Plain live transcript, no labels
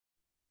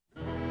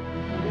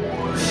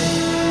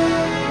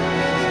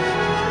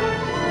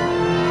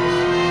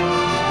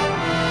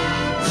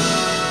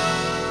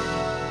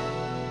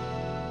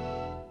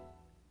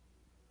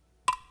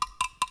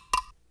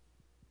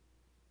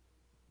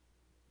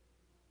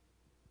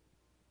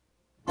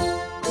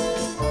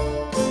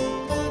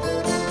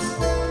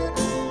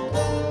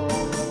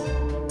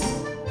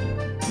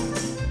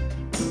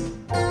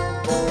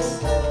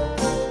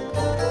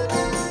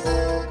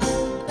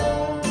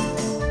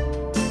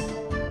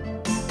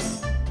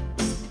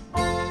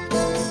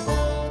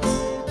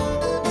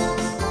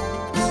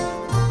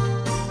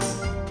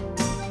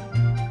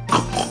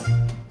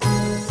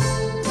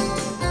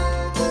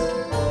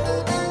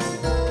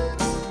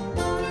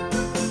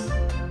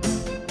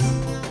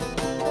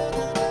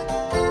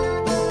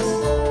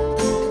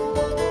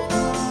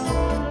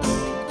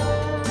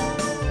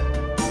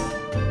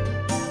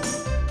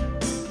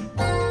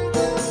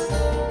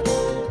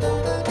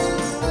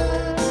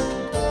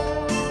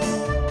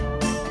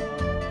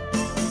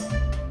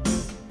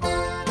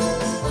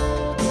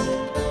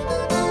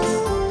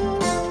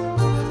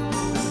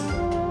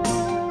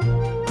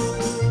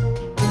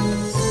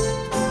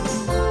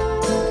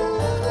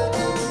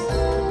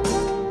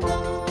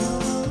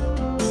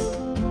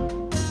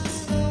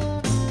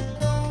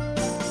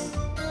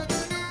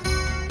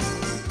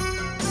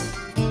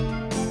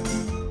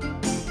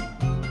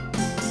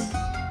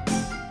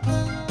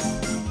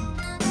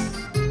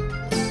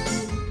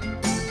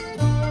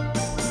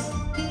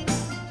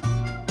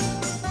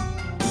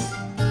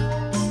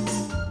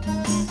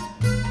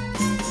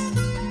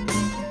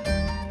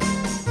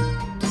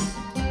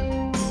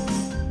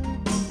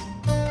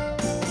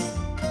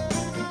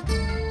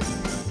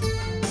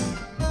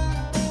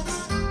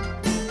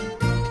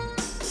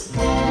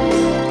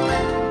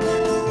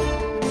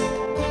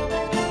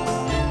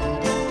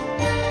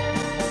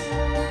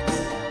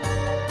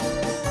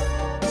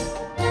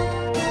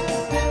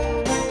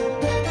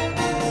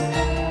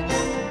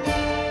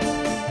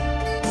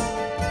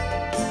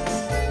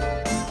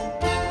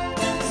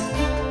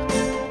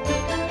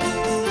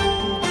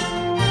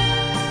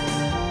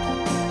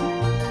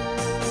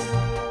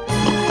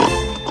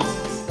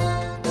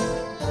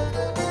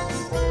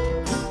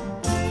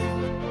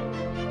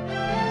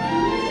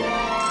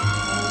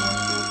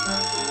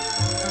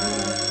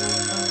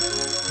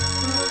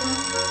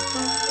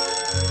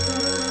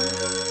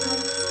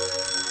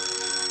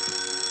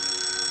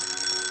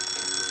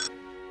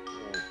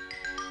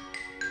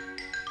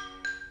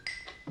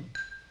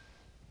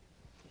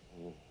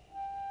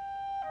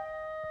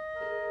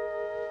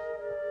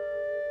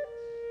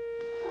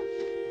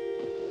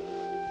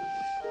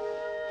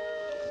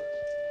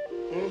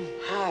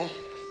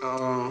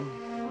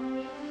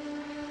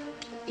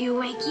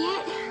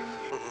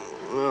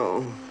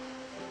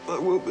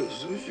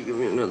You should give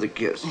me another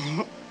kiss.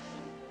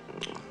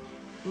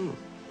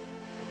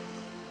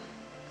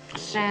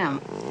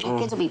 Sam, the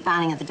kids will be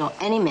pounding at the door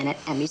any minute,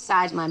 and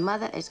besides, my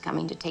mother is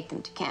coming to take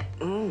them to camp.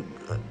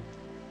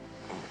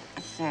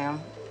 Sam.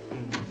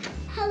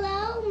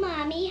 Hello,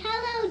 Mommy.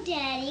 Hello,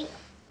 Daddy.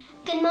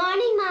 Good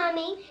morning,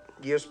 Mommy.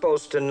 You're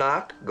supposed to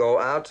knock. Go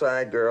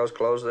outside, girls.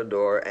 Close the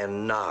door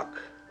and knock.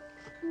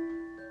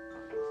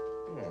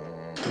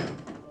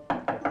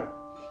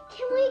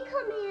 Can we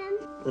come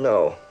in?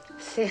 No.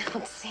 Sam,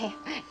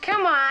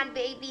 come on,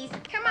 babies.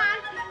 Come on.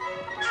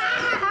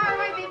 All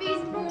right, babies.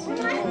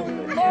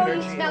 Oh,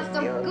 you smell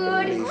so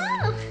good.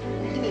 Oh.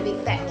 Give me a big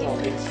fat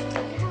kiss.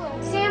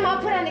 Sam,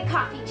 I'll put on the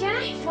coffee.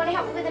 Jenna, you want to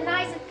help me with the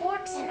knives and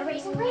forks and a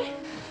raisin bread?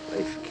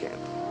 If you can.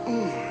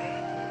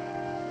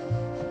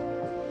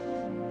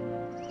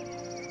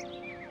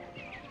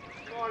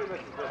 Good morning,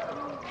 Mrs. Biscuit.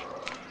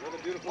 What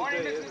a beautiful day,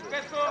 isn't it?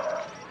 Biscuit.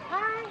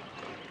 Hi.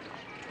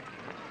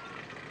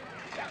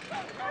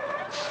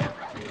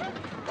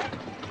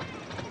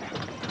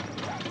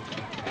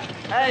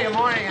 Hey, good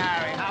morning,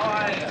 Harry. How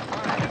are you?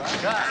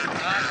 Good.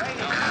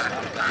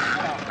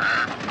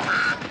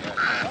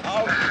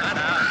 Oh, shut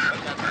up.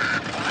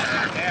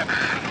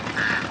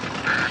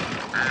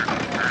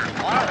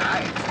 All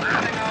right.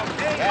 Everything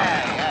okay?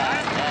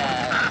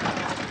 Yeah.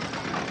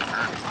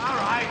 All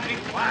right, be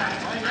quiet.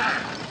 Hang up.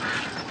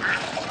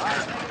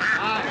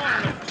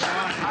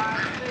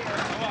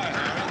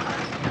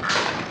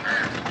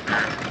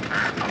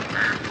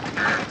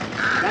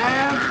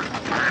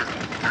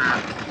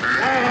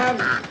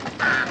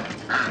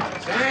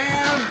 Sam!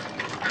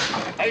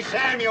 Hey,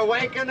 Sam, you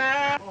awake in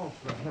there?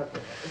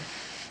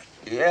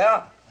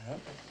 Yeah?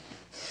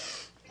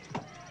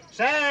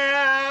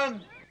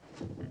 Sam!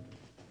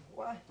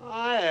 What?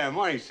 Oh, yeah.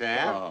 Morning,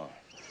 Sam. Oh.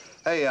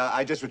 Hey,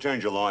 I just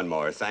returned your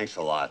lawnmower. Thanks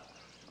a lot.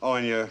 Oh,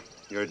 and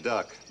your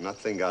duck.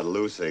 Nothing got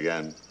loose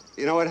again.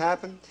 You know what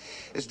happened?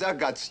 This duck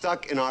got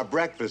stuck in our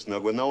breakfast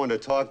nook with no one to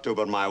talk to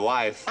but my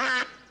wife.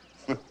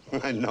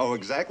 I know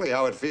exactly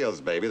how it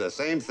feels, baby. The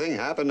same thing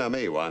happened to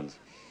me once.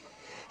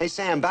 Hey,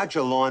 Sam, about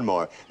your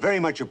lawnmower. Very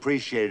much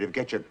appreciated if you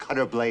get your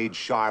cutter blade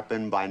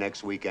sharpened by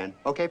next weekend.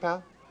 Okay,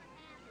 pal?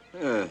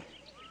 You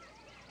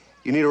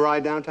need a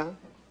ride downtown?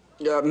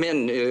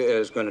 Min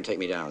is going to take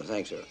me down.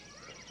 Thanks, sir.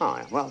 All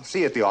right. Well, see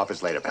you at the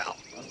office later, pal.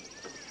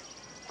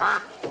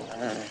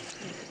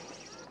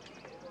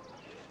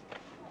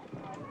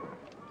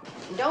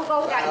 Don't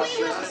go without your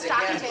shoes and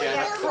stockings or you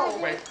get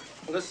cold. Wait,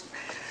 listen.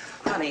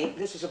 Honey,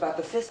 this is about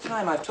the 5th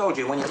time I've told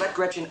you. When you let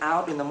Gretchen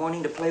out in the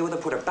morning to play with her,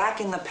 put her back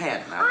in the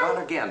pen. Now,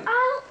 not again. It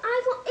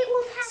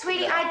won't happen.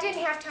 Sweetie, I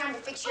didn't have time to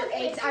fix your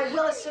eggs. I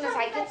will as soon as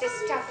I get this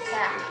stuff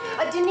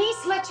packed.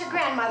 Denise, let your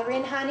grandmother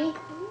in, honey.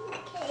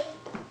 Okay.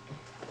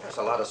 That's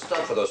a lot of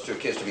stuff for those 2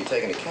 kids to be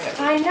taking to camp.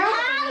 I know.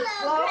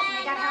 Hello,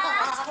 They got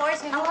hot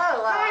toys and hello.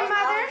 Hi,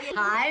 Mother.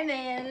 Hi,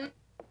 Min.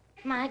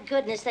 My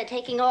goodness, they're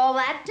taking all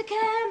that to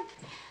camp.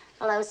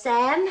 Hello,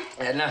 Sam.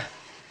 Edna.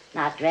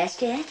 Not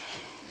dressed yet?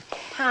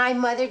 Hi,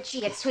 Mother.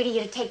 Gee, it's sweet of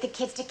you to take the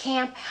kids to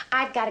camp.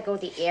 I've got to go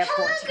to the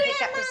airport to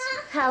pick up this.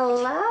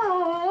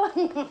 Hello.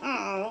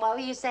 What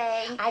were you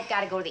saying? I've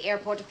got to go to the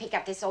airport to pick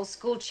up this old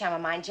school chum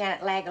of mine,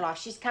 Janet Lagerlof.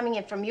 She's coming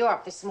in from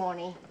Europe this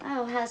morning.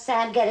 Oh, how's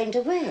Sam getting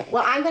to where?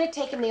 Well, I'm going to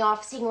take him to the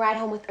office. He can ride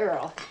home with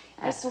Earl.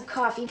 There's some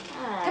coffee.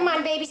 Come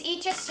on, babies.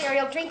 Eat your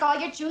cereal. Drink all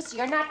your juice.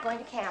 You're not going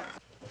to camp.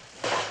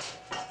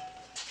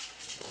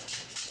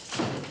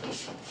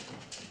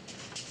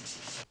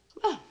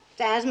 Oh,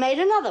 Sam's made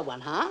another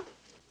one, huh?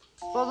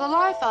 For the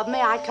life of me,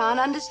 I can't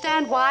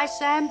understand why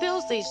Sam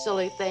builds these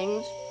silly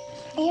things.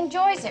 He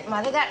enjoys it,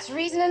 Mother. That's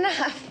reason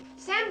enough.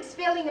 Sam's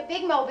building a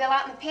big mobile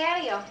out in the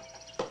patio.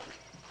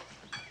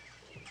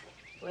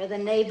 Where the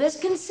neighbors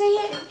can see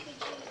it.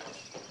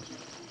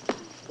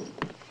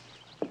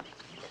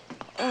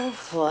 Oh,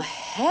 for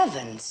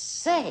heaven's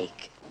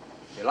sake.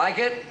 You like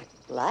it?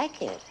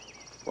 Like it?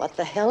 What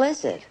the hell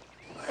is it?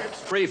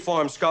 It's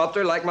freeform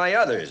sculpture like my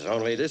others,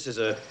 only this is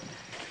a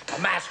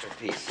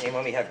masterpiece. See,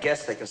 when we have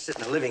guests, they can sit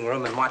in the living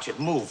room and watch it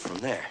move from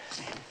there.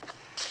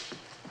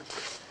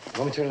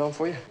 Want me to turn it on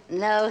for you?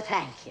 No,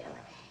 thank you.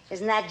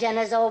 Isn't that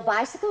Jenna's old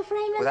bicycle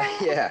frame in there?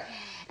 Yeah.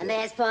 And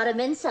there's part of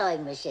Min's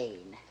sewing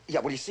machine. Yeah,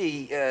 well, you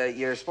see,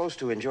 you're supposed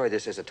to enjoy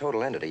this as a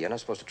total entity. You're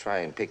not supposed to try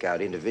and pick out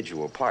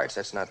individual parts.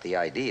 That's not the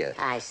idea.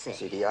 I see.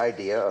 See, the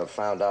idea of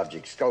found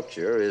object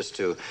sculpture is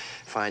to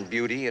find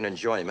beauty and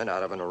enjoyment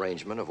out of an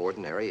arrangement of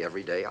ordinary,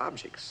 everyday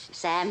objects.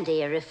 Sam,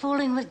 dear, if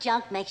fooling with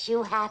junk makes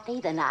you happy,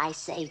 then I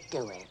say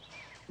do it.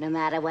 No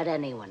matter what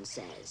anyone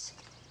says.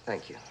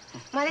 Thank you.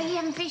 Mother, you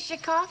haven't finished your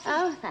coffee?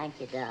 Oh, thank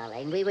you,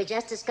 darling. We were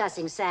just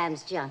discussing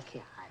Sam's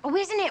junkyard. Oh,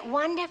 isn't it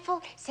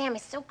wonderful? Sam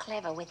is so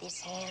clever with his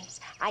hands.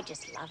 I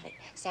just love it.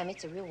 Sam,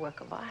 it's a real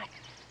work of art.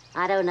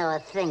 I don't know a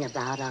thing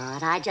about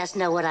art. I just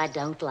know what I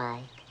don't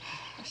like.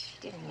 She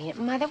didn't mean it.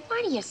 Mother,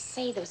 why do you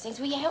say those things?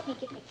 Will you help me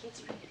get my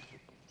kids ready?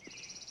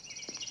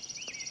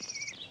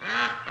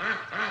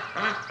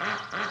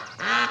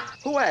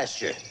 Who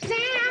asked you?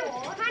 Sam!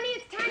 Honey,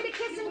 it's time to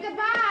kiss him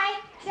goodbye.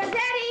 They're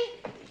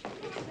ready.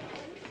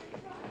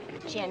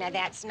 Jenna,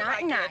 that's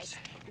not nice.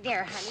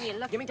 There, honey, you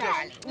look Give me a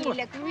darling. kiss. You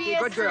look real Be a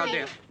good girl, sweet.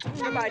 dear.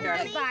 Goodbye,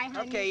 darling. Goodbye,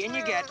 honey. Okay, and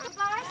you get.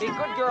 Be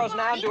good girls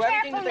now. Be Do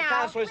everything that careful the now.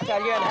 counselors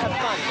tell you and have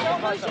fun.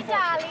 Don't Cost push a your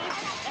fortune. dolly.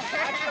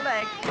 Watch the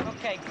leg.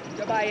 Okay.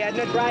 Goodbye,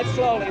 Edna. Drive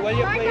slowly, will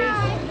you, Bye, please?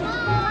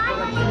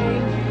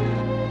 darling.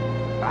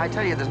 I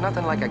tell you, there's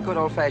nothing like a good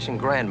old-fashioned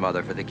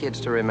grandmother for the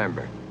kids to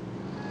remember.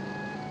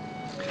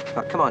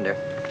 Oh, come on, dear.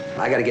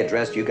 I gotta get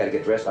dressed. You gotta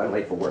get dressed. I'm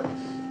late for work.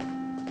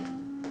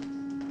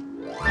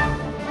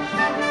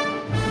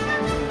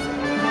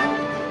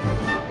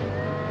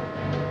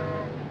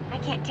 I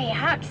can't tell you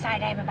how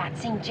excited I am about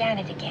seeing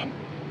Janet again.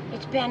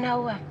 It's been, I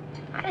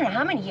don't know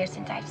how many years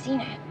since I've seen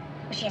her.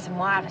 Well, she has a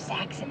marvelous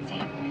accent,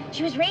 Sam.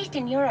 She was raised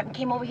in Europe and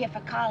came over here for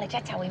college.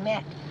 That's how we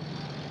met.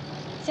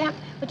 Sam,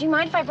 would you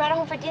mind if I brought her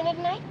home for dinner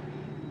tonight?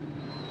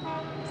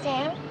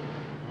 Sam?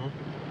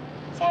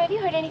 Sam, have you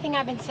heard anything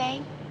I've been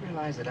saying? I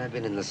realize that I've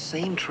been in the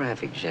same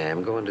traffic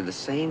jam, going to the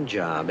same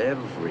job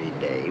every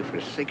day for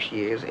 6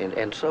 years,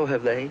 and so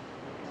have they.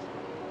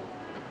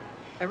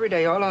 Every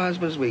day, all our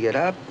husbands, we get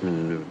up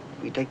and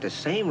we take the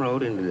same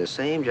road into the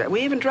same job.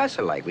 We even dress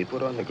alike. We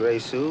put on the gray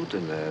suit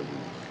and the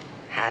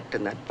hat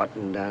and that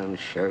button-down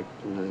shirt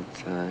and the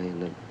tie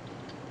and the...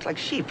 It's like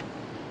sheep.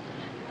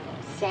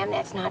 Sam,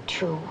 that's not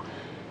true.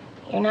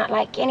 You're not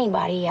like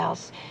anybody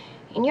else.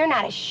 And you're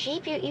not a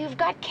sheep. You've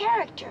got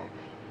character.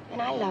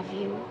 And I love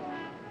you.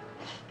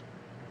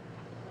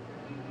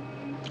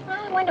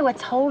 I wonder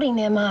what's holding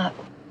them up.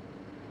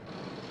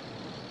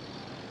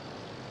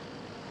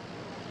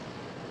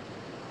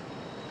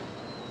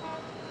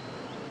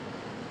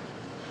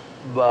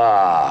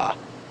 Bah.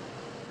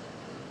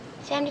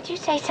 Sam, did you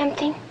say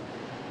something?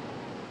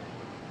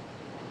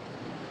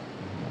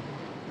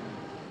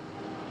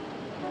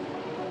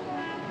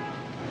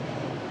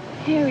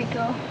 Here we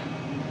go.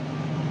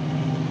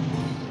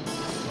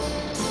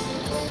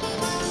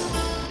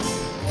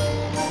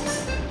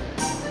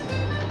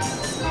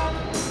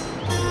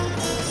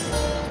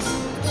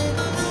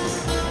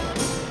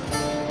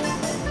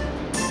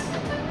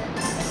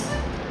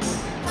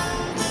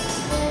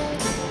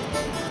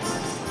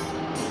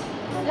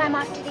 Well, I'm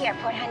off to the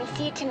airport, honey.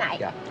 See you tonight.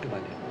 Yeah, goodbye,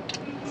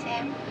 dear.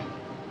 Sam,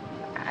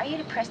 are you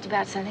depressed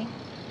about something?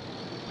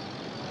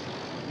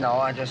 No,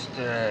 I just,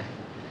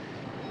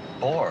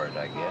 bored,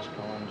 I guess,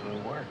 going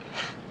to work.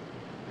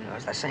 You know,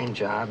 it's the same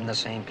job and the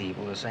same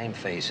people, the same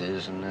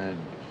faces, and the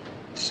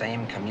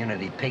same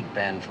community pig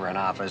pen for an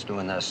office,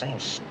 doing the same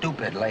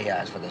stupid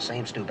layouts for the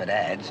same stupid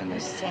ads, and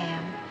it's...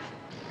 Sam,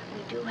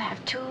 we do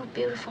have 2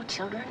 beautiful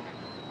children,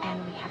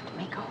 and we have to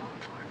make a home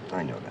for them.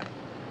 I know that.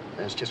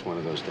 It's just one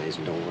of those days,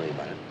 and don't worry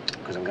about it,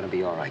 because I'm going to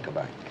be all right.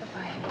 Goodbye.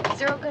 Goodbye.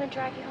 Is Earl going to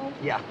drive you home?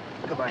 Yeah.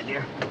 Goodbye,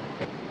 dear.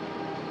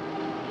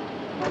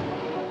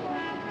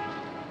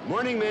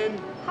 Morning, men.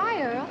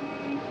 Hi, Earl.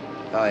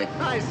 Hi.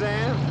 Hi,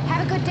 Sam.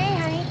 Have a good day,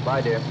 honey.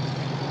 Bye, dear.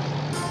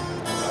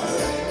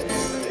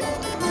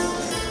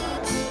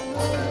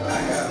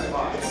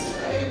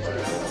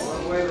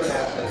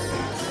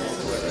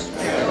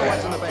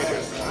 What's in the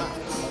papers?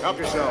 Help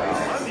yourself.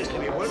 Obviously,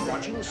 we weren't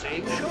watching the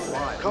same show.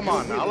 Come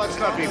on now, let's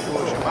not be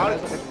foolish about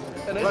it.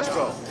 Let's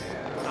go.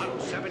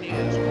 Not 7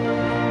 years.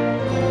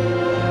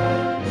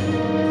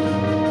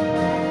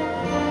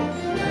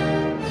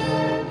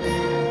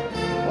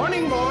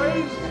 Morning,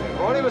 boys.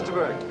 Morning, Mr.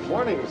 Burke.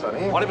 Morning,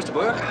 Sonny. Morning, Mr.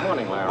 Burke.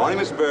 Morning, Larry. Morning,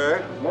 Mr.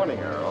 Bird. Morning,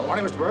 Earl.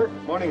 Morning, Mr. Burke.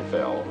 Morning,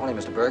 Phil. Morning,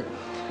 Mr. Burke.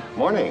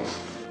 Morning.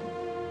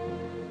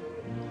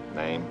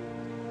 Name?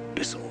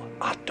 Bissell,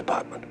 Art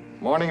Department.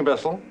 Morning,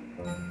 Bissell.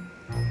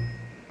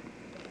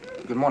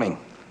 Good morning,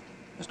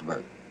 Mr.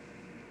 Burke.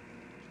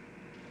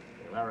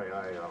 Larry,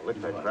 I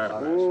licked that crap.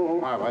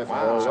 My wife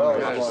found some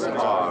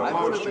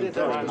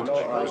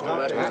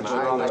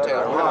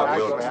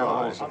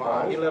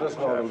He let us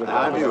know.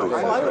 Have you?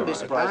 I wouldn't be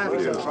surprised.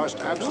 We can trust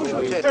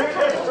absolutely. Good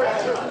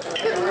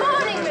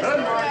morning, Mr.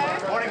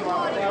 Burke.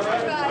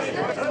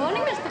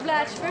 Morning, Mr.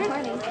 Blatchford.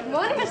 Morning. Good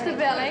morning, Mr.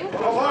 Belling. Good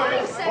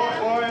morning,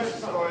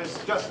 Sam.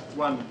 Boys, just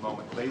one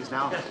moment, please.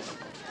 Now,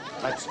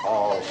 let's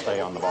all stay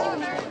on the ball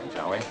this morning,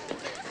 shall we?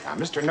 Now,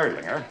 Mr.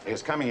 Nerdlinger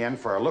is coming in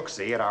for a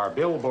look-see at our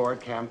billboard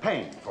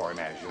campaign for him,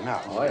 as you know.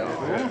 Oh,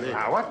 yeah.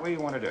 Now, what we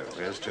want to do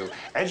is to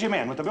edge him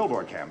in with the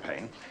billboard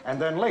campaign,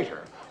 and then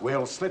later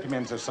we'll slip him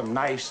into some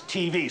nice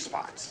TV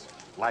spots,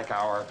 like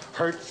our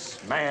Hertz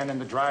man in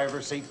the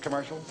driver's seat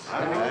commercials.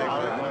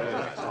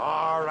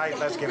 All right,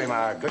 let's give him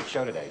a good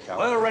show today, shall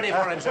we? We're ready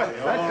for him, sir.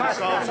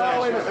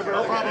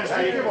 No problem,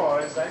 thank you,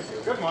 boys. Thank you.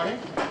 Good morning.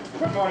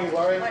 Good morning,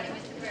 Gloria.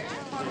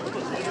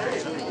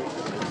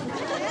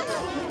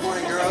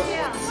 Morning, girls.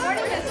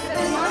 Morning, Mr.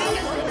 Morning,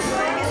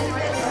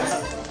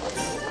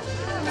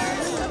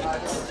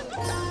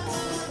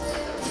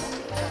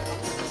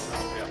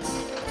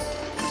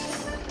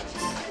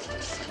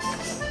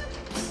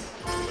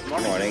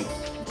 Good morning.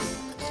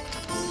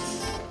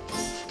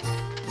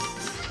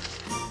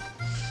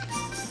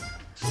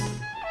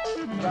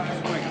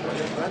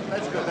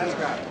 That's good, that's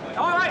good.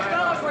 All right,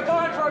 fellas, we're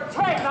going for a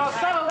take. Now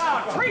settle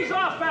down. Freeze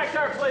off back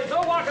there, please.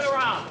 No walking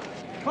around.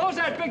 Close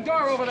that big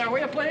door over there, will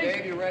you, please?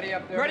 Dave, you ready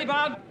up there? Ready,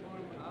 Bob?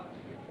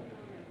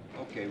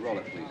 Okay, roll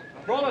it, please.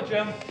 Roll it,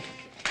 Jim.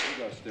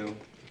 Here you go, Stu.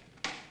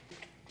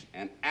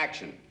 And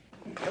action.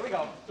 Here we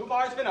go. 2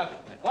 bars for nothing.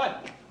 1,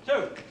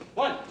 2,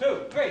 1,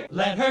 2, 3.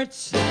 Let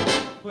Hertz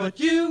put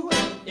you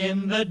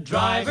in the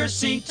driver's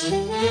seat.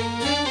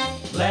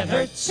 Let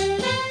Hertz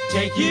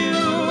take you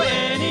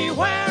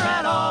anywhere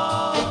at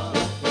all.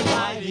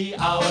 By the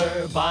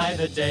hour, by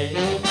the day,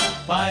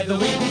 by the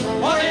week,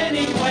 or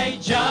anyway,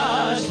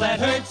 just let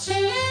Hertz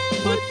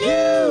put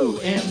you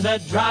in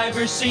the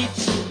driver's seat.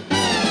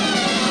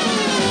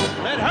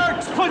 Let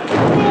Hertz put you.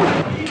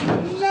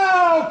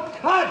 No!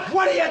 Cut!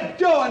 What are you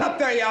doing up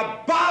there, you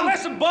bum?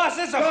 Listen, boss,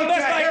 this is the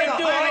best I can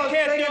do. I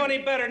can't do any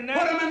better than that.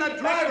 Put him in the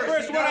driver's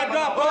That's the first one I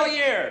drop all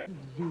year.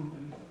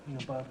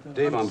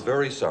 Dave, I'm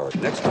very sorry.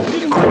 Next time.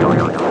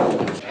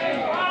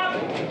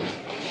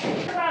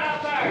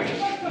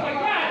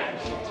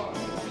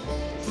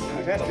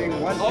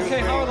 Testing 1, 2, 3. Okay,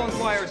 how are those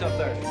wires up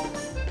there?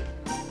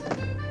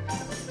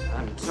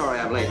 I'm sorry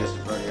I'm late,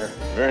 Mr. Vernier.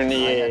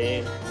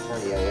 Vernier.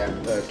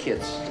 Vernier,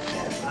 kids.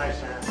 Hi,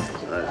 Sam.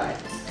 Hi.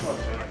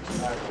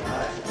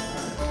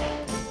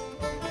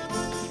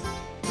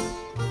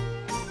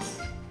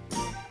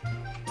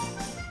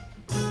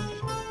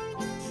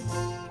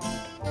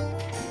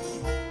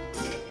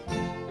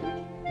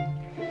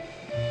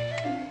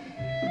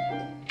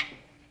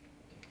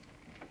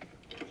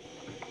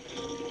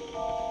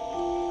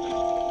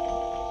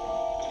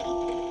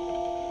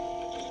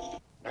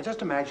 Now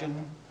just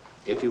imagine,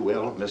 if you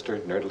will, Mr.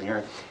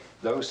 Nerdlinger,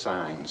 those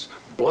signs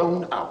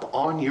blown up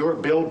on your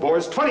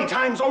billboards 20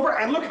 times over,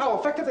 and look how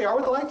effective they are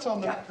with the lights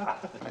on them.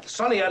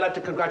 Sonny, I'd like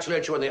to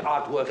congratulate you on the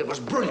artwork. It was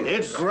brilliant.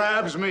 It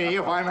grabs me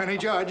if I'm any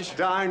judge.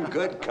 Darn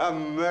good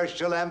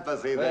commercial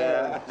empathy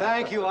there.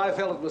 Thank you. I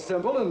felt it was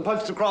simple and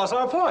punched across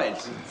our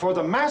points. For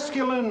the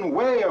masculine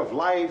way of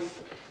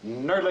life,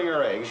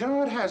 Nerdlinger eggs, you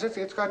know,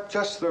 it's got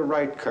just the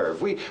right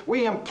curve.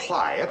 We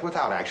imply it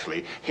without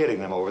actually hitting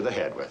them over the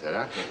head with it,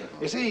 huh?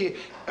 You see,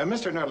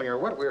 Mr. Nerdlinger,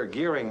 what we're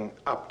gearing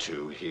up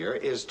to here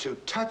is to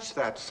touch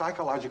that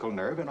psychological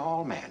nerve in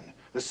all men.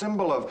 The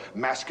symbol of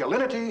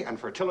masculinity and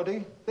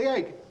fertility, the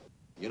egg.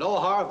 You know,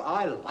 Harv,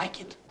 I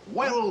like it.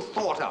 Well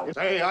thought out.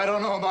 Hey, I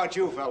don't know about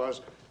you fellas,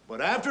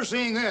 but after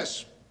seeing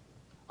this,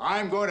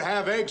 I'm going to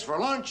have eggs for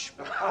lunch.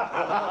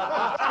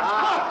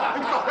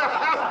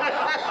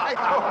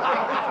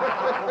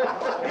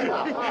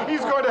 He's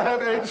going to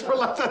have eggs for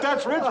lunch.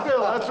 That's rich,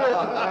 Bill. That's rich.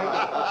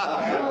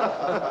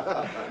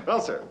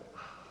 Well, sir,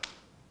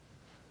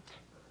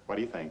 what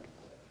do you think?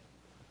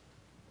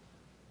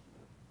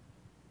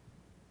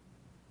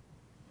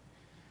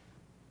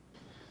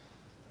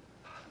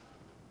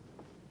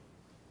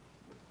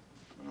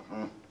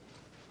 You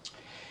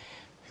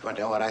want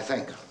to know what I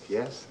think?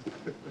 Yes?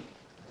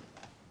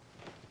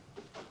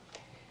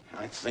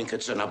 I think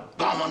it's an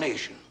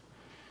abomination.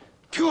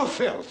 Pure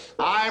filth.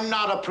 I'm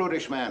not a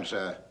prudish man,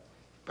 sir.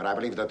 But I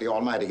believe that the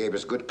Almighty gave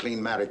us good,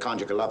 clean, married,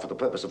 conjugal love for the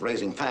purpose of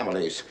raising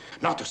families,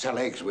 not to sell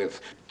eggs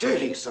with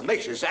dirty,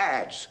 salacious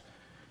ads.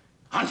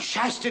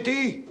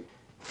 Unchastity,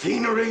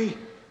 venery,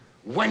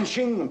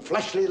 wenching, and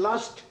fleshly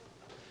lust.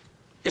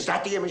 Is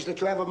that the image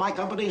that you have of my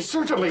company?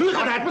 Certainly. Look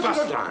at that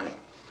bust line.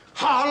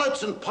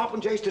 Harlots and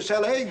popinjays to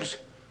sell eggs.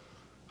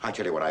 I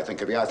tell you what I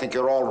think of you. I think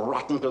you're all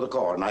rotten to the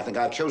core, and I think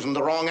I've chosen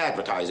the wrong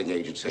advertising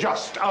agency.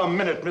 Just a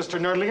minute, Mr.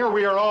 Nerdlinger.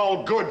 We are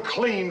all good,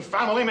 clean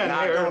family men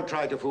Now, here. don't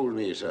try to fool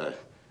me, sir.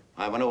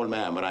 I'm an old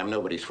man, but I'm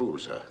nobody's fool,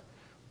 sir.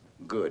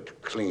 Good,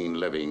 clean,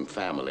 living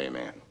family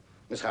man.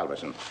 Miss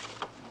Halverson,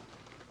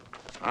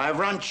 I've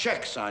run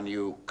checks on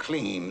you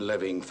clean,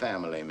 living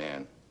family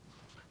men.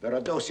 There are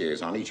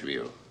dossiers on each of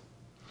you.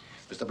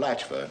 Mr.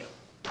 Blatchford,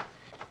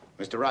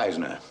 Mr.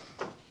 Reisner,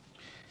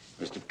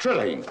 Mr.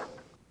 Trilling,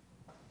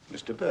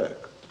 Mr.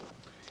 Burke,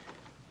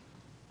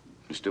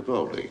 Mr.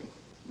 Bowling,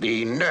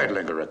 the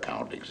Nerdlinger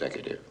account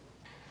executive.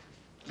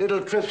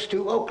 Little trips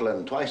to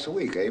Oakland twice a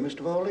week, eh,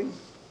 Mr. Bowling?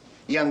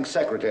 Young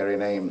secretary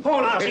named...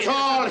 Hold on. It's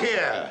all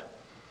here.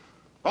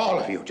 All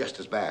of you just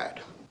as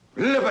bad.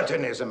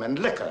 Libertinism and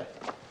liquor.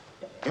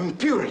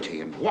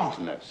 Impurity and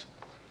wantonness.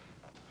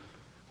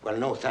 Well,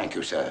 no, thank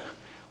you, sir.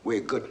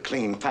 We're good,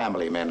 clean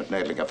family men at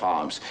Nerdlinger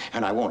Farms,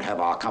 and I won't have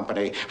our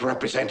company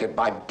represented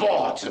by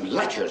bawds and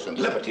lechers and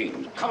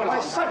libertines. Come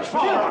on, such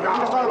Mr.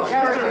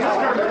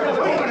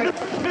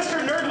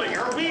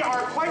 Nerdlinger, we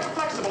are quite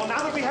flexible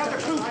now that we have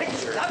the true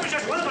picture. That was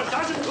just one of a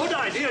dozen good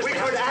ideas. We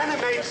could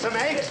animate some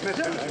eggs,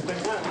 Mr.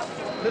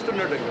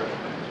 Nerdlinger.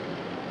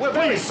 Well,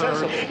 please,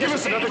 sir, give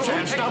us another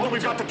chance now that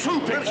we've got the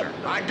true picture.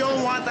 I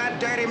don't want that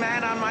dirty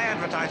man on my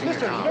advertising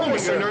account. Oh,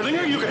 Mr.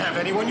 Nerdlinger, you can have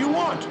anyone you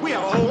want. We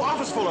have a whole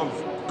office full of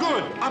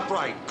good,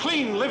 upright,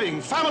 clean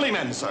living family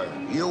men, sir.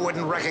 You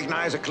wouldn't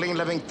recognize a clean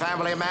living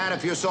family man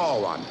if you saw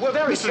one. Well,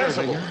 very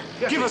sensible.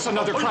 Give us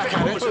another crack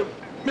at it.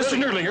 Mr.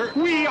 Nerdlinger,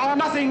 we are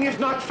nothing if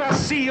not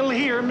facile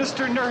here,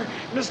 Mr.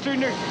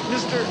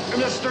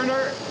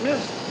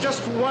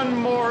 Just one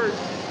more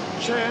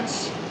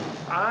chance.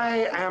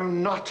 I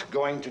am not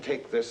going to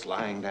take this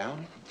lying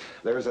down.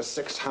 There's a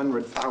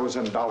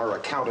 $600,000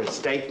 account at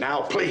stake.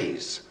 Now,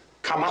 please,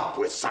 come up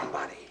with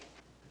somebody.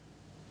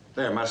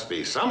 There must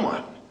be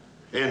someone.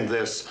 in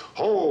this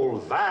whole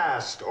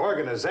vast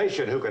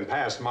organization who can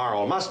pass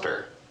moral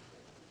muster.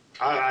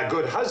 A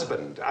good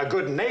husband, a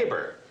good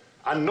neighbor,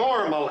 a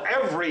normal,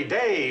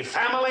 everyday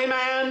family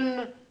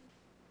man.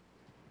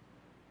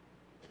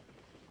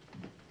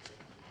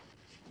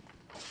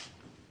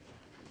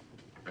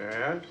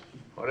 Yes?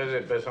 What is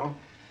it, Bissell?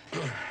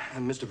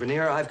 Mr.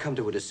 Vernier, I've come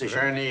to a decision.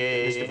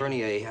 Vernier. Mr.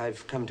 Vernier,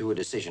 I've come to a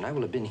decision. I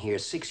will have been here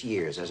 6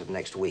 years as of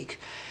next week.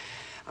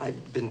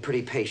 I've been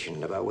pretty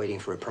patient about waiting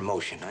for a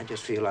promotion. I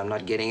just feel I'm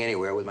not getting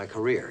anywhere with my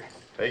career.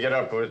 Take it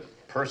up with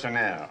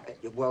personnel.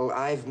 Well,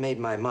 I've made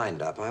my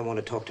mind up. I want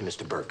to talk to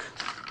Mr. Burke.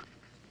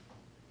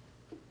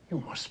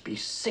 You must be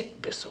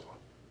sick, Bissell.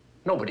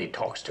 Nobody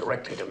talks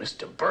directly to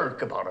Mr.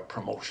 Burke about a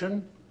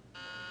promotion.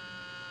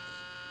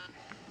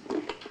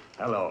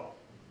 Hello.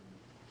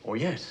 Oh,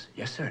 yes.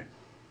 Yes, sir.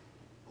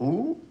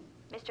 Who?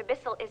 Mr.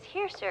 Bissell is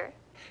here, sir.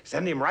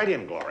 Send him right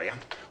in, Gloria.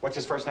 What's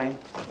his first name?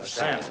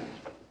 Sam.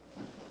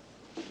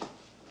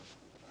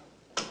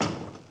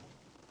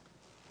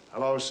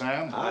 Hello,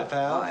 Sam. Hi,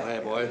 pal. Hi,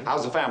 boy.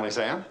 How's the family,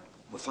 Sam?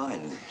 We're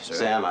fine, sir.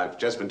 Sam, I've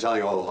just been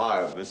telling old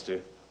Harv, Mr.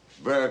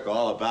 Burke,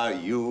 all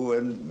about you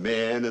and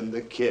men and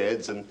the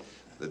kids and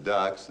the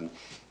ducks and...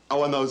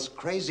 Oh, and those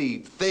crazy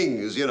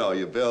things, you know,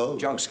 you build.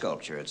 Junk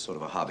sculpture. It's sort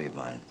of a hobby of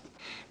mine.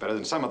 Better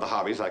than some of the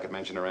hobbies I could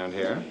mention around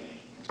here.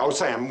 Oh,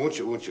 Sam, won't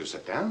you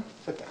sit down?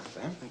 Sit down,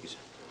 Sam. Thank you, sir.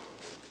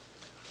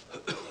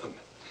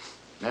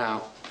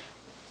 Now,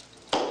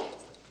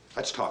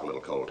 let's talk a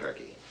little cold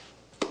turkey.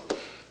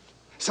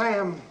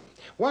 Sam,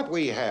 what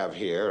we have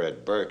here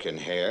at Burke and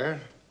Hare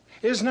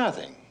is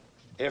nothing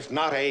if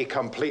not a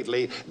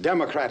completely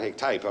democratic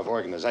type of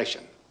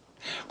organization.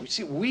 You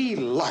see, we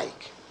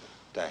like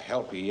to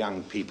help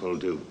young people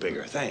do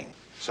bigger things.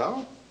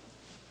 So,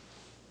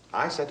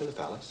 I said to the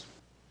fellas,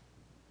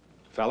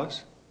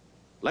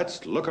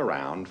 let's look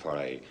around for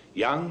a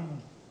young,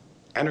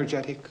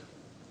 energetic,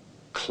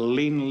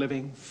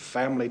 clean-living,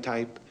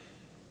 family-type,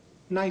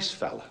 nice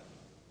fella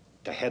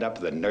to head up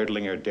the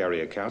Nerdlinger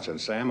dairy accounts.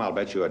 And Sam, I'll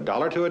bet you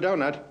 $1 to a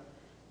donut,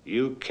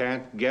 you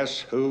can't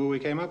guess who we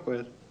came up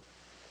with.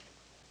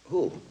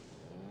 Who?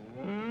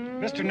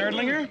 Mr.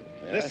 Nerdlinger,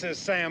 this is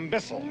Sam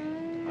Bissell.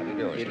 How do you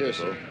do, Mr.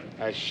 Bissell?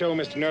 Show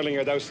Mr.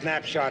 Nerdlinger those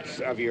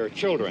snapshots of your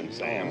children,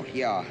 Sam. Oh,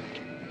 yeah.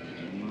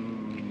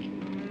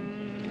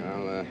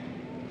 Well,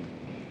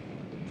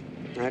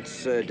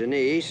 that's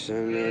Denise,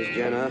 and there's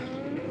Jenna.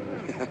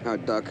 Our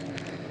duck.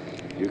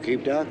 You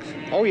keep ducks?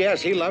 Oh,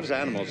 yes, he loves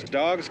animals.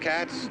 Dogs,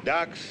 cats,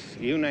 ducks,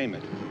 you name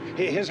it.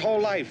 His whole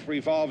life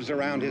revolves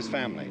around his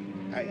family.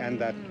 And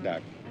that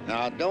duck.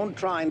 Now, don't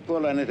try and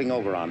pull anything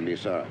over on me,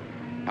 sir.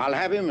 I'll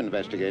have him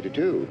investigated,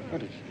 too.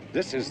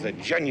 This is the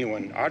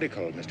genuine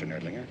article, Mr.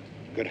 Nerdlinger.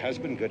 Good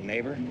husband, good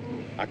neighbor.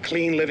 A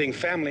clean, living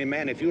family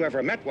man, if you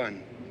ever met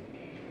one.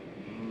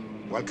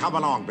 Well, come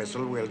along,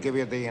 Bissell. We'll give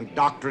you the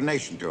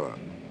indoctrination tour.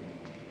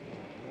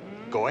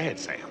 Go ahead,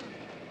 Sam.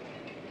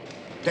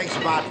 Takes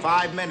about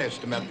 5 minutes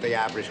to milk the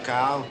average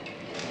cow.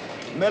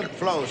 Milk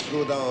flows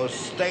through those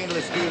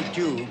stainless steel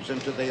tubes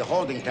into the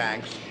holding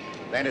tanks,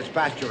 then it's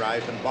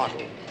pasteurized and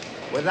bottled,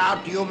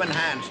 without human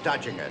hands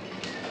touching it.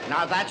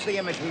 Now, that's the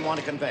image we want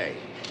to convey.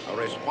 A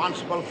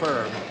responsible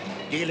firm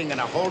dealing in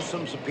a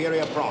wholesome,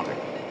 superior product.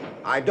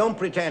 I don't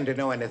pretend to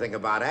know anything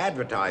about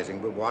advertising,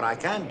 but what I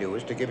can do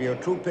is to give you a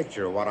true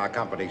picture of what our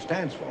company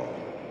stands for.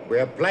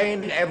 We're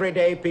plain,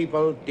 everyday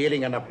people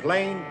dealing in a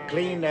plain,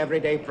 clean,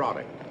 everyday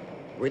product.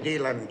 We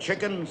deal in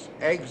chickens,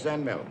 eggs,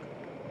 and milk.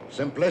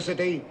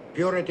 Simplicity,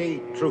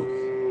 purity,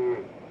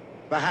 truth.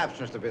 Perhaps,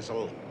 Mr.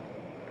 Bissell,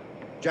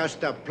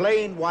 just a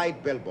plain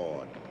white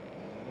billboard.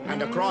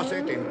 And across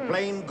it, in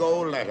plain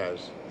gold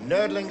letters,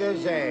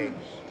 Nerdlinger's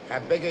eggs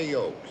have bigger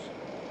yolks.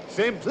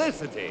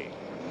 Simplicity.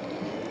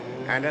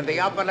 And in the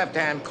upper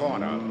left-hand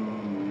corner,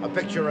 a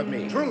picture of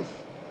me. Truth.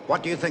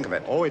 What do you think of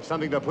it? Oh, it's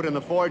something to put in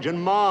the forge and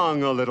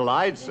mong a little,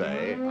 I'd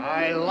say.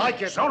 I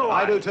like it. So do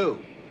I. I do, too.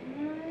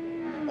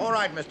 All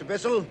right, Mr.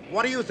 Bissell,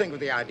 what do you think of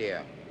the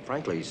idea?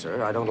 Frankly,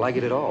 sir, I don't like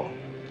it at all.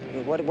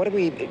 What are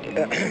we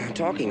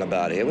talking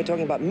about here? We're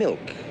talking about milk,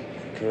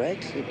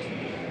 correct?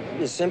 It's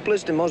the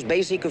simplest and most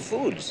basic of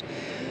foods.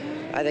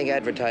 I think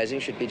advertising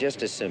should be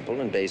just as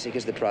simple and basic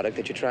as the product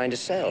that you're trying to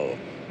sell.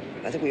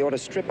 I think we ought to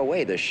strip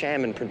away the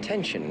sham and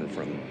pretension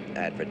from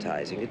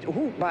advertising.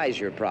 Who buys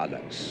your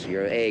products,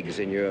 your eggs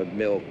and your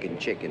milk and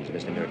chickens,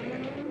 Mr.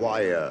 Nerdlinger?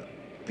 Why,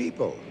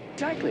 people.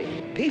 Exactly.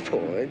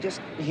 People.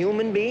 Just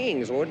human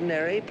beings,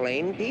 ordinary,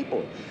 plain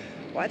people.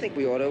 Well, I think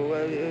we ought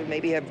to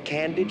maybe have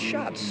candid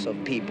shots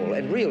of people,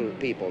 and real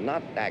people,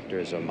 not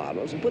actors or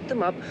models, and put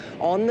them up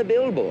on the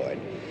billboard.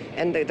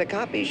 And the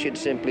copy should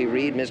simply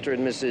read Mr.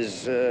 and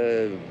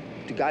Mrs.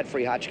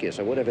 Godfrey Hotchkiss,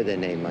 or whatever their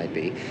name might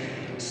be,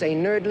 say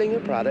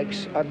Nerdlinger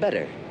products are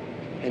better.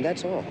 And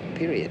that's all,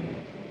 period.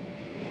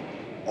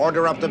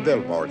 Order up the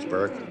billboards,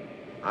 Burke.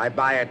 I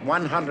buy it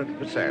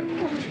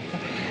 100%.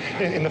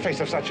 In the face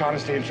of such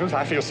honesty and truth,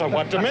 I feel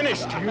somewhat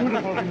diminished.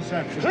 Beautiful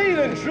conception. Clean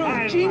and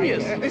true,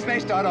 genius. This may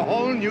start a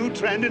whole new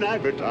trend in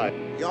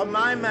advertising. You're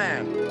my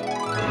man.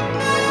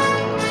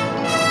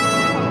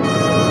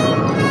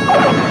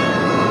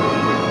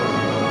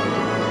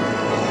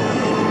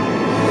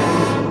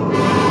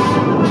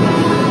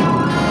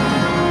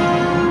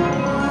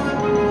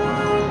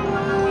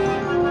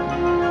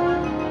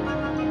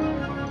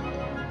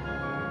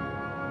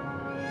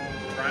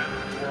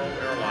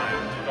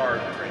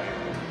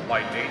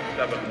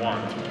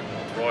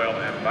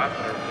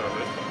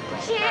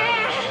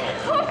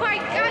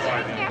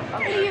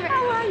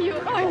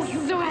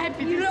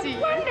 happy to see you. You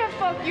look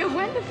wonderful. You're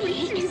wonderful.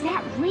 Hey, is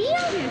that real?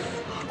 Yes.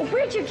 Oh,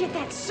 where'd you get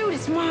that suit?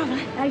 It's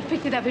marvelous. I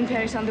picked it up in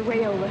Paris on the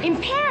way over. In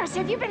Paris?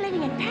 Have you been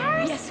living in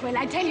Paris? Yes, well,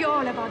 I tell you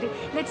all about it.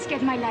 Let's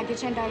get my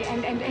luggage and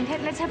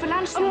let's have a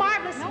lunch. A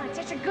marvelous lunch.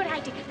 That's a good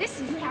idea. This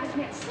is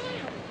Jasmine. Sam.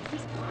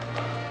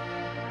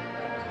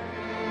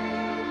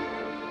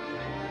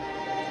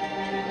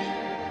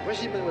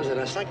 Voici, mademoiselle,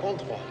 à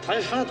 53.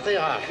 Très fin, très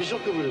rare. Je suis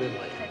sûr que vous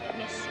l'aimerez.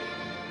 Merci.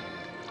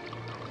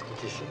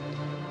 C'est ici.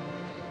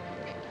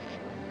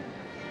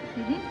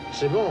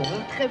 C'est bon,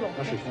 hein? Très bon.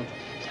 Ah, je suis content.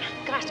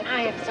 Gosh,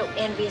 I am so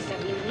envious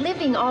of you.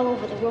 Living all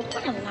over the world.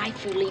 What a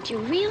life you lead. You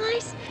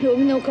realize?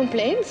 No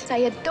complaints. I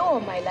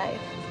adore my life.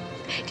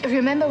 Do you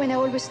remember when I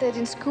always said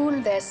in school,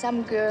 there's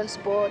some girls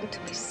born to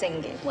be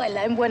single? Well,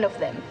 I'm one of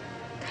them.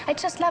 I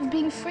just love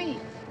being free.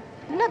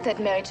 Not that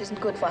marriage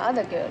isn't good for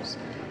other girls.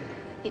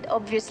 It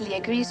obviously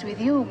agrees with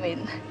you,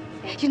 Min.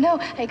 You know,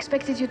 I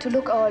expected you to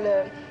look all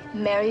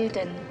married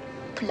and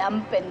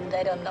plump and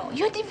I don't know.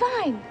 You're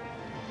divine.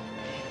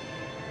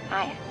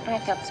 I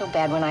felt so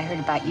bad when I heard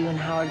about you and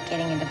Howard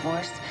getting a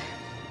divorce.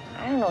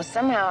 I don't know,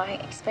 somehow I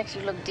expect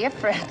you to look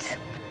different.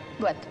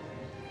 What?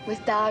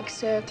 With dark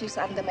circles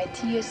under my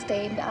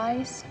tear-stained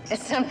eyes?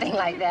 It's something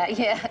like that,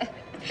 yeah.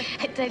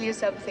 I tell you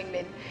something,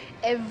 Min.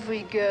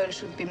 Every girl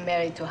should be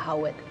married to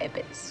Howard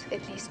Ebbets,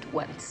 at least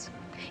once.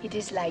 It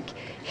is like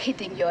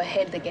hitting your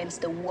head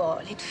against a wall.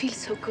 It feels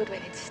so good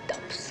when it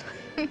stops.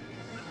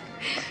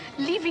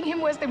 Leaving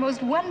him was the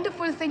most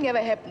wonderful thing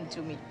ever happened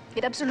to me.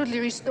 It absolutely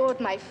restored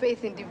my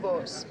faith in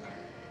divorce.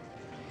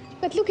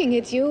 But looking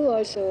at you,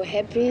 all so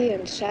happy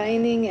and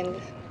shining and...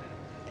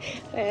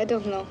 I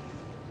don't know.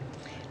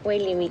 Wait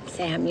till you meet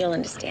Sam, you'll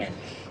understand.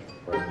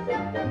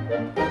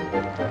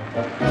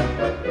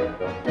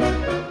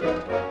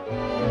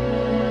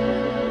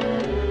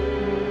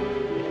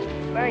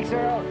 Thanks,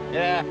 Earl.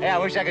 Yeah, I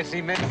wish I could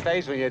see Min's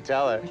face when you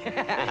tell her.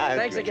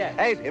 Thanks again.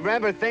 Hey,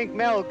 remember, think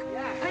milk.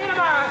 Yeah, see you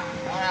tomorrow.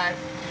 All right.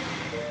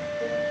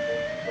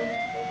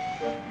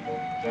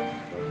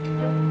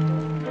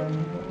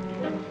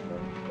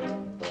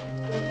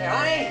 Hey,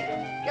 honey,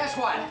 guess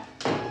what?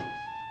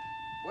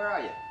 Where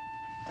are you?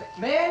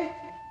 Man?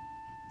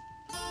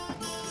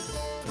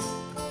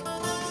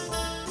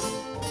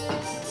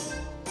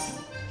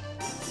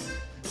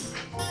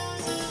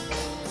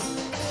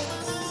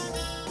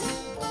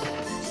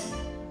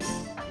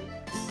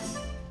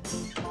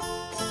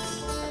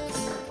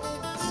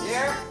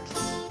 Here?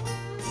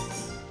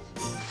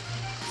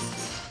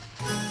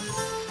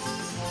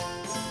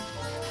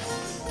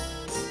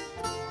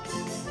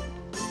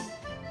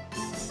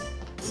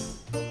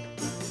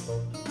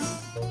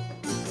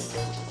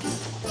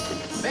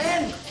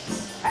 Ben!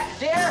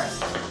 Dear!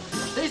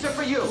 These are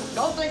for you.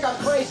 Don't think I'm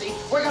crazy.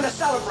 We're gonna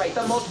celebrate.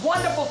 The most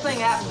wonderful thing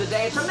happened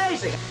today. It's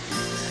amazing.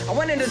 I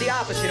went into the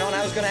office, you know, and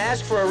I was gonna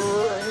ask for a...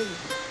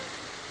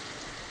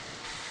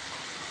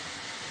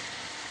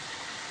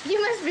 You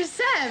must be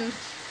Sam.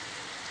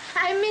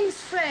 I'm Min's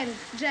friend,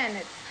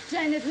 Janet.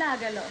 Janet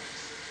Lagerlof.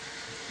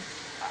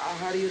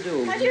 How do you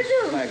do? How do you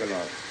do?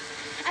 Lagerlof.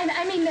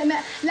 I mean,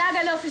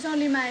 Lagerlof is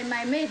only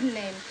my maiden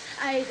name.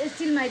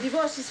 Till my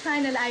divorce is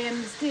final, I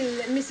am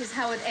still Mrs.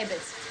 Howard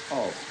Ebbets.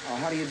 Oh,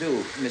 how do you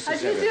do, Mrs. How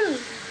do you do?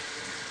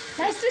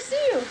 Nice to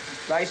see you.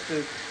 Nice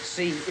to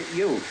see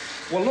you.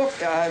 Well,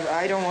 look,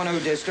 I don't want to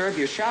disturb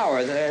your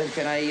shower.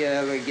 Can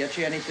I get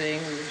you anything?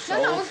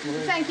 Soap? No,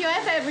 thank you. I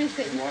have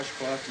everything.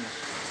 Washcloth.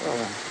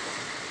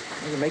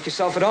 You can make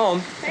yourself at home.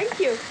 Thank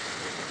you.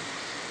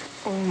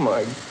 Oh,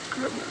 my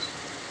goodness.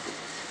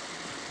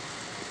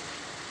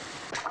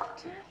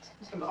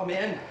 Come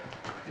in.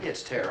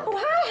 It's terrible. Oh,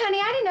 hi, honey.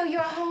 I didn't know you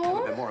were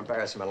home. I've been more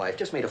embarrassed in my life.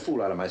 Just made a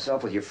fool out of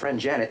myself with your friend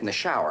Janet in the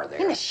shower there.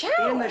 In the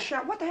shower? In the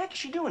shower. What the heck is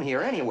she doing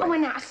here anyway? Oh,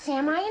 and now,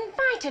 Sam, I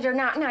invited her.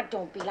 Now,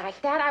 don't be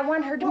like that. I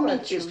want her to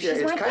meet you.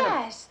 She's my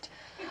guest.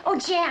 Oh,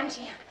 Jan.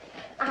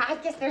 I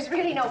guess there's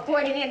really no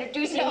point in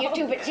introducing you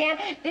two, but Jan,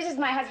 this is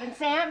my husband,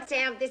 Sam.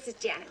 Sam, this is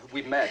Janet.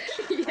 We met.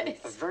 Yes.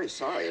 I'm very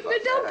sorry about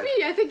But don't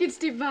be. I think it's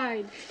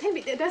divine. Tell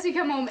me, does he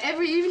come home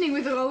every evening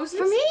with roses?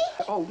 For me?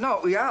 Oh,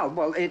 no, yeah.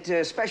 Well, it's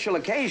a special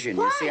occasion,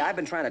 you see. I've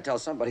been trying to tell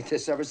somebody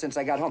this ever since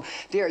I got home.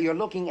 Dear, you're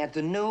looking at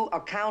the new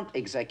account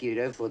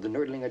executive for the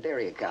Nerdlinger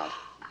Dairy account.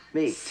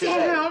 Me, today.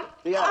 Sam?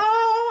 Yeah.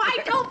 Oh,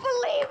 I don't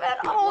believe it.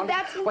 Oh,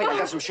 that's Wait, I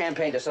got some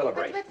champagne to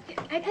celebrate. But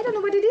I don't know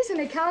what it is, an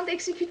account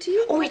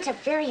executive. Oh, it's a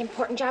very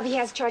important job. He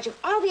has charge of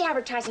all the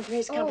advertising for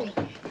his company.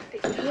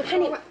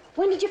 Honey,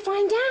 when did you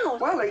find out?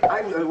 Well,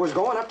 I was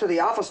going up to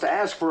the office to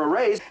ask for a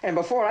raise, and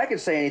before I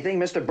could say anything,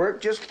 Mr.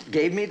 Burke just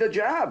gave me the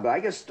job. I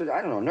guess,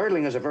 I don't know,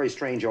 Nerdlinger's a very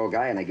strange old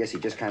guy, and I guess he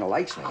just kind of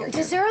likes me.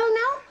 Does Earl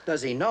know?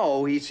 Does he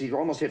know? He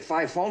almost hit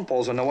 5 phone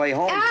poles on the way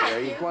home.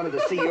 He wanted to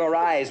see your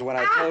eyes when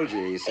I told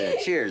you, he said.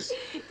 Cheers.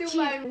 To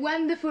my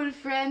wonderful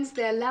friends,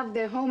 their love,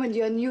 their home, and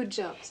your new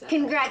job, sir.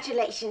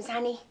 Congratulations,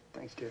 honey.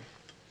 Thanks, dear.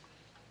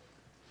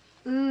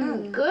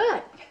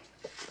 Good.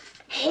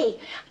 Hey,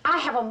 I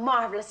have a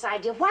marvelous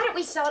idea. Why don't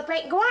we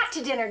celebrate and go out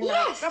to dinner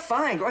tonight? Yes. Oh,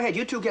 fine. Go ahead.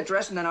 You two get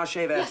dressed, and then I'll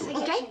shave afterwards.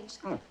 Okay.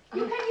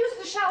 You can use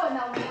the shower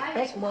now, right?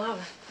 That's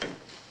marvelous.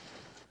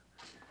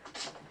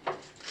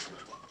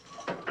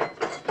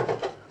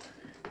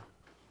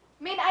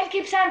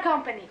 keep Sam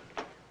company.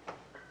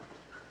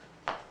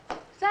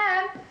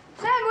 Sam?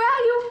 Sam, where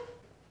are you?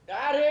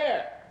 Out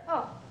here.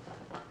 Oh.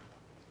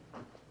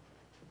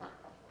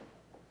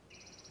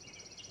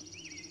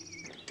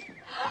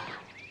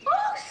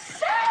 Oh,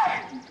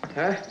 Sam!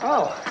 Huh?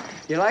 Oh,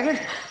 you like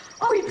it?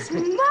 Oh, it's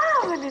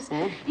marvelous.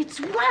 It's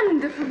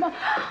wonderful.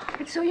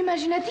 It's so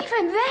imaginative,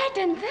 and that,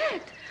 and that.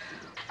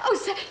 Oh,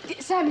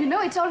 Sam, you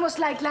know, it's almost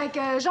like Jean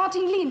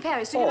Tinguely in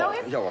Paris. Do you know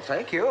him? Yeah, well,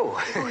 thank you.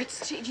 Oh,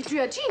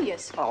 you're a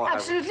genius. Oh,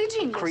 absolutely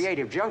genius.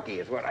 Creative junkie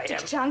is what I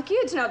am. Junkie?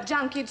 It's not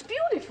junkie, it's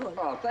beautiful.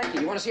 Oh, thank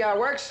you. You want to see how it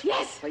works?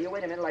 Yes. Well, you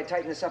wait a minute. I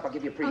tighten this up. I'll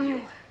give you a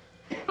preview.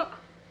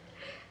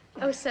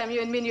 Oh, Sam,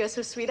 you and Minnie are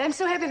so sweet. I'm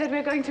so happy that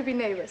we're going to be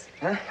neighbors.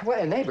 Huh?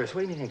 What, neighbors?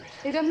 What do you mean neighbors?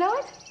 You don't know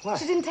it? What?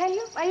 She didn't tell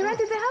you? I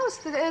rented the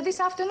house this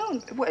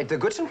afternoon. What, the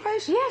Goodson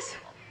place? Yes.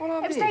 Well,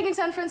 I'm staying in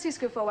San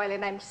Francisco for a while,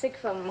 and I'm sick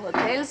from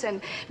hotels,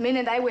 and Min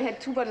and I, we had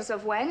 2 bottles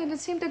of wine, and it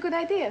seemed a good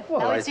idea.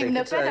 Well, now I it's even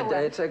think a better one.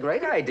 it's a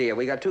great idea.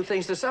 We got 2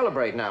 things to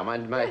celebrate now. My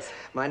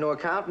new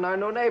account and our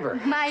new neighbor.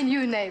 My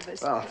new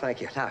neighbors. Oh,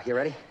 thank you. Now, you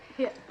ready?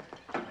 Yeah.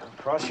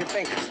 Cross your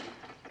fingers.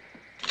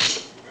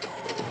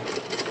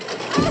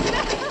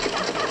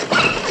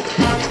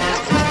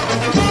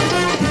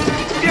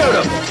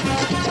 Beautiful.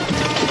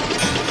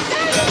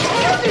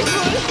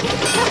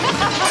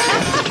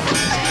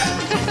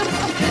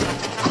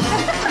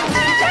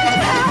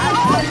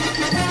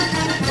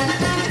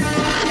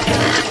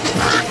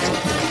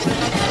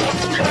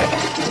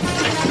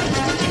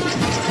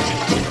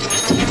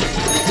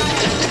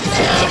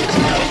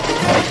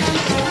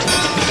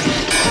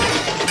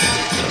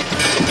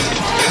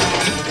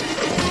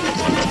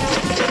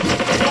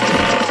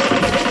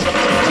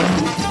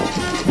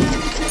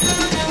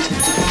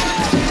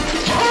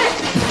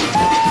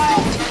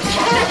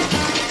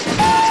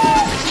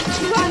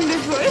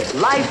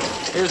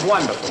 Life is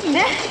wonderful. To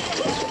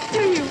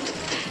you.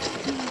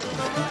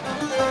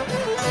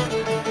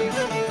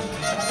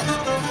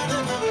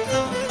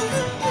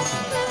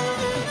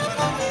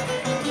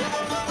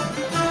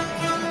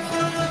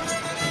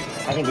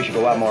 I think we should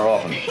go out more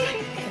often.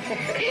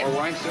 More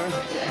wine, sir?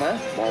 Huh?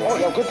 Oh,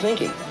 yeah, good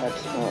thinking.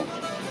 That's,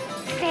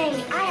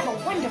 Say, I have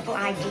a wonderful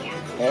idea.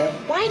 Yeah?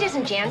 Why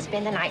doesn't Jan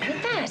spend the night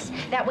with us?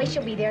 That way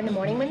she'll be there in the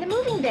morning when the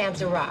moving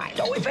vans arrive.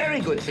 Oh, very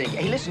good thinking.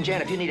 Hey, listen,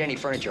 Jan, if you need any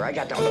furniture, I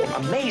got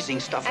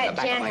amazing stuff in the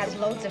back Jan of my... has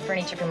loads of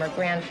furniture from her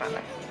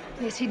grandfather.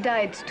 Yes, he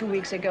died 2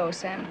 weeks ago,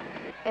 Sam.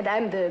 And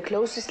I'm the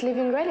closest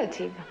living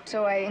relative.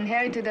 So I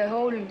inherited a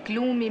whole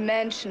gloomy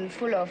mansion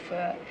full of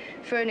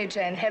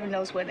furniture and heaven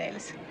knows what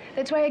else.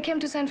 That's why I came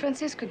to San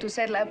Francisco to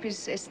settle up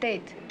his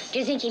estate. Do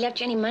you think he left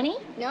you any money?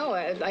 No,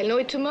 I'll know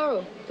it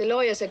tomorrow. The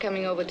lawyers are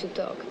coming over to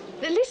talk.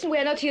 Listen,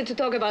 we're not here to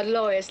talk about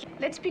lawyers.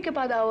 Let's speak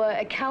about our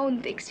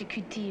account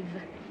executive.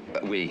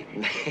 We.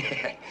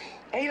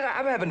 Hey,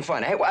 I'm having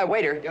fun. Hey,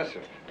 waiter. Yes, sir.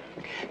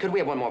 Could we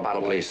have one more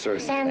bottle, please, sir?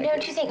 Sam,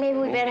 don't you think maybe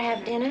we better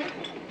have dinner?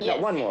 Yeah,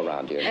 one more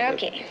round here.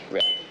 Okay.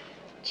 Right.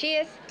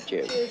 Cheers.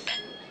 Cheers. Cheers.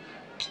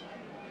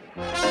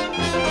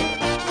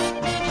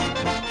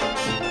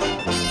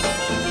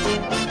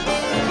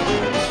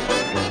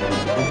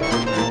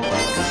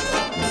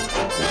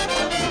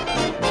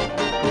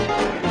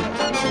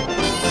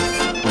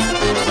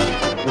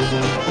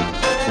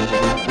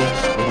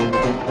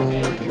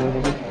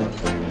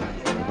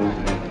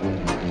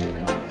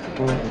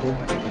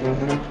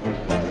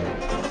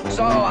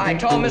 So I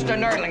told Mr.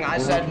 Nerdling, I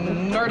said,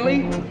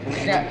 Nerdling?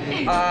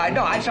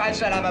 No, I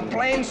said I'm a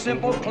plain,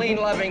 simple,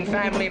 clean-loving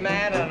family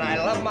man, and I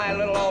love my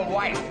little old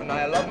wife, and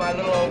I love my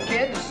little old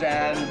kids,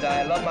 and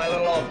I love my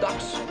little old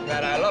ducks,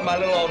 and I love my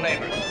little old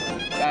neighbors.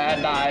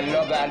 And I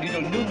love our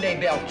little new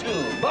neighbor,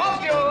 too.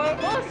 Bonjour!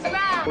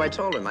 Bonsoir! Well, I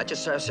told him. I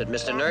said,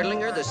 Mr.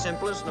 Nerdlinger, the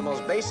simplest, the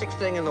most basic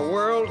thing in the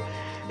world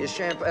is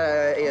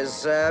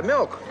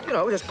milk. You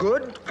know, just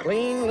good,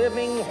 clean,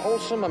 living,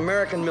 wholesome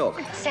American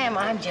milk. Sam,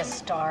 I'm just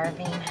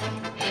starving.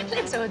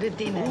 Let's order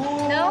dinner.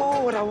 Oh,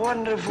 No? what a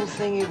wonderful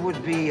thing it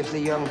would be if the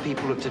young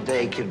people of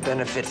today could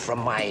benefit from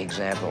my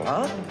example,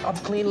 huh?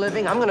 Of clean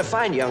living. I'm going to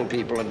find young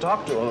people and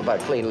talk to them about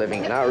clean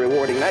living and how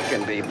rewarding that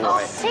can be, boy.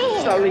 Oh, Sam.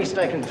 It's the least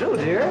I can do,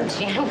 dear.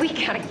 Jan, we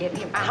gotta get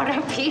him out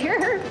of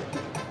here.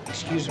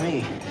 Excuse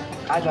me.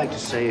 I'd like to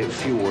say a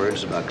few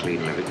words about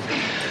clean living.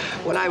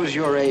 When I was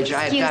your age,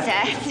 I had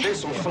that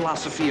this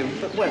philosophy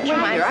of... Well,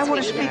 come here. I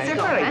want to speak. They're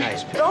very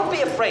nice people. Don't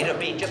be afraid of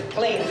me, just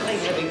plain,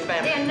 clean-living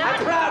family. They're not.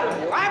 I'm proud of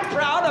you. I'm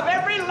proud of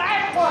every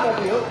last one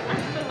of you.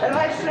 And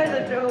I said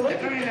that you're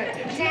looking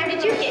at... Sam,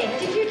 did you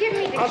give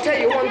me the... I'll tell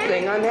you one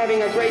thing. I'm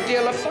having a great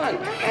deal of fun.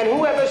 And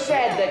whoever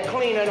said that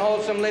clean and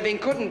wholesome living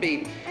couldn't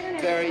be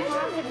very...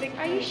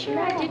 Are you sure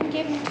I didn't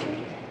give him the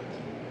treat?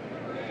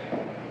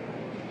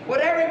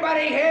 Would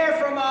everybody here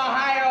from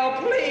Ohio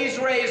please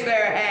raise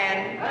their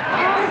hand?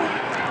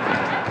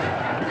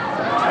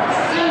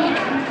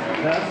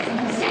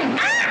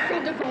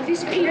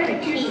 These people.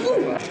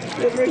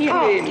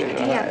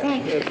 Yeah,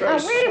 thank you. Where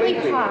do we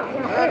park?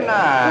 Good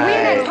night.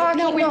 We're not parking.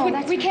 No,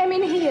 we came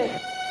in here.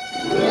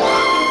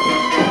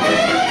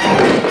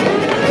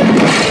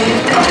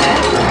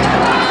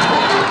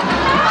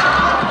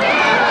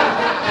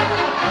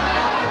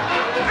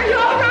 Are you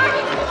all right?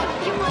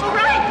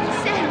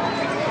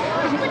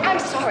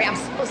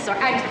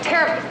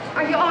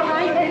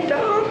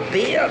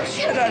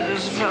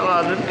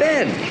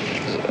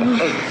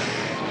 ahead.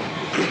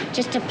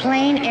 Just a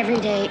plain,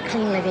 everyday,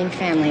 clean living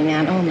family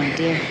man. Oh, my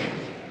dear.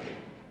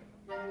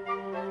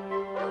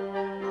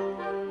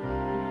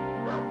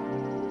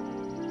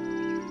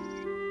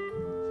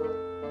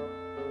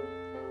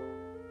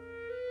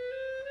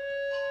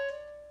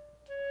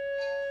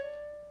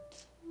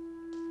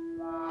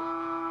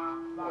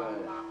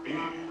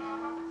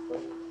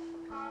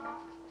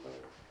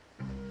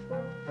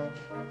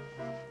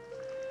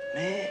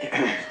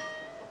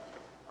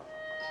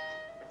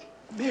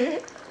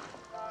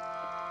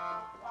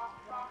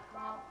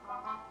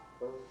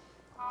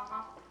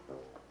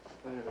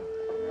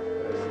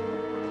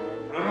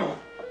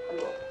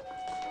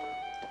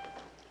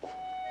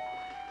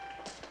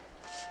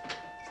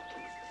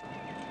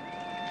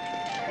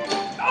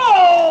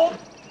 Oh!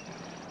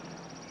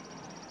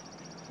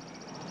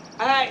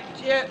 Hey,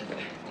 Jim.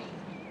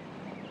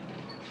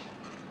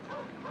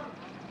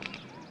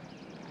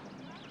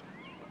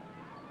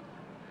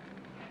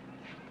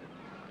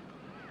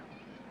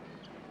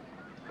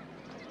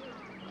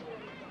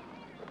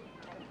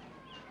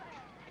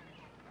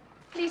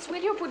 Please,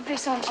 will you put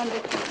this on the...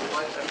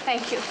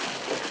 Thank you.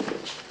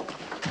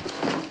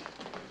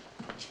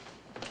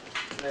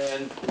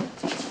 And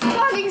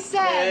Morning,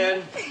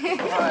 Sam.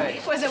 hi.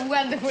 It was a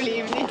wonderful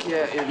evening.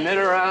 Yeah, isn't it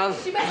around?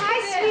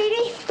 Hi,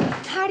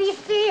 sweetie. How do you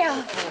feel?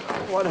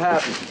 What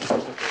happened?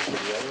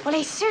 Well,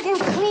 a certain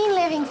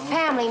clean-living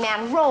family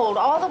man rolled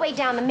all the way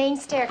down the main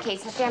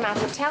staircase in the Fairmount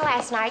Hotel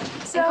last night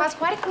and caused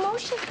quite a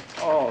commotion.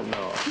 Oh,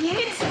 no.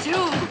 Yes, it's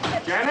true.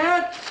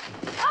 Janet?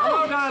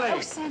 Hello, darling.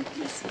 Oh, Sam,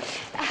 please.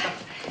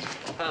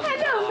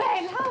 Hello,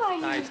 Ben. How are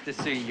you? Nice to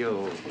see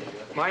you.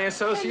 My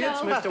associates,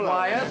 Hello. Mr.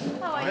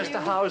 Wyatt, How are Mr. you?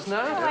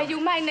 Hausner. How are you?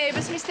 My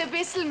neighbors, Mr.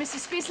 Bissell,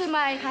 Mrs. Bissell,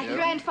 my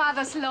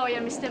grandfather's lawyer,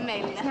 Mr.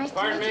 Mellner. Nice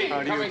Pardon me.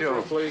 How do you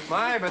do? please.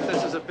 My, but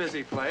this is a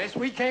busy place.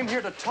 We came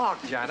here to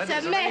talk, Janet. It's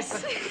Is a there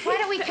mess. anything- Why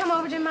don't we come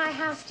over to my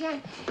house,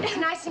 Jen? It's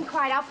nice and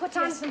quiet. I'll put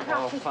on some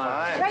coffee.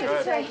 fine. Right, Good.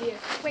 it's right here.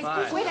 Wait,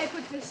 Fine. wait, I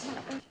put this.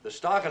 The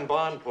stock and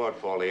bond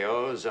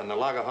portfolios and the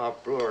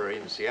Lagerhoff Brewery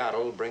in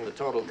Seattle bring the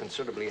total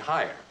considerably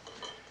higher.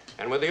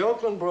 And with the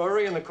Oakland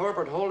Brewery and the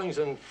corporate holdings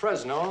in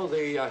Fresno,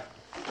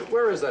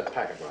 where is that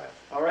packet, Wyatt?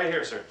 All right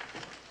here, sir.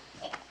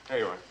 There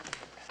you are.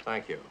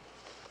 Thank you.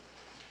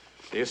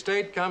 The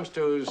estate comes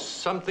to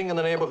something in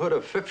the neighborhood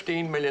of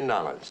 $15 million.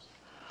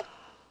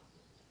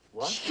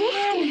 What?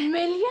 50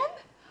 million?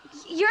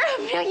 You're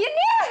a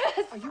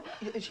millionaire.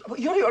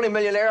 You're the only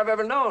millionaire I've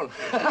ever known.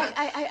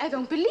 I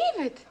don't believe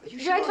it.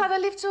 Grandfather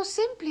lived so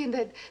simply in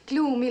that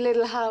gloomy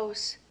little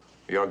house.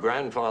 Your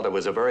grandfather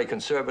was a very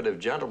conservative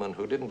gentleman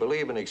who didn't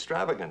believe in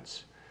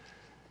extravagance.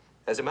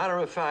 As a matter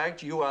of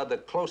fact, you are the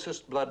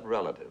closest blood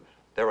relative.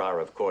 There are,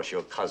 of course,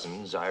 your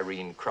cousins,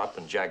 Irene Krupp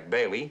and Jack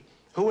Bailey,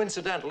 who,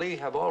 incidentally,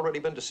 have already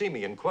been to see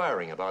me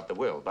inquiring about the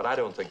will. But I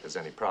don't think there's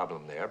any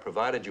problem there,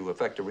 provided you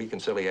effect a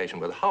reconciliation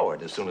with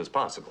Howard as soon as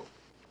possible.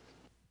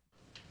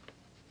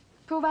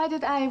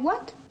 Provided I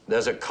what?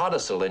 There's a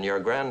codicil in your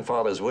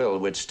grandfather's will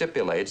which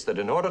stipulates that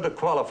in order to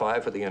qualify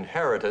for the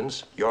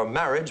inheritance, your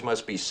marriage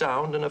must be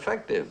sound and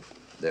effective.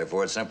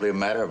 Therefore, it's simply a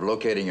matter of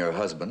locating your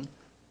husband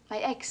My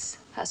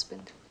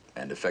ex-husband.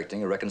 and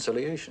effecting a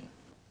reconciliation.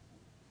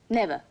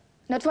 Never.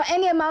 Not for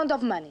any amount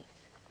of money.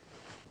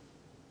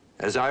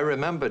 As I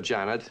remember,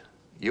 Janet,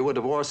 you were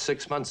divorced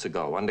 6 months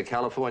ago. Under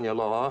California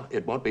law,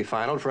 it won't be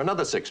final for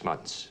another 6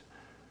 months.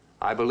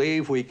 I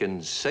believe we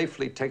can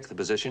safely take the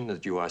position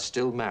that you are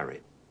still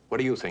married. What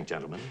do you think,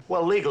 gentlemen?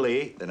 Well,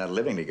 legally, They're not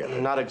living together.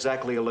 not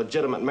exactly a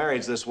legitimate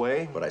marriage this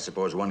way. But I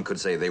suppose one could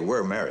say they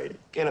were married.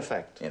 In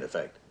effect. In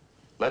effect.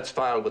 Let's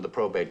file with the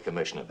probate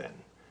commissioner then.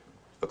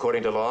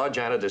 According to law,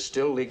 Janet is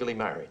still legally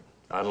married,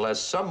 unless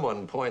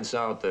someone points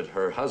out that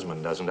her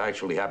husband doesn't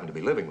actually happen to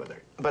be living with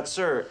her. But,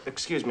 sir,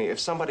 excuse me, if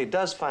somebody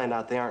does find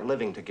out they aren't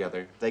living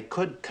together, they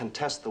could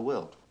contest the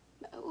will.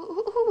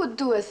 Who would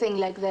do a thing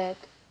like that?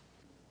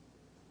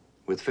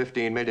 With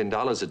 $15 million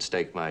at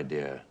stake, my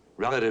dear,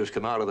 relatives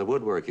come out of the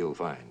woodwork, you'll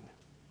find.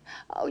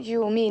 Oh,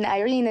 you mean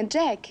Irene and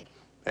Jack?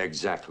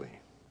 Exactly.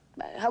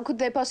 How could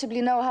they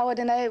possibly know Howard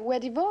and I were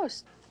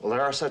divorced? Well,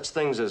 there are such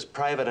things as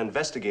private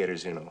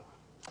investigators, you know.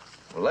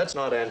 Well, let's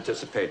not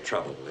anticipate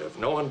trouble. If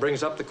no one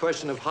brings up the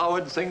question of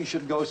Howard, things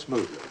should go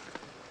smoothly.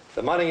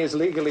 The money is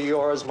legally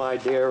yours, my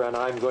dear, and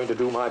I'm going to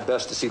do my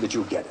best to see that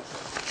you get it.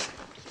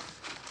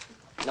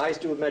 Nice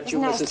to have met you,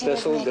 Nice Mrs. to have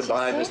Bissell. met you,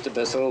 Goodbye, sir. Mr.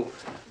 Bissell.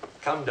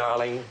 Come,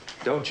 darling.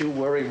 Don't you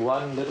worry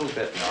one little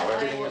bit now.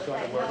 Everything is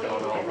going to work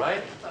out all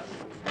right.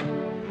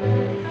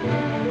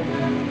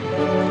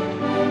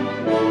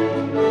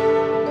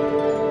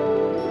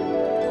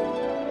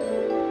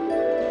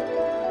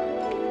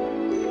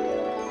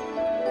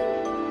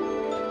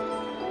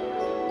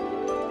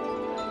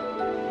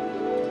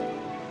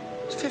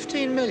 It's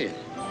 15 million.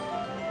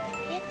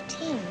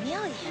 15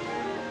 million?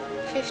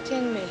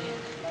 15 million.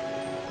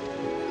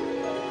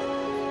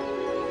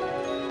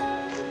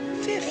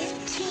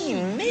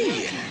 15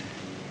 million?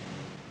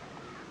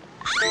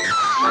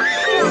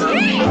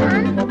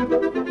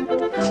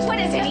 What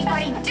does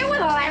anybody do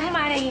with all that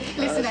money?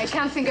 Listen, I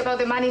can't think about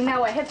the money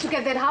now. I have to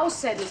get that house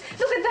settled.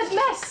 Look at that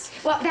mess.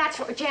 Well, that's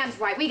what Jam's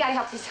right. We gotta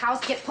help this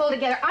house get pulled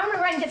together. I'm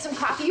gonna run and get some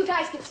coffee. You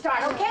guys get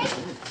started, okay?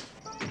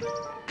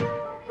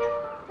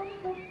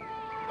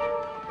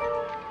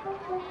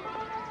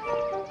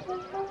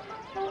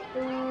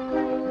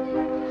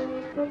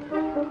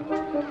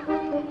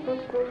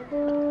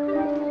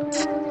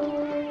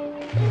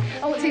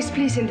 Oh, this,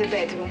 please, in the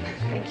bedroom.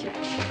 Thank you.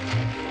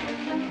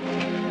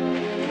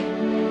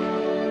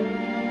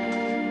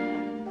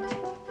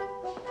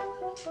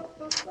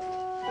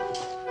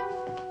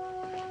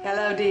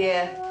 Hello,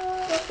 dear.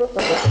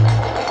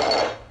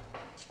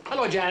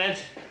 Hello, Janet.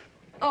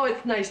 Oh,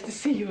 it's nice to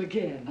see you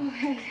again.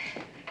 Oh,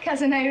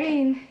 Cousin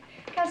Irene,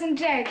 Cousin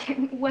Jack,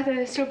 what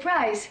a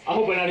surprise. I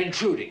hope we're not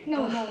intruding.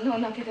 No,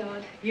 not at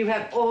all. You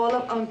have all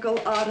of Uncle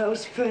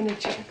Otto's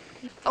furniture.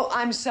 Oh,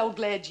 I'm so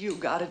glad you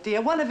got it,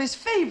 dear. One of his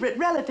favorite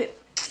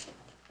relatives.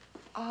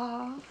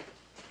 Ah,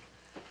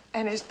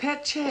 and his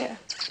pet chair.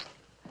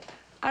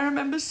 I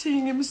remember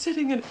seeing him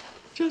sitting in it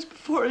just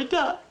before he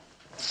died.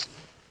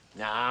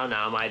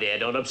 Now, my dear,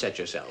 don't upset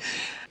yourself.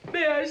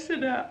 May I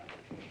sit down?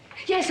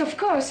 Yes, of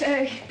course.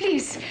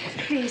 Please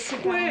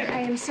sit down.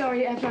 I am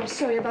sorry. I'm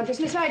sorry about this.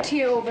 Miss Wright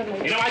here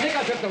overlooked. You know, I think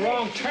I took the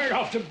wrong turn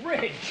off the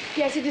bridge.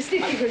 Yes, it is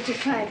difficult to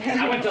find.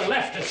 I went to the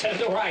left instead of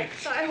the right.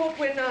 I hope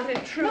we're not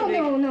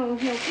intruding. No.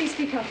 Please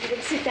be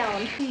comfortable. Sit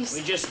down, please.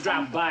 We just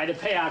dropped by to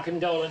pay our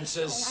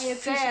condolences. I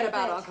appreciate Sad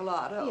about that. Uncle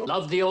Otto.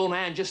 Loved the old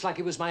man just like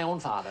he was my own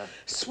father.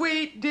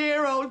 Sweet,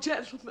 dear old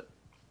gentleman.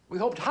 We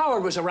hoped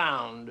Howard was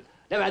around.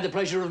 Never had the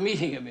pleasure of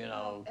meeting him, you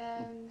know.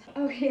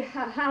 Oh, yeah,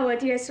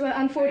 Howard, yes, well,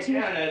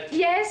 unfortunately. Hey, Janet.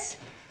 Yes?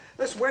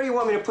 Listen, where do you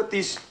want me to put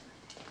these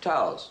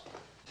towels?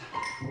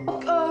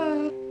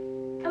 Oh,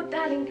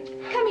 darling,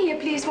 come here,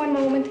 please, one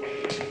moment.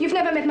 You've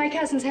never met my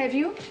cousins, have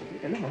you?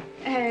 No.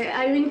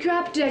 Irene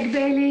Krupp, Jack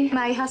Bailey,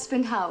 my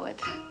husband,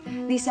 Howard.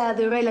 These are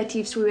the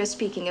relatives we were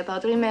speaking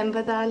about,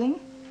 remember,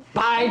 darling?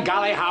 By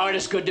golly, Howard,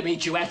 it's good to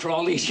meet you after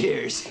all these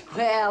years.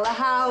 Well,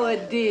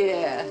 Howard,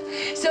 dear.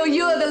 So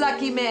you're the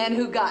lucky man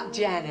who got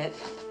Janet.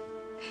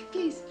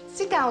 Please,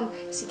 sit down.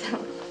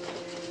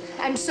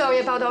 I'm sorry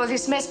about all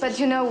this mess, but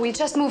you know, we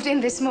just moved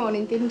in this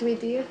morning, didn't we,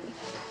 dear?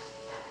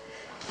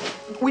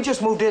 We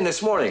just moved in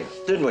this morning,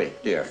 didn't we,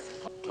 dear?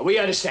 We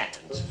understand.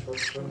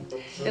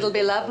 It'll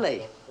be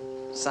lovely.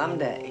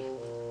 Someday.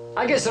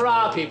 I guess there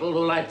are people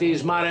who like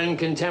these modern,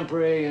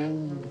 contemporary,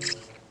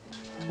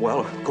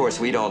 Well, of course,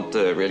 we don't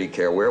really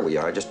care where we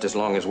are, just as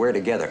long as we're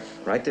together.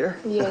 Right, dear?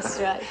 Yes,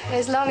 right.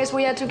 As long as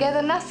we are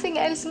together, nothing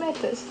else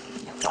matters.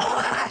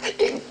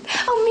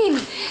 Oh,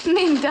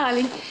 Min,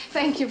 darling.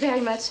 Thank you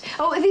very much.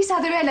 Oh, these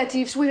are the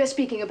relatives we were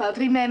speaking about,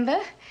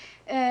 remember?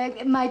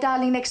 My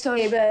darling next door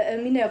neighbor,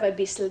 Minerva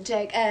Bissell,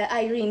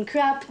 Irene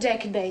Krupp,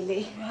 Jack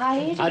Bailey.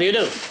 Right? How do you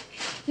do?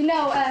 You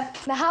know,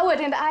 Howard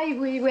and I,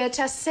 we were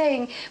just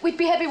saying we'd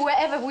be happy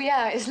wherever we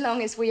are as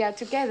long as we are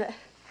together.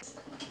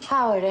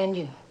 Howard and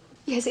you.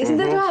 Yes, isn't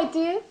that right,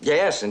 dear?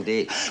 Yes,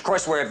 indeed. Of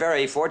course, we're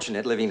very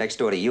fortunate living next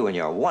door to you and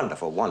your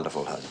wonderful,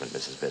 wonderful husband,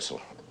 Mrs.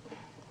 Bissell.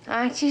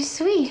 Aren't you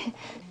sweet?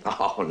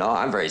 Oh, no,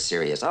 I'm very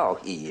serious. Oh,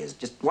 he is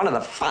just one of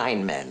the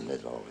fine men.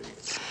 That's all he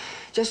is.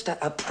 Just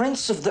a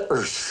prince of the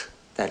earth,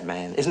 that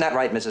man. Isn't that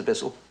right, Mrs.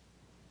 Bissell?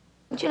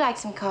 Would you like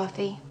some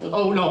coffee?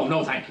 Oh,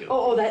 no, thank you.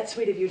 Oh, that's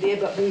sweet of you, dear,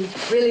 but we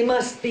really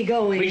must be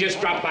going. We just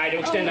dropped by to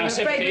extend our I'm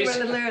afraid we sympathies.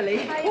 were a little early.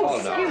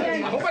 Oh, no. I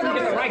hope I can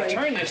get the right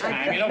turn this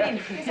time, you know.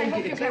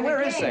 Hey,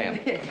 where is Sam?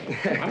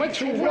 I went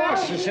through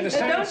Ross instead of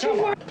San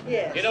Antonio.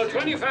 Yes. You know,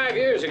 25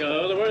 years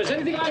ago, there was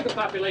anything like the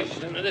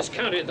population in this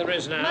county that there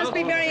is now. Must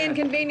be very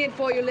inconvenient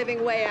for you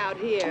living way out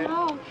here.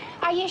 Oh,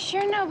 are you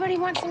sure nobody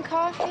wants some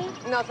coffee?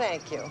 No,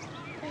 thank you.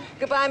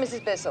 Goodbye,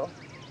 Mrs. Bissell.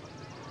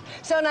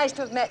 So nice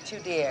to have met you,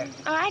 dear.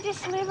 Oh, I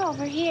just live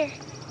over here.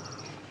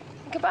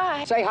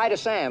 Goodbye. Say hi to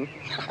Sam.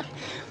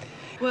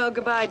 Well,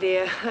 goodbye,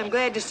 dear. I'm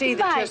glad to see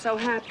that you're so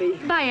happy.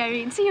 Bye,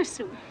 Irene. See you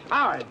soon.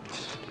 Howard,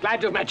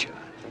 glad to have met you.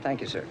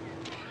 Thank you, sir.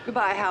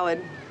 Goodbye,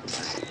 Howard.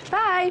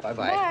 Bye.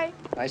 Bye-bye. Bye.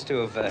 Nice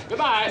to have...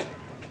 Goodbye.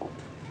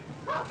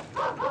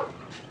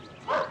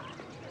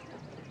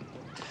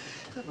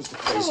 That was the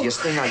craziest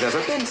thing I've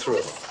ever been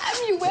through.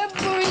 Sam, you were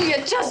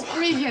brilliant, just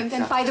brilliant.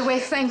 And by the way,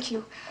 thank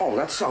you. Oh,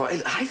 that's all.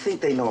 I think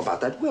they know about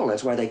that will.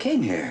 That's why they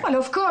came here. Well,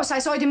 of course. I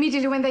saw it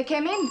immediately when they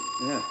came in.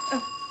 Yeah.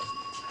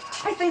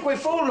 I think we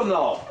fooled them,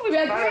 though. We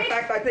were Matter of great.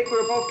 fact, I think we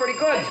were both pretty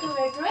good. We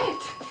were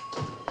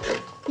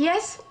great.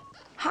 Yes?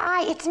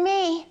 Hi, it's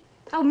me.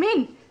 Oh,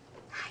 Min.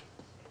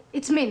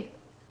 It's Min.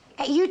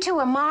 You two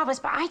are marvelous,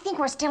 but I think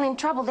we're still in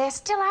trouble. They're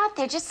still out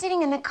there, just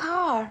sitting in the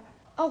car.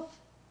 Oh,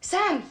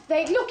 Sam,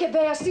 they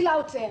are still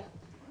out there.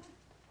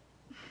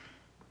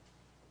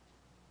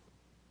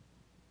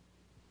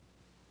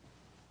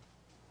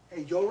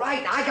 Hey, you're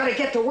right. I gotta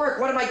get to work.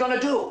 What am I gonna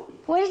do?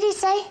 What did he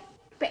say?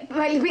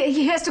 Well,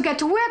 he has to get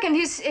to work, and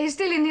he's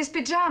still in his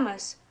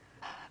pajamas.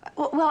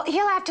 Well,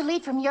 he'll have to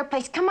leave from your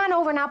place. Come on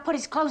over, and I'll put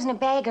his clothes in a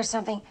bag or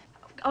something.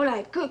 All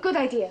right, good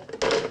idea.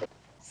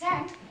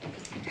 Sam,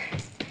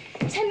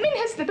 Min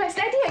has the best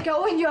idea.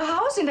 Go in your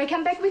house, and I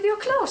come back with your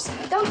clothes.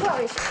 Don't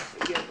worry.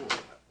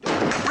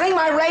 Bring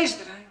my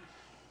razor.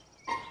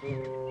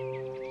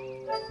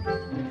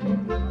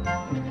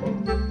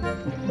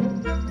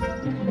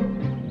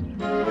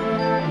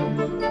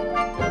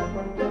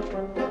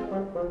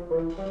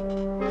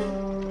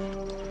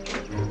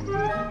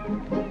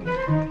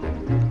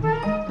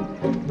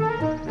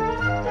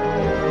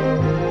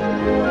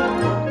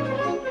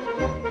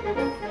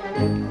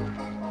 Sam,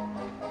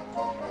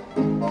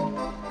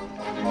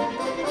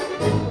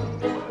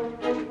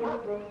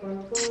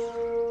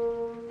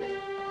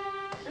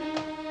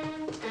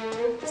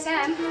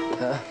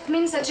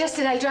 Min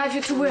suggested I drive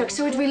you to work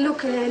so it will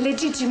look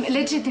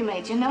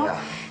legitimate, you know?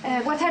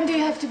 Yeah. What time do you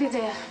have to be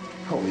there?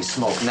 Holy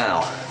smoke,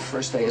 now.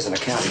 First day as an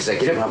account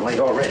executive, and I'm late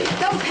already.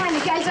 Don't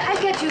panic,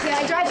 I'll get you there.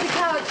 I drive the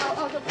car.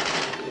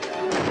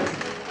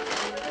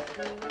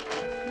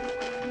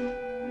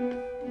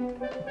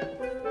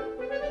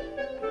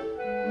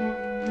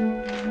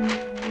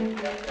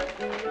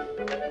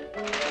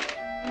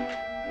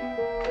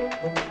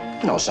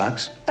 No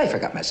socks. I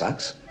forgot my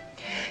socks.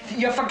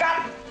 You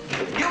forgot?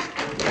 You...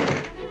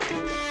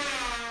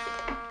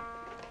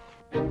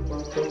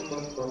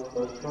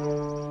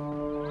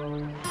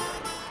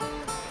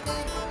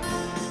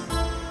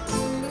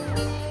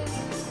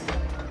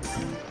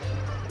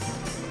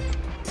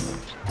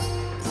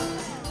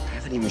 I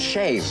haven't even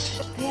shaved.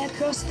 Stay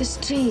across the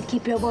street.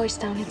 Keep your voice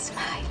down and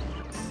smile.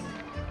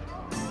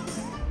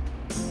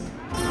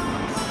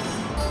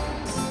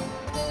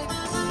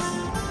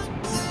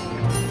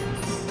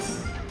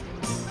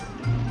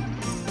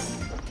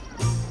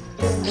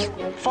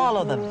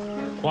 Follow them.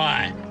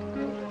 Why?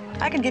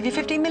 I can give you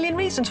 15 million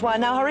reasons why.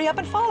 Now hurry up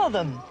and follow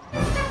them.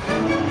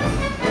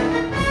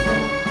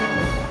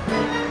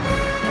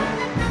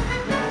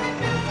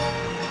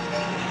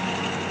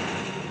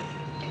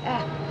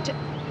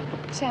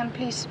 Sam,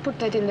 please put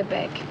that in the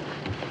bag.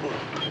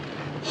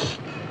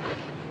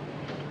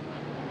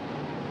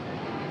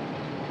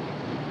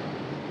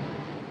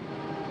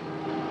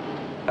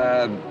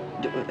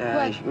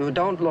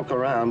 Don't look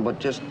around, but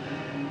just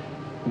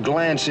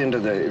glance into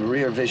the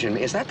rear vision.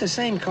 Is that the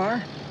same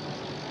car?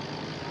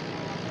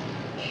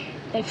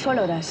 They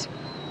followed us.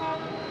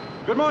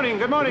 Good morning,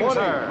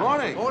 sir.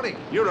 Morning.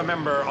 You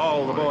remember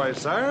all the boys,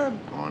 sir?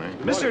 Morning.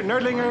 Mr.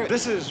 Nerdlinger,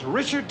 this is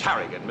Richard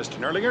Tarrigan, Mr.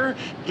 Nerdlinger.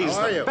 He's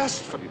the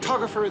best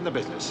photographer in the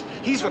business.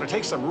 He's going to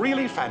take some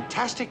really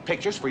fantastic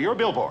pictures for your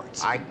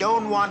billboards. I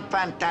don't want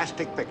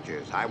fantastic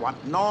pictures. I want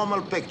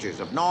normal pictures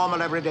of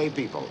normal, everyday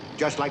people,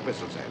 just like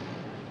Bissell said.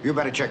 You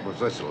better check with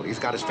Bissell. He's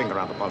got his finger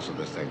on the pulse of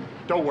this thing.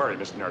 Don't worry,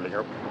 Mr.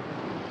 Nerdlinger.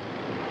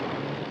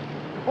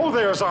 Oh,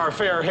 there's our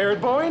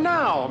fair-haired boy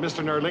now,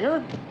 Mr.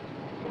 Nerdlinger.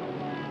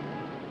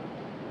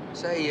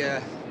 Say,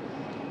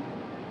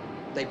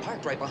 they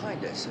parked right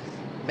behind us.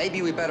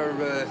 Maybe we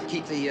better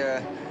keep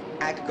the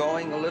act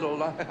going a little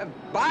longer.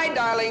 Bye,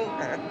 darling.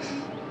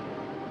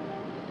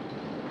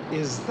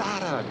 Is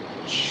that a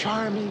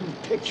charming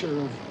picture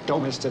of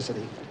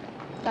domesticity?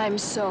 I'm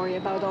sorry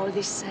about all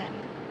this, Sam.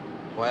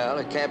 Well,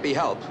 it can't be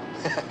helped.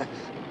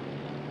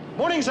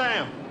 Morning,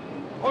 Sam.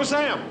 Oh,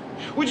 Sam,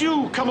 would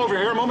you come over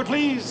here a moment,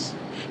 please?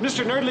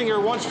 Mr.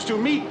 Nerdlinger wants to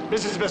meet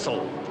Mrs.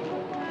 Bissell.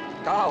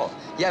 Oh,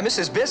 yeah,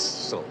 Mrs.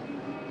 Bissell.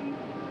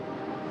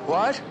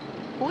 What?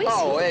 Who is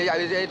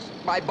he? It's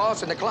my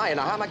boss and the client.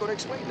 Now, how am I going to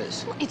explain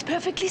this? It's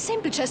perfectly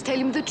simple. Just tell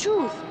him the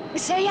truth.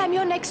 Say I'm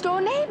your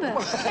next-door neighbor.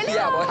 Hello.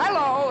 Yeah, well,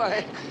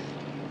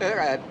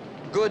 hello.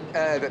 Good,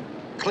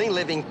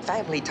 clean-living,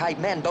 family-type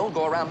men don't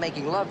go around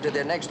making love to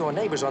their next-door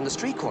neighbors on the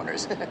street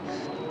corners.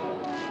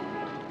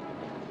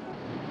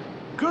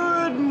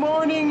 Good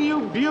morning,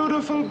 you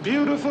beautiful,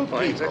 beautiful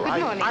Morning, people. sir.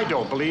 Good morning. I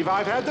don't believe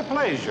I've had the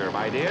pleasure,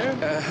 my dear.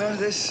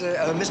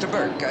 Mr.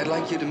 Burke, I'd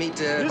like you to meet,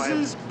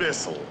 Mrs.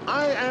 Bissell.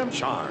 I am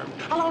charmed.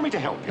 Allow me to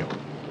help you.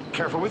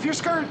 Careful with your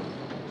skirt.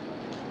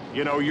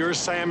 You know, your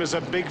Sam is a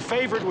big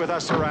favorite with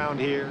us around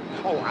here.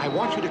 Oh, I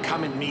want you to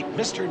come and meet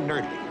Mr.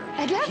 Nerdlinger.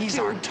 I'd love He's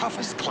to. our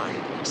toughest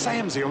client.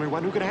 Sam's the only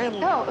one who can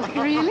handle it.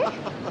 Oh, really?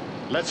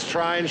 Let's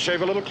try and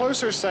shave a little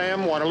closer,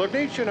 Sam. Want to look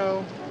neat, you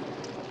know.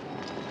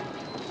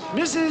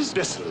 Mrs.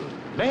 Bissell,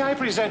 may I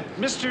present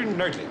Mr.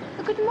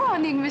 Nerdlinger? Good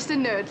morning, Mr.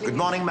 Nerdling. Good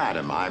morning,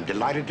 madam. I'm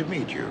delighted to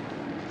meet you.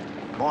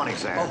 Morning,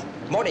 Sam.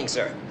 Oh, morning,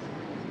 sir.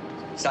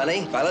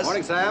 Sonny, fellas.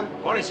 Morning, Sam.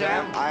 Morning,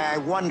 Sam. I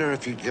wonder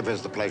if you'd give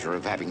us the pleasure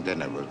of having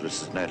dinner with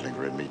Mrs.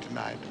 Nerdlinger and me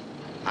tonight.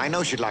 I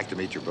know she'd like to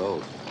meet you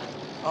both.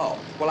 Oh,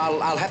 well,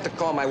 I'll have to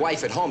call my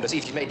wife at home to see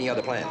if she's made any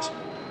other plans.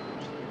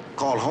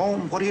 Call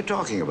home? What are you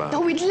talking about? Oh,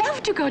 we'd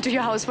love to go to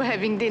your house for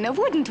having dinner,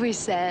 wouldn't we,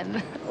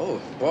 Sam?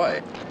 Oh,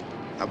 boy.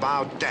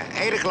 About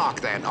 8 o'clock,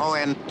 then. Oh,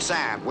 and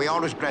Sam, we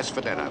always dress for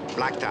dinner.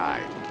 Black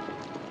tie.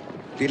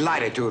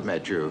 Delighted to have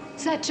met you.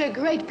 Such a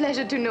great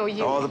pleasure to know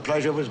you. Oh, the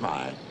pleasure was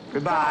mine.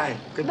 Goodbye.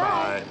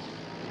 Goodbye.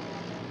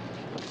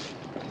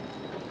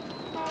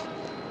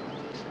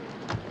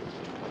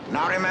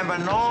 Now remember,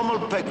 normal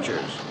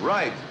pictures.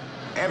 Right.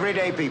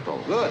 Everyday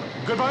people. Good.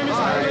 Goodbye,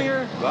 Mr.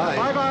 Nerdlinger. Bye.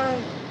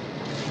 Bye-bye.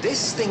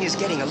 This thing is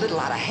getting a little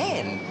out of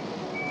hand.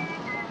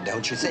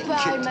 Don't you think?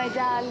 Bye, my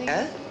darling.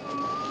 Huh?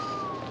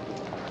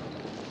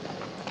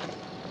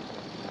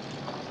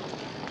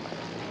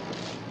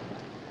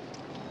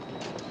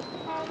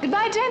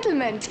 Goodbye,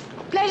 gentlemen.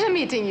 Pleasure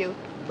meeting you.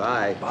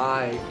 Bye.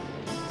 Bye.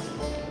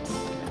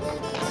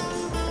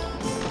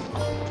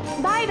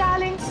 Bye,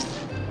 darling.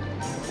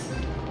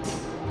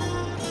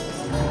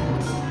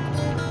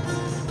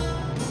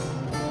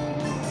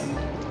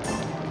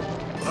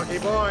 Lucky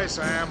boy,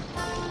 Sam.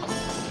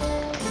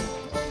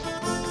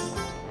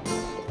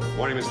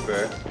 Morning, Mr.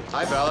 Burke.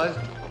 Hi, fellas.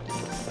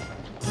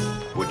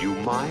 Would you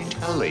mind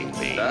telling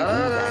me who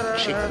that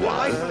chick was?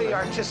 Delightfully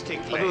artistic.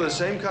 I'll do the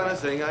same kind of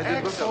thing I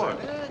did before.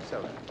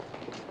 Excellent.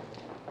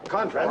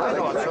 Contrast. I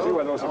know exactly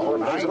where those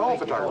important things in all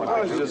photography. Why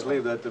don't you just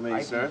leave that to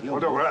me, sir?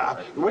 What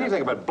do you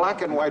think about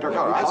black and white or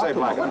color? I'd say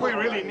black. What we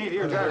really need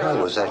here, Terry.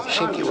 Who was that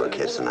chick you were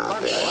kissing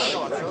out there?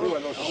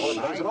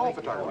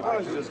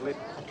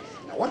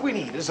 What we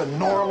need is a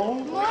normal.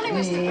 Good morning,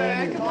 Mr.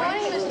 Burke. Good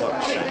morning, Mr.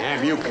 Burke.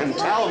 Sam, you can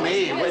tell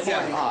me with your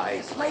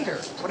eyes. Later.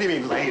 What do you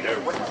mean later?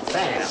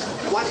 Sam,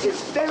 what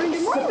is very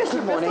Good morning,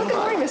 Mr. Morning. Good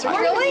morning, Mr.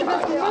 Really?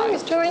 Good morning,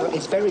 Mr. Ring.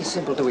 It's very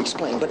simple to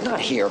explain, but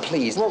not here,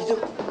 please.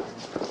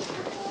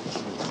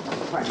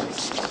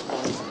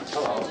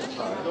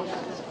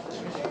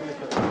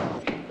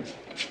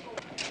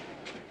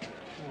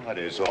 What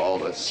is all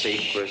the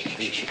secret?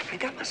 I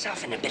got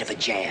myself in a bit of a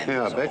jam.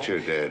 Yeah, I bet you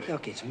did.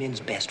 Look, it's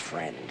Min's best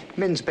friend.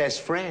 Min's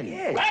best friend?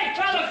 Yes. Hey,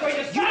 fellas, will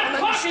you stop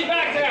talking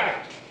back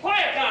there?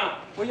 Quiet down.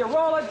 Will you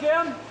roll it,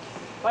 Jim?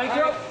 Thank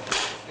you.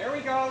 Here we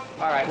go.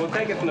 All right, we'll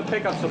take it from the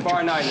pickups to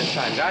bar 9 this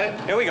time. Got it?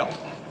 Here we go.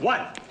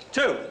 1,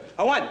 2.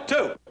 1,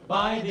 2.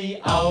 By the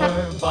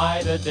hour,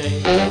 by the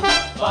day,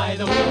 by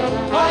the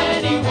week, by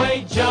any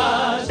way,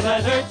 just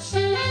let Hertz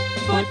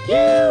put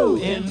you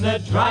in the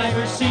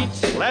driver's seat.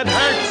 Let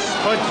Hertz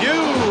put you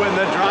in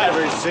the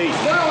driver's seat.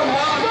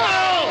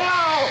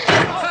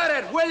 Cut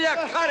it, will you?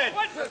 Cut it!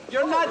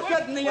 You're not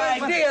getting the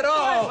idea at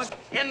all.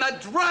 In the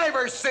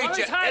driver's seat,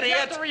 you How do you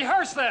have idiot! to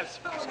rehearse this?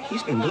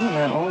 He's been doing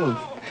that all of...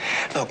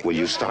 Look, will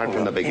you start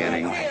from the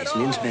beginning? It's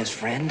Min's best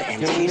friend,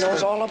 and he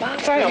knows all about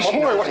it. Sam, my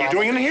boy, what are you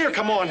doing in here?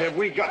 Come on, have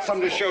we got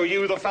something to show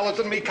you, the fellas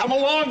and me? Come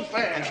along,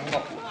 Sam.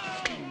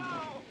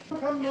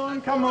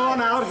 Come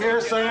on out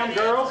here, Sam.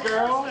 Girls.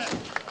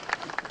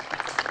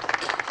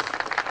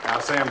 Now,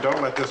 Sam,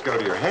 don't let this go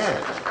to your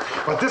head.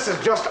 But this is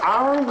just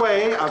our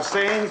way of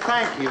saying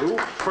thank you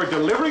for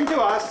delivering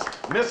to us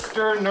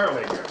Mr.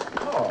 Nerlinger.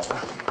 Oh.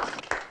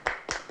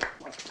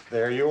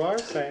 There you are,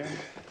 Sam.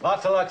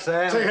 Lots of luck,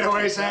 Sam. Take it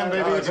away, Sam,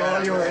 baby. It's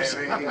all yours.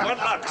 Good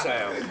luck,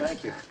 Sam.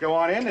 Thank you. Go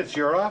on in. It's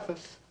your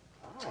office.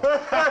 How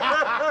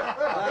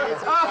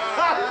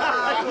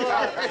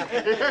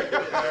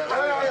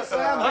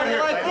do you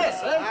like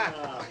this,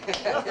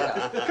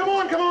 eh? Come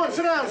on.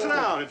 Sit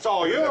down. It's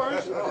all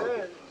yours.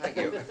 Thank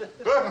you.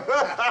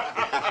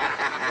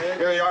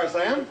 Here you are,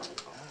 Sam.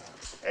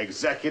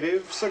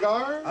 Executive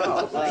cigar?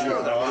 Oh,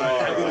 sure.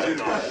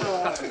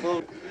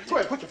 Go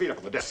ahead, put your feet up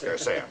on the desk there,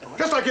 Sam.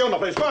 Just like you own the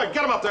place. Go ahead,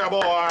 get them up there,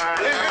 boy.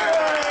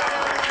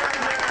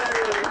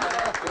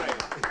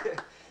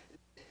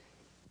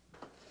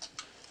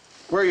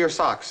 Where are your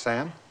socks,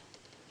 Sam?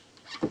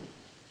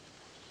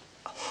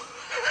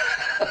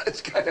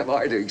 It's kind of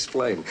hard to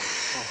explain.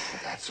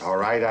 That's all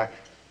right.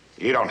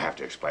 You don't have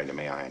to explain to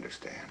me. I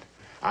understand.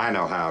 I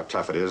know how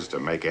tough it is to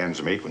make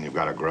ends meet when you've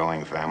got a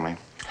growing family.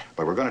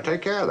 But we're going to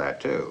take care of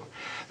that, too.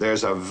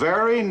 There's a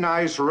very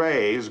nice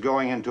raise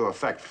going into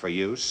effect for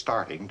you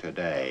starting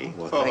today.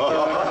 Well, thank you.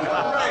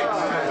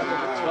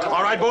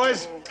 All right,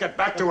 boys, let's get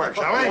back to work,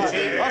 shall we?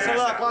 Lots of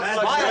luck. And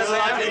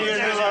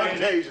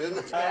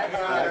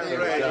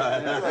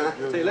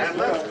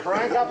let's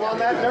crank up on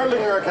that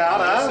Nerlinger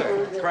account, huh?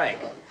 Sir, Craig.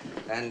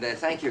 And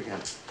thank you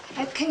again.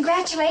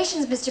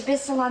 Congratulations, Mr.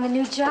 Bissell, on the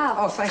new job.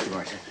 Oh, thank you,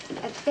 Marcia.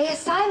 They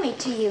assigned me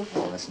to you.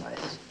 Oh, that's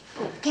nice.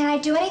 Can I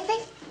do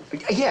anything?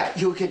 Yeah,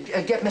 you could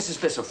get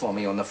Mrs. Bissell for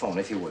me on the phone,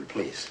 if you would,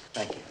 please.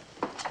 Thank you.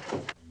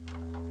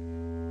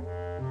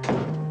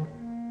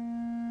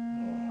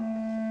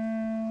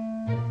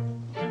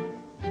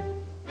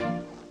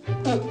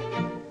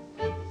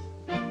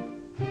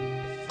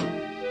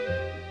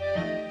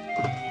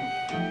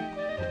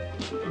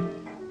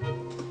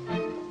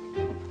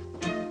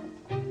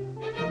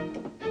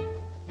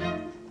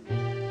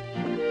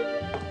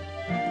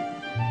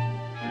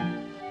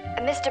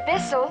 Mr.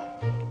 Bissell,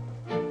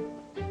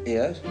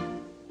 Yes?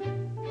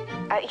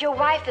 your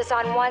wife is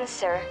on one,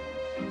 sir.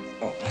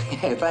 Oh,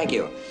 thank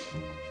you.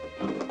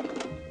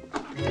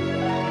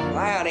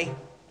 Hi, honey.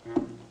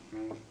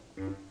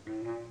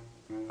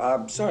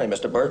 Sorry,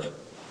 Mr. Burke.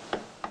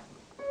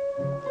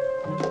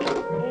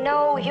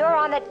 No, you're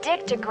on the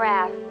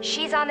dictograph.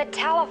 She's on the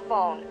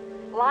telephone.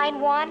 Line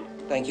 1.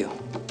 Thank you.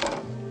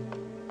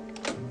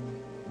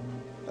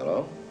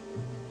 Hello?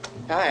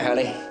 Hi,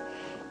 honey.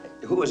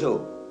 Who was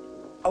who?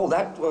 Oh,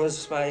 that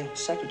was my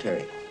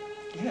secretary.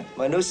 Yeah,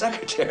 my new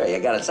secretary. I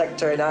got a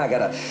secretary now. I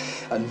got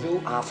a new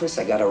office.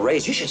 I got a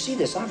raise. You should see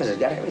this office. It's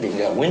got everything.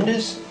 Got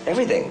windows,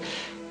 everything.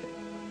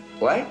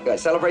 What? I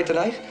celebrate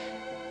tonight?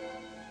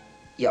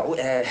 Yeah,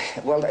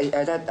 well,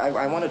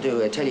 I wanted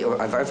to tell you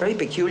a very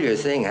peculiar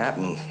thing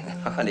happened,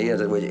 honey.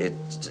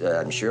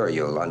 I'm sure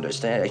you'll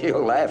understand.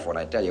 You'll laugh when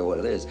I tell you what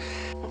it is.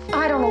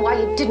 I don't know why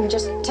you didn't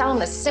just tell him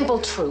the simple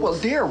truth. Well,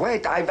 dear,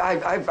 wait.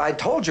 I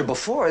told you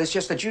before. It's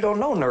just that you don't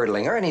know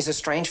Nerdlinger, and he's a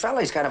strange fellow.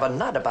 He's kind of a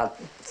nut about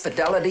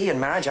fidelity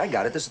and marriage. I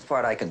got it. This is the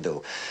part I can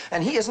do.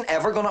 And he isn't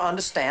ever going to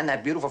understand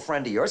that beautiful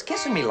friend of yours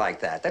kissing me like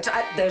that.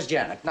 There's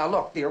Janet. Now,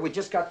 look, dear, we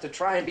just got to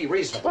try and be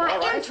reasonable. Well, I all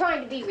right? am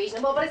trying to be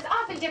reasonable, but it's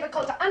often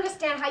difficult to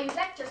understand how you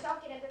let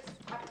yourself get into this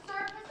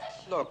absurd position.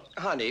 Look,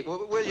 honey,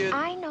 will you...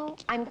 I know.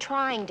 I'm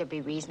trying to be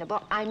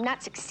reasonable. I'm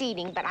not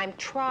succeeding, but I'm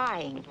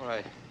trying. All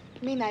right.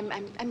 Min,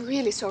 I'm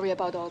really sorry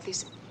about all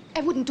this. I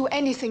wouldn't do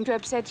anything to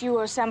upset you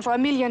or Sam for $1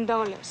 million.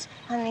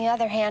 On the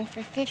other hand, for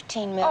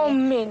 $15 million. Oh,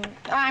 Min.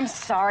 I'm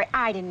sorry.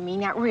 I didn't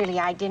mean that. Really,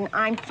 I didn't.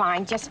 I'm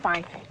fine, just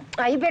fine.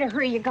 You better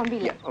hurry. You're gonna be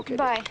late. Yeah, okay.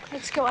 Bye.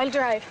 Let's go. I'll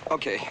drive.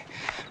 Okay.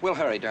 We'll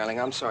hurry, darling.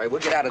 I'm sorry. We'll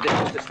get out of this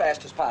just as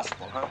fast as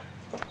possible, huh?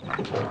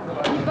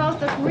 You both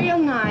look real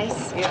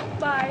nice. Yeah.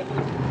 Bye.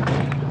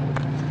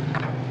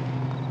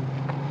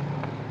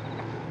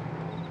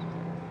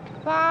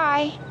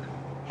 Bye.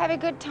 Have a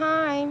good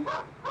time.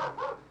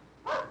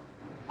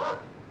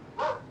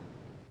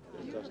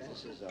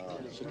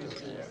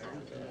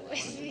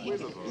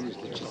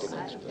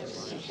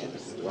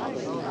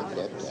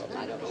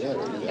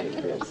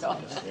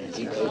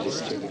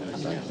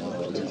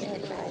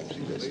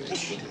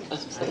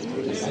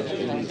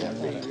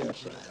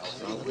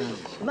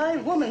 My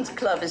woman's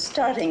club is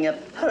starting a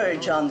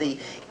purge on the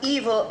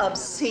evil,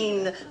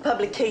 obscene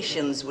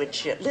publications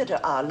which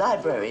litter our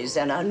libraries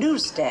and our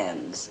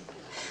newsstands.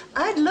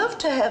 I'd love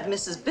to have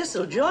Mrs.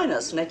 Bissell join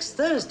us next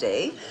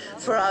Thursday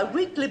for our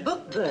weekly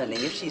book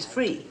burning, if she's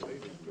free.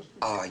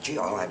 Oh, gee,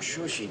 I'm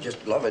sure she'd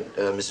just love it,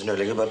 Mrs.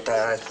 Nerdlinger, but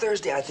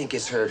Thursday, I think,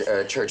 is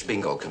her church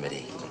bingo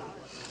committee.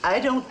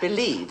 I don't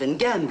believe in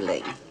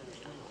gambling.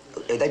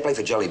 They play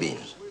for jelly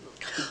beans.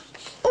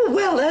 Oh,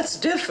 well, that's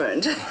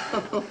different.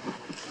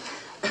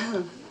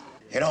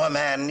 You know, a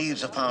man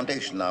needs a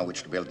foundation on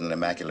which to build an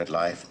immaculate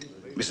life.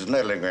 Mrs.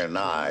 Nerdlinger and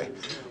I,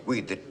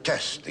 we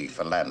detest the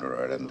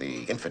philanderer and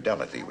the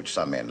infidelity which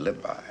some men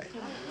live by.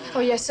 Oh,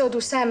 yes, so do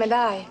Sam and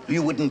I.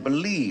 You wouldn't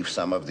believe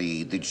some of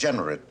the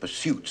degenerate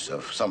pursuits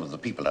of some of the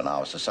people in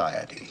our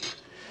society.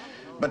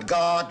 But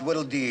God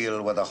will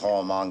deal with the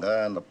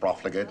whoremonger and the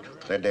profligate.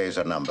 Their days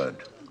are numbered.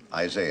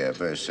 Isaiah,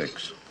 verse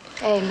 6.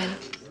 Amen.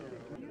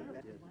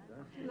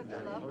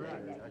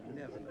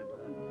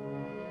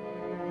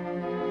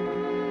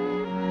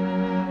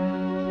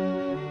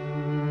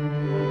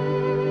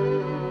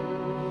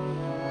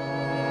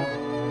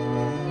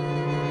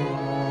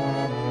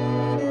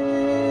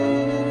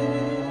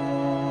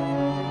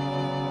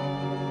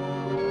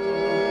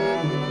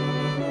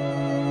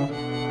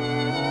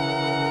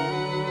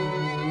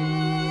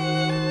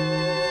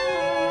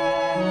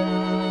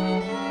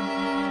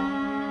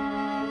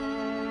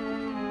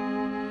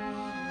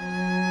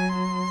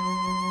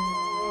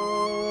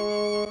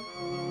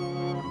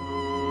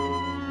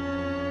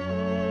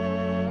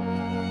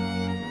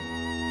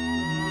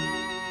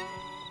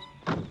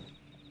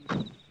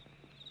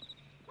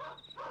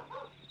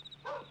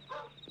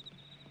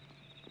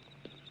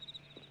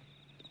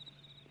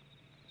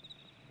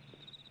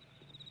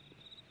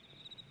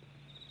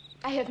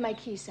 I have my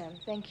key, Sam.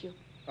 Thank you.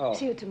 Oh.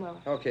 See you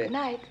tomorrow. Okay. Good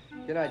night.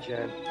 Good night,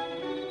 Jan.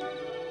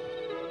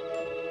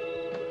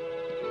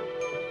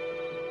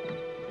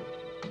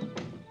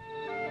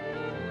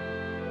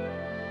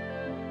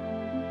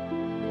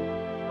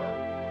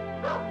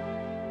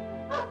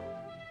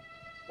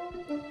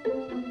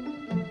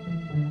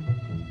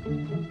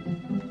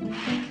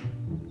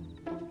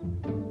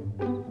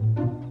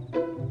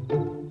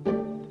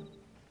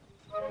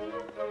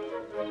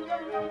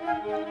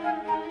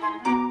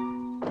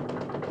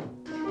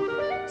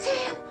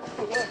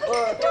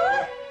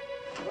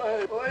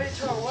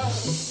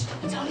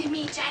 It's only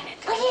me, Janet.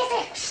 What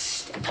is it?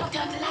 Shh. Don't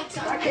turn the lights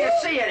on. I can't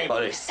see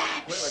anybody. Sam.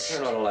 Where do I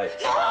turn on the light?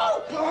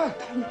 No!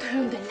 Don't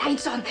turn the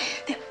lights on.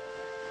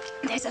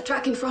 There's a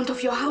truck in front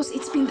of your house.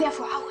 It's been there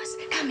for hours.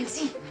 Come and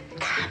see.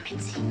 Come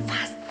and see.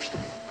 Fast.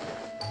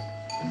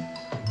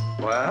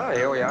 Well,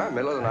 here we are,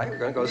 middle of the night. We're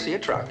going to go see a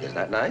truck. Isn't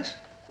that nice?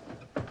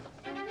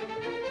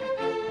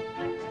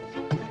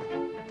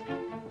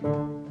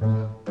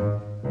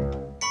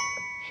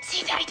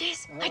 See, there it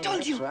is. I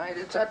told you. That's right.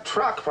 It's a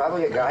truck.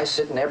 Probably a guy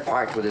sitting there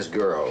parked with his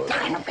girl.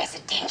 Not on a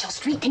residential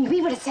street. Can you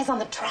read what it says on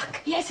the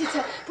truck? Yes, it's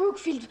a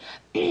Brookfield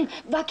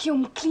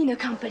vacuum cleaner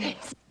company.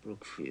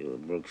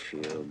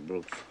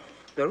 Brookfield.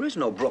 There is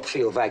no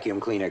Brookfield vacuum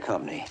cleaner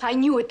company. I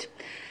knew it.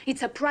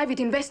 It's a private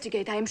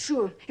investigator, I'm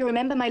sure. You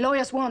remember my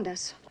lawyers warned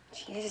us.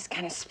 Gee, this is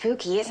kind of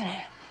spooky, isn't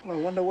it? Well,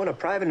 I wonder what a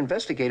private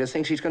investigator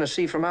thinks he's going to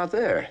see from out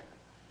there.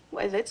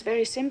 Well, that's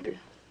very simple.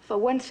 For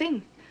one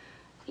thing,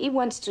 he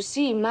wants to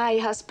see my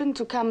husband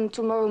to come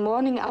tomorrow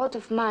morning out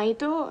of my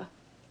door.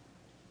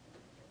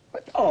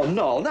 Oh,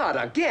 no, not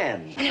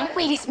again. Now,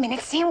 wait a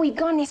minute, Sam. We've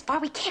gone this far.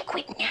 We can't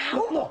quit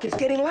now. Look, it's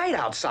getting light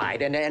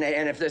outside, and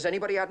if there's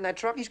anybody out in that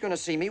truck, he's going to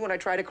see me when I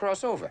try to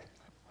cross over.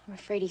 I'm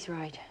afraid he's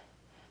right.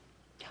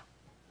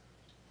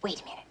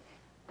 Wait a minute.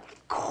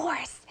 Of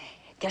course.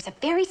 There's a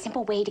very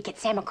simple way to get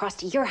Sam across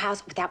to your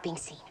house without being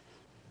seen.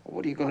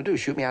 What are you going to do,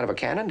 shoot me out of a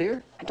cannon,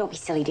 dear? Don't be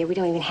silly, dear. We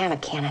don't even have a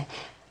cannon.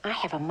 I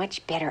have a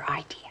much better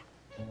idea.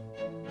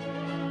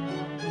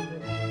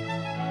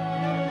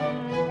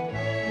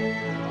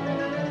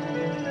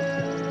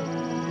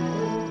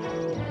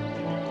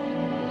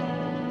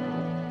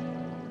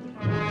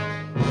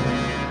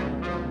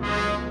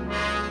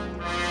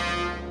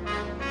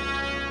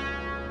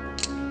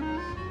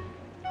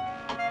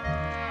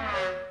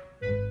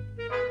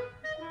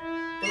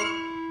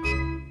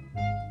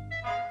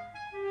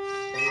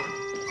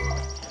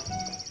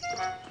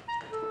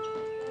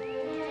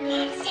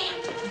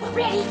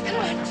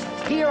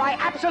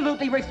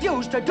 absolutely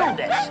refuse to do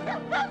this.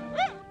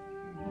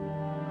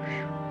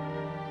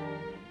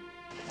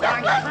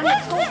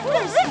 Let's go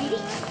home,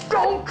 sweetie.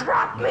 Don't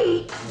drop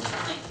me.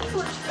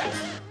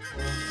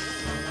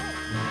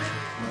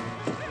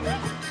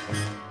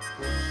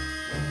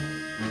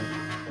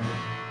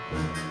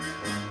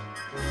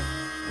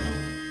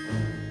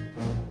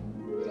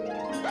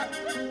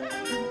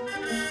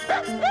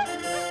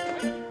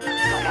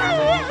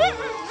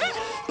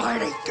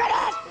 Barney, get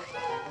up!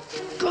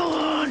 Go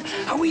on!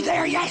 Are we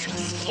there yet?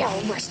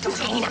 Oh, we're still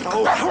hanging up.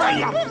 Oh,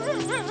 hurry up!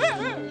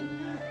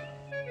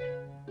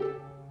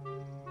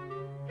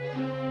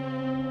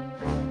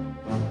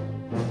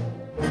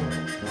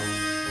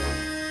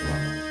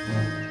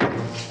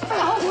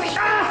 Oh,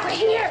 we're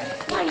here.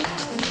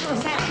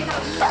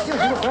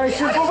 There's a very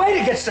simple way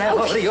to get Sam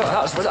out of your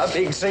house without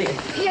being seen.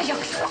 Here, here's your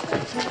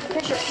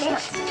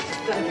pants.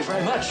 Thank you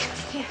very much.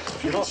 Here,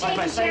 You don't mind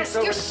my saying so,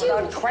 your this is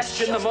without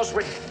question the most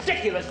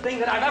ridiculous thing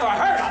that I've ever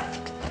heard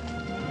of.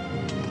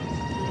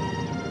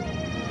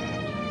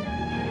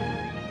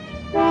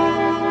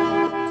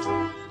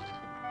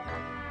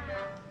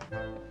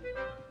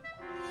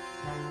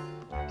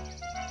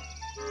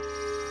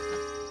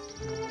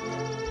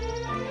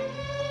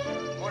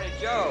 Morning,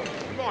 Joe.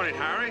 Good morning,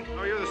 Harry. How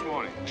are you this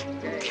morning?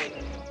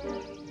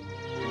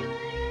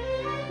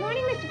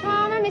 Morning, Mr.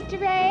 Palmer, Mr.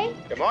 Ray.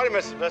 Good morning,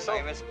 Mrs. Bissell.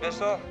 Hey, Miss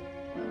Bissell.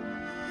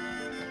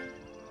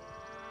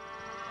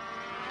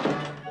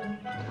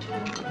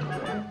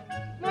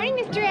 Morning,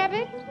 Mr.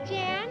 Abbott.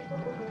 Jan.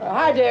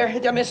 Hi there,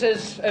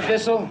 Mrs.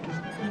 Bissell.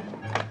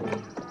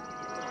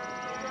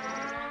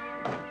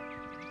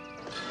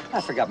 I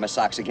forgot my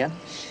socks again.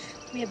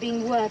 We're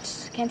being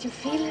watched. Can't you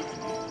feel it?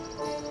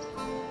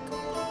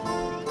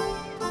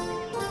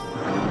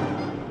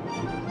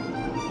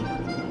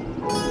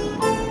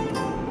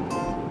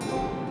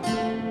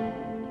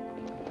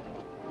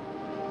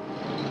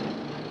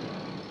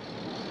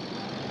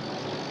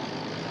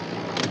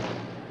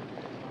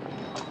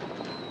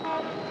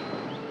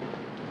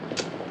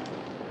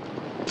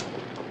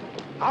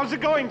 How's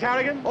it going,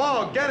 Tarrigan?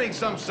 Oh, getting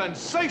some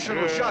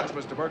sensational shots,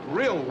 Mr. Burke.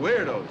 Real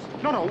weirdos.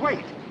 No,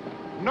 wait.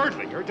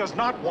 Nerdlinger does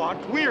not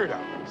want weirdos.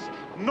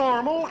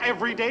 Normal,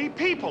 everyday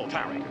people,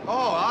 Tarrigan.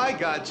 Oh, I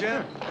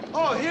gotcha.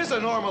 Oh, here's a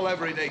normal,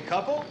 everyday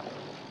couple.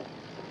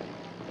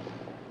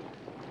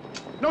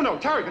 No,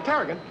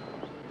 Tarrigan.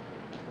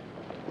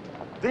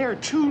 They're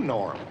too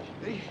normal.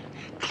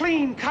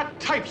 Clean-cut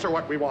types are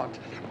what we want.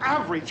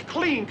 Average,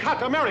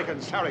 clean-cut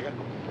Americans, Tarrigan.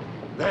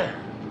 There.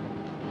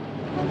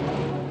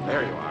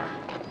 There you are.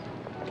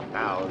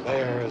 Now,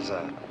 there's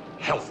a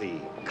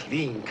healthy,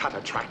 clean-cut,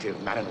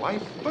 attractive man and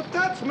wife. But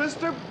that's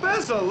Mr.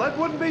 Bissell. That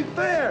wouldn't be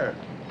fair.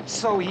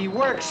 So he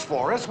works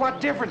for us.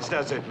 What difference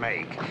does it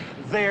make?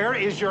 There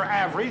is your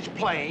average,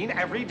 plain,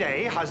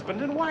 everyday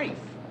husband and wife.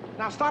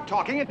 Now stop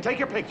talking and take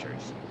your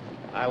pictures.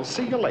 I'll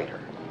see you later.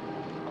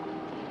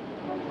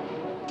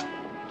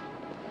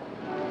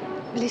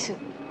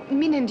 Listen,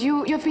 Min and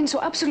you've been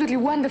so absolutely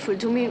wonderful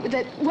to me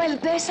that, well,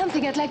 there's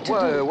something I'd like to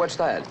do. What's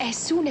that? As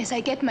soon as I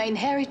get my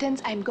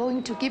inheritance, I'm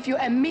going to give you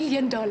 $1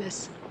 million.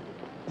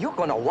 You're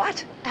gonna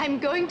what? I'm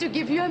going to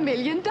give you $1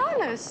 million.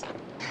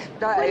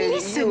 Well,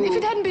 listen, you- if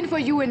it hadn't been for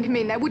you and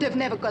Min, I would have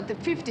never got the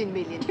 15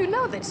 million. You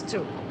know that's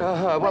true.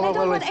 Uh-huh. Well, I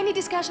don't want it's- any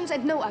discussions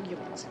and no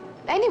arguments.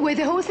 Anyway,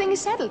 the whole thing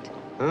is settled.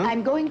 Huh?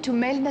 I'm going to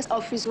Melina's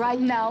office right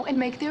now and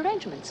make the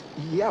arrangements.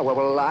 Yeah,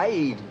 well,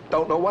 I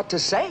don't know what to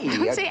say.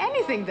 Don't say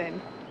anything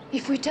then.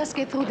 If we just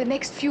get through the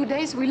next few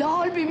days, we'll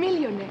all be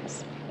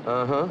millionaires.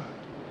 Uh-huh.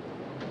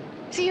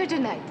 See you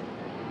tonight.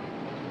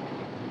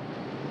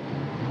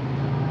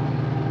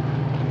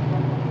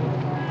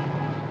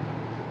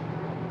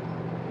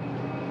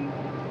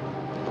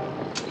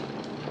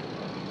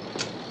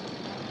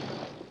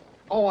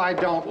 Oh, I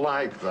don't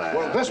like that.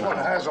 Well, this one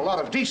has a lot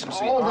of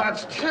decency. Oh,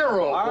 that's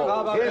terrible.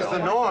 Here's the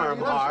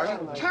norm,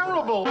 Mark.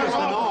 Terrible. Here's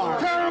the norm.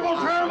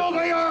 Terrible.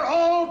 They are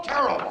all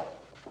terrible.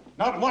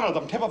 Not one of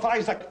them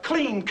typifies the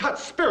clean-cut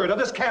spirit of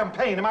this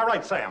campaign. Am I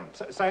right, Sam?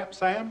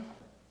 Sam?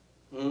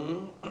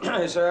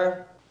 Mm-hmm.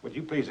 Sir? Would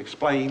you please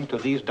explain to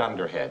these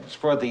dunderheads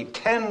for the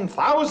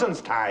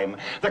 10,000th time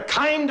the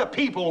kind of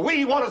people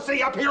we want to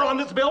see up here on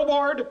this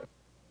billboard?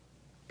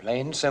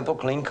 Plain, simple,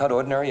 clean-cut,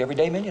 ordinary,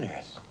 everyday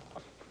millionaires.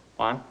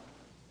 What?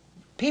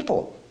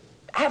 People.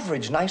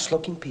 Average,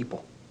 nice-looking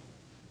people.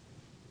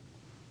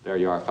 There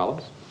you are,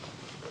 fellas.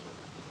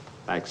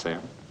 Thanks,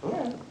 Sam.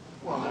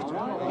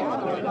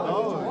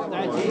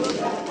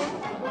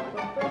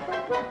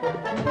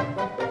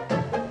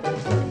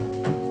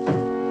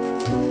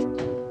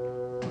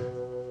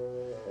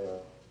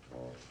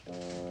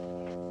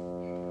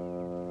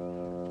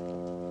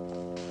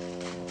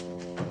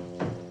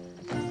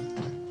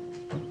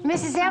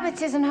 Mrs.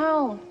 Ebbets isn't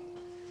home.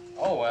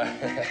 Oh,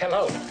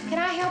 hello. Can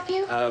I help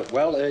you?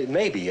 Well,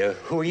 maybe.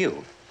 Who are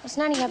you? It's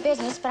none of your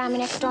business, but I'm a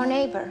next-door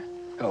neighbor.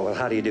 Oh, well,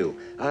 how do you do?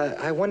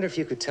 I wonder if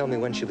you could tell me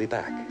when she'll be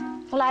back.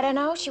 Well, I don't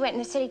know. She went in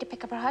the city to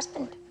pick up her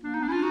husband.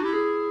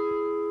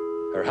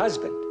 Her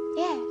husband?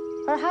 Yeah,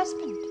 her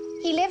husband.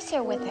 He lives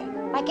here with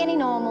her, like any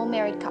normal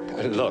married couple.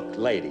 Look,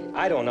 lady,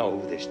 I don't know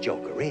who this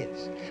joker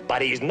is,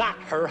 but he's not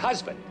her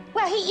husband.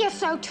 Well, he is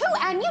so too,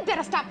 and you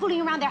better stop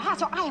fooling around their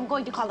house or I am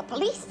going to call the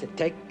police.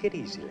 Take it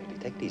easy, lady.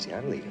 Take it easy.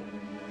 I'm leaving.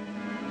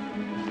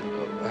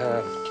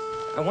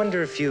 I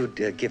wonder if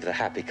you'd give the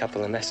happy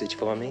couple a message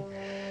for me.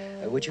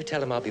 Would you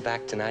tell them I'll be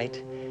back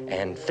tonight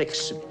and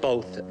fix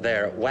both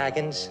their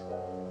wagons?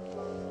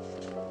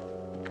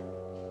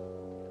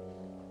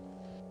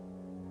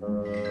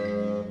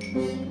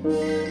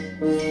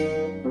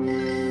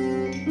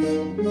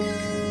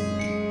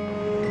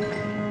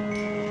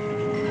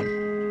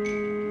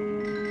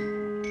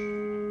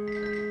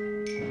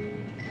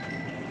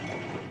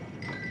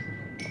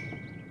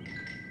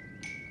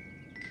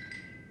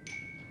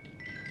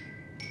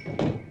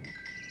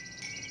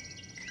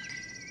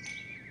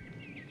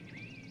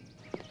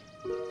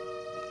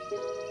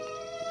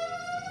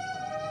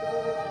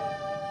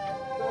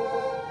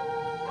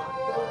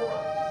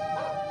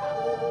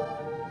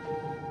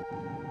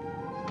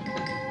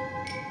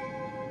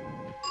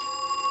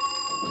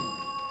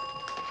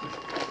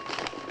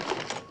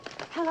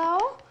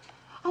 Hello?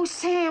 Oh,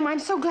 Sam, I'm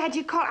so glad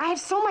you called. I have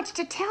so much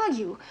to tell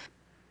you.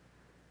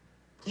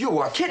 You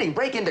are kidding.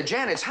 Break into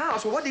Janet's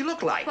house? Well, what did he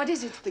look like? What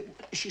is it?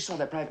 She saw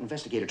that private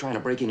investigator trying to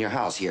break in your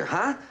house here,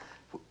 huh?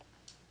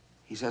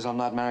 He says I'm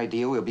not married to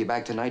you. We'll be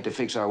back tonight to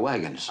fix our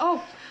wagons.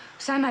 Oh,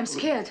 Sam, I'm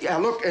scared. Yeah,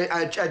 look,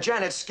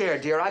 Janet's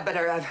scared, dear.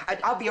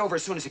 I'll be over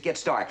as soon as it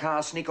gets dark. Huh?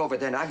 I'll sneak over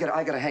then. I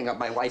gotta hang up.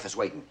 My wife is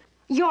waiting.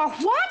 You're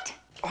what?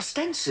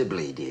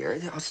 Ostensibly,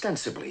 dear.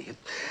 Ostensibly.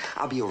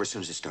 I'll be over as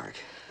soon as it's dark.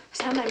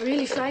 Sam, I'm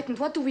really frightened.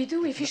 What do we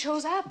do if he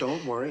shows up?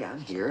 Don't worry.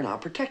 I'm here and I'll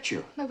protect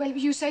you. Well,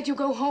 you said you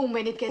go home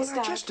when it gets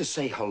dark. Just to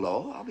say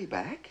hello. I'll be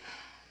back.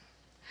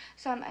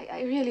 Sam,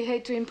 I really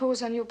hate to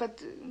impose on you,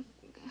 but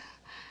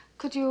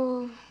could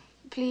you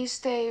please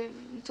stay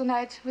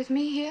tonight with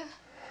me here?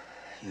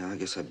 Yeah, I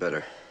guess I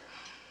better.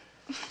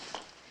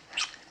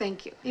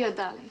 Thank you. You're a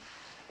darling.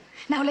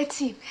 Now, let's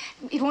see.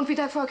 It won't be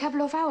dark for a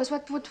couple of hours.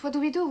 What do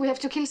we do? We have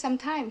to kill some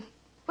time.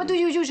 What do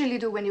you usually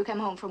do when you come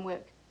home from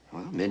work?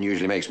 Well, Min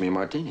usually makes me a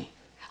martini.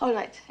 All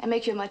right, I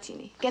make you a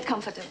martini. Get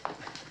comfortable.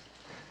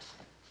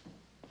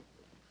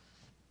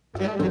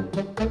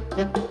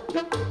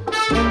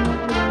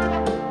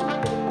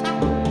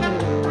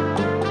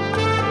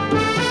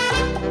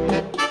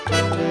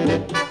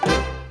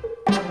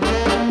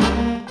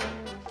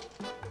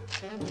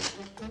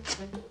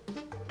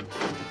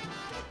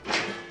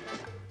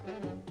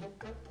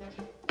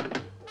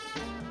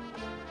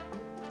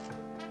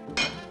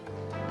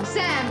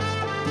 Sam,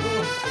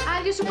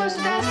 aren't you supposed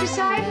to dance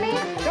beside me?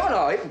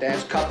 No, you can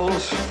dance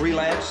couples,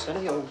 freelance,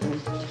 any old thing.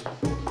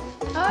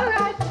 All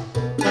right.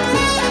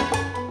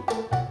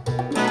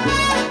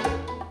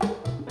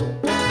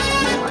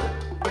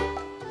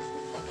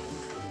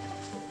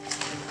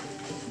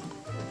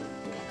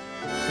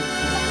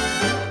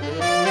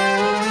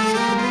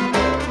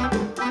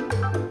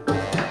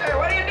 Hey,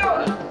 what are you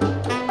doing?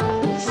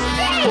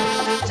 Stay!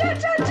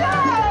 Cha-cha-cha!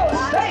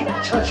 Stay!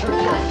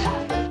 Cha-cha-cha!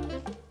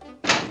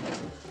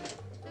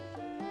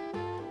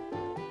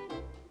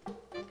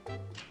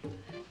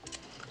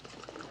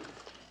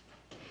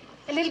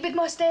 A little bit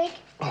more steak?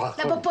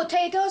 Number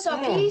potatoes or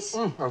peas?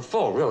 I'm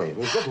full, really. It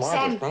was just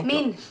marvelous. Sam,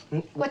 Min,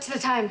 what's the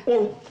time?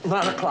 Oh,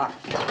 9 o'clock.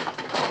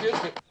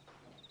 Excuse me.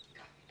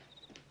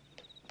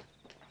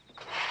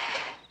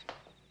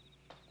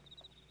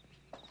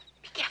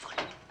 Be careful.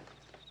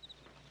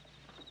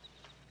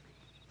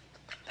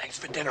 Thanks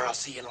for dinner. I'll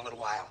see you in a little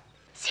while.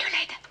 See you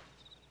later.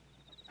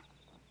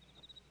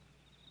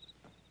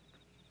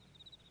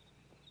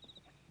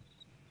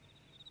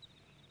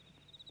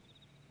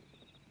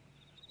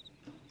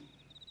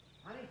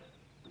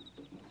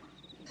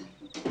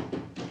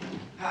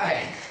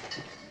 Hi.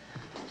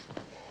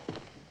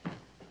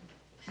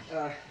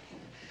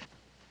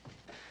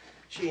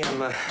 Gee,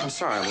 I'm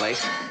sorry I'm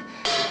late.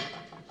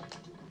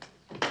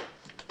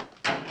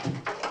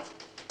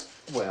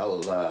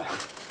 Well,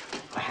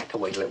 I had to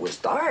wait till it was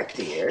dark,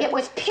 dear. It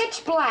was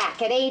pitch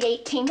black at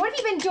 8:18. What have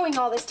you been doing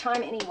all this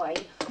time anyway?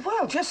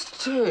 Well,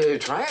 just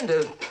trying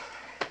to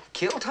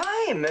kill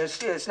time.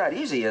 It's not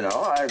easy, you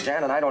know.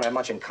 Jan and I don't have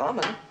much in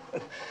common.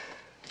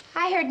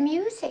 I heard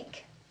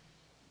music.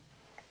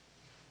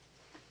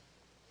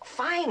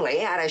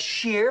 Finally, out of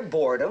sheer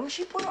boredom,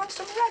 she put on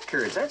some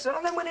records. That's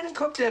all. Then went in and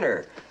cooked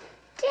dinner.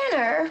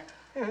 Dinner?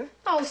 Yeah.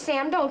 Oh,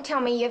 Sam, don't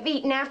tell me you've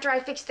eaten after I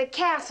fixed the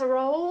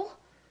casserole.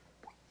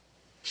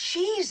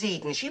 She's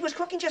eating. She was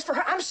cooking just for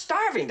her. I'm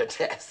starving to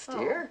death,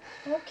 dear.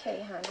 Oh,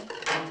 okay, honey.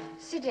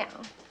 Sit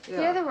down. Yeah.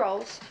 Here are the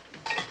rolls.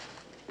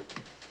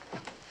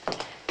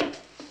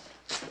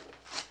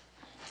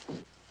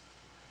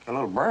 Got a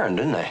little burned,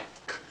 didn't they?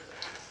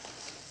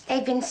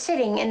 They've been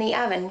sitting in the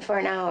oven for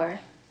an hour.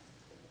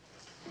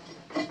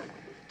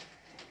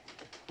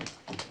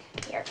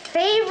 Your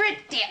favorite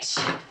dish,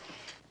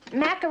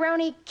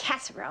 macaroni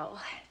casserole.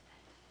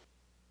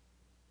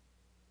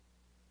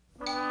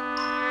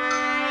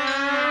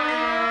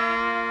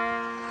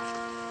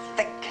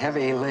 Thick,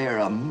 heavy layer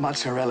of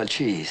mozzarella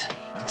cheese.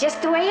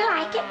 Just the way you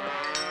like it.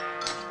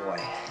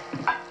 Boy,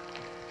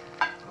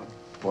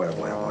 Boy, oh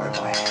boy, oh boy, oh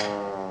boy.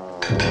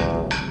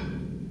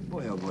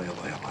 Boy, oh boy, oh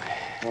boy, oh boy.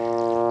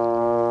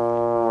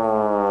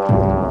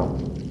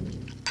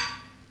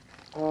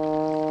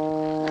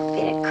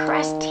 Bit of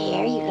crust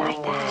here. You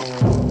like that?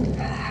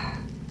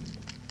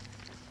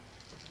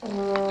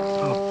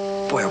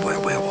 Boy, oh boy,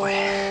 oh boy, oh boy.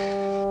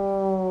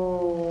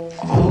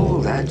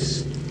 Oh,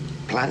 that's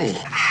plenty.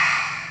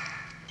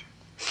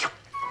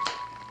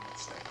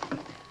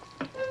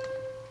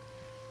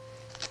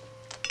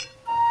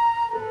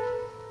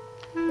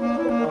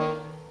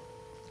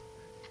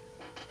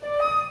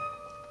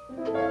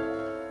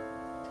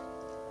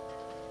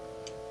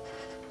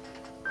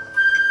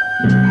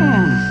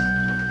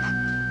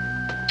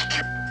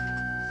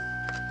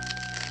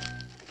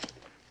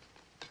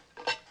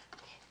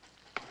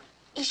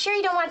 You sure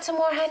you don't want some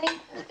more, honey?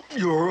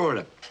 Your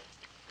order.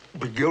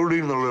 The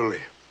gilding the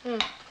lily. Do you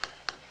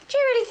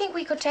really think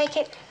we could take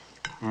it?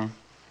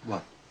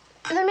 What?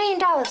 The $1 million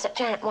that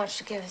Janet wants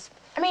to give us.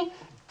 I mean,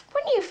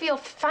 wouldn't you feel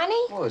funny?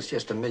 Well, it's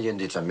just $1 million.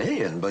 It's $1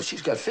 million, but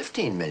she's got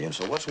 15 million,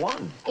 so what's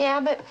one? Yeah,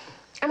 but,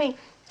 I mean,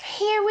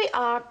 here we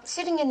are,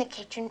 sitting in the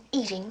kitchen,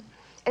 eating,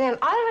 and then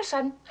all of a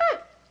sudden,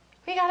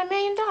 we got $1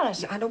 million.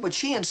 Yeah, I know, but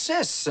she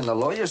insists, and the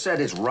lawyer said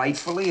it's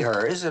rightfully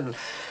hers, and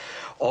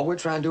all we're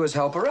trying to do is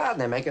help her out, and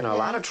they're making a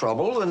lot of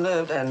trouble, and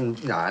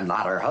no, I'm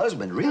not her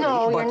husband, really.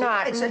 No, but you're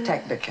not. It's a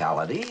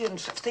technicality, and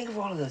think of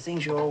all of the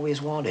things you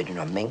always wanted, you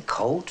know, mink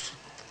coats.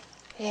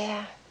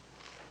 Yeah.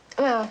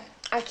 Well,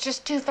 it's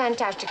just too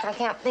fantastic. I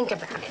can't think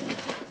about it.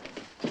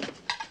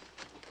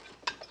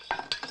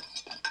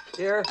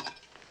 Here.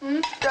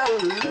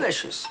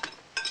 Delicious.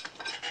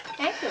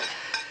 Thank you.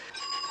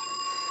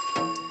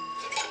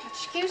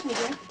 Excuse me,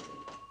 dear.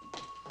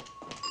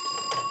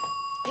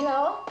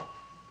 Hello?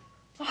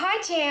 Oh,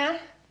 hi, Jan.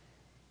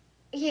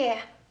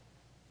 Yeah.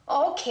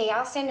 Okay,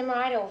 I'll send him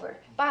right over.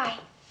 Bye.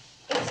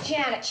 It's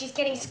Janet. She's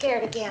getting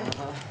scared again.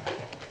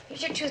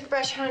 Here's your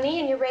toothbrush, honey,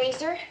 and your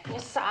razor, and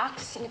your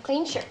socks, and a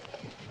clean shirt.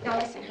 Now,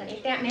 listen, honey,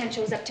 if that man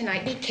shows up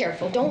tonight, be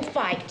careful. Don't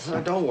fight.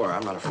 Don't worry,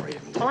 I'm not afraid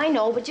of him. Well, I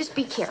know, but just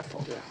be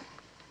careful. Yeah.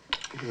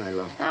 Good night,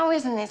 love. Oh,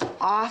 isn't this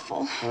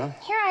awful? Huh?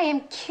 Here I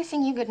am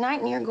kissing you goodnight,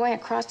 and you're going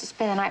across to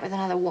spend the night with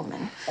another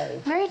woman. Oh.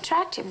 Very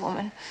attractive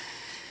woman.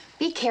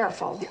 Be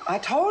careful. I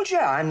told you,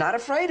 I'm not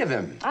afraid of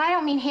him. I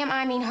don't mean him,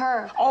 I mean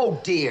her. Oh,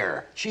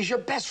 dear. She's your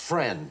best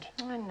friend.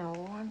 I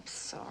know, I'm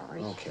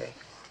sorry. Okay.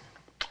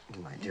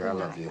 Good night, dear. I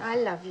love you. I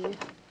love you.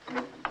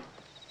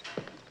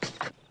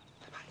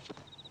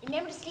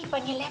 Remember to sleep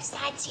on your left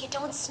side so you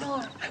don't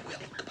snore.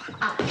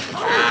 I will.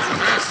 Come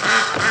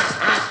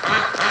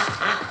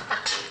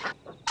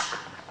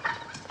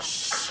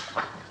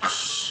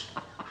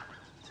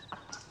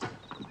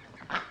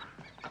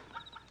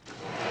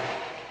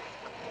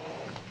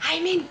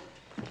I'm in.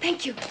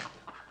 Thank you.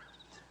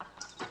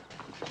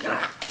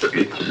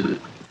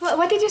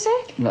 What did you say?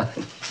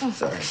 Nothing.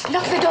 Sorry.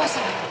 Lock the door,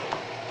 sir.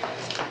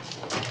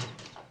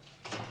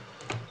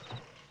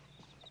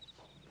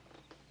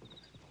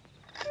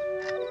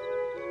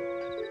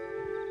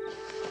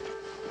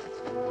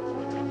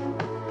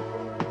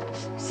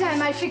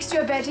 Sam, I fixed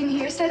your bed in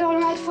here. Is that all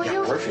right for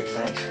you? Perfect,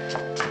 thanks.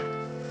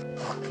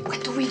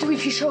 What do we do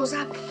if he shows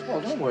up?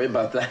 Well, don't worry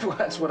about that.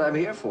 That's what I'm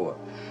here for.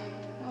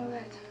 All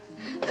right.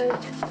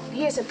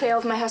 Here's a pair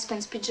of my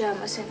husband's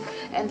pajamas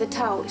and the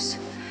towels.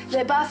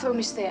 The bathroom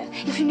is there.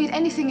 If you need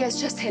anything else,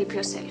 just help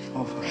yourself.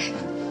 Oh, fine.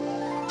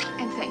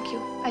 And thank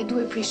you. I do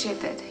appreciate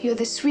that. You're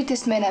the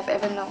sweetest man I've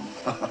ever known.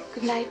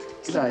 Good night.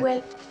 Good Sleep night.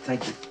 well.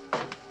 Thank you.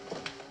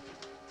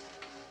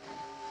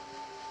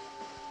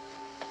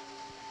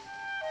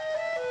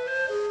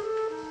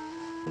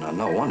 Now,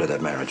 no wonder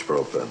that marriage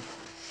broke up.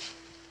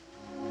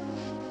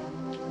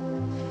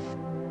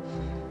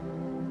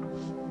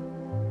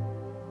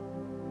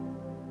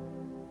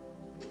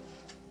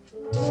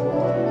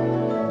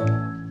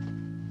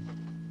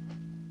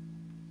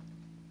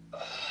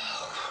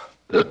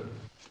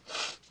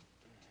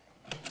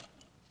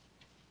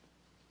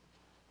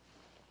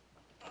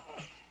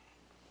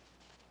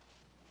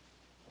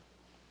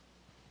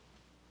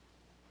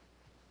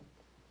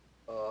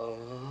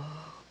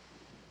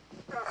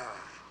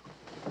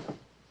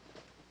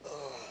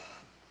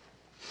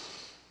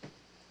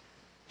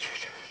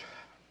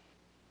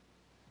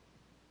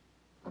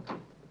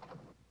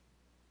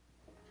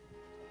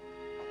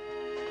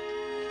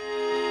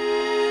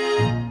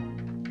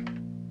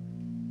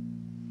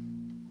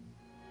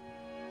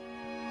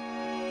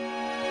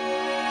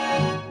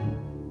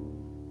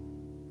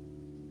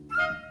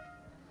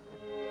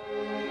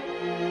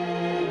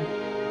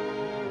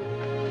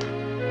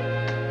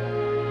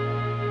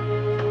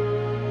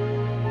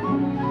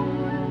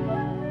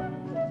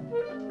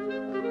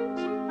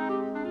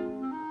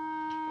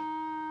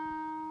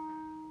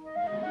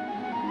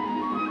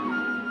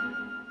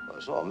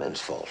 It's all men's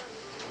fault.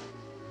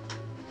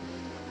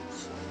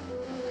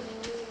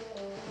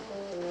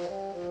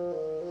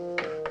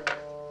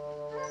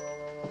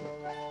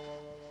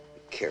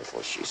 Be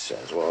careful, she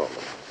says. Well,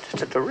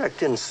 it's a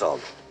direct insult.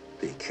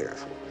 Be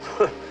careful.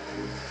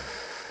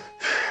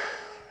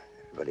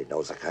 Everybody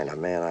knows the kind of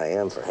man I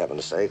am, for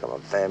heaven's sake. I'm a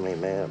family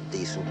man, I'm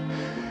decent.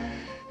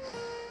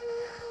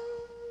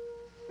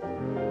 I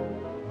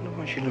wonder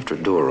why she left her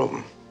door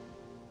open.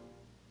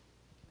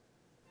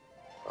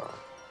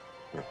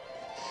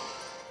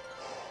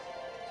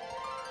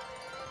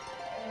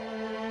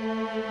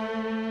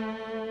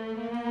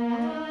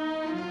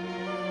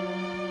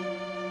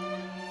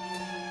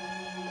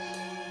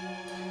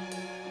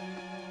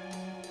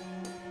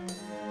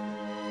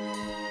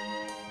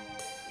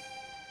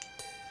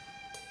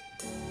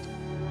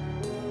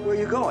 Where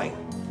are you going?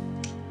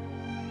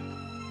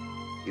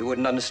 You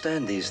wouldn't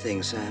understand these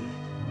things, Sam.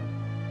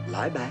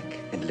 Lie back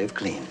and live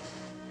clean.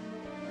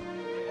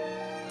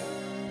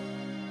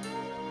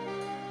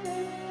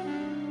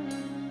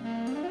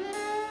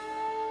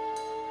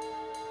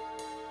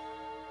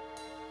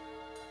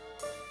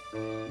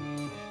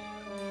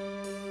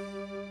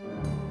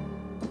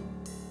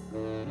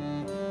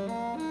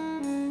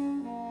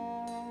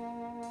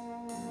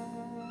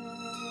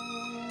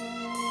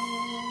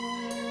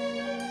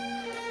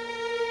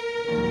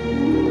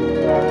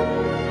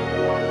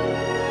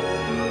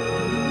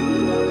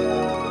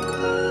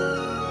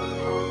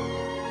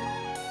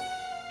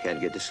 Can't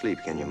get to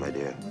sleep, can you, my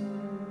dear?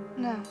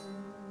 No.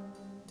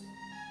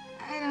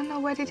 I don't know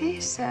what it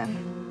is, Sam.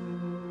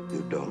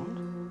 You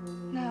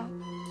don't? No.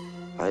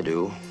 I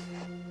do.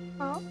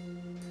 Oh?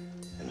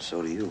 And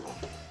so do you.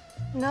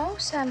 No,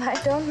 Sam, I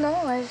don't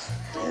know.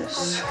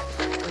 Yes.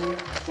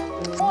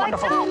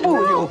 Wonderful. Oh,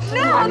 you.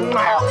 No, no,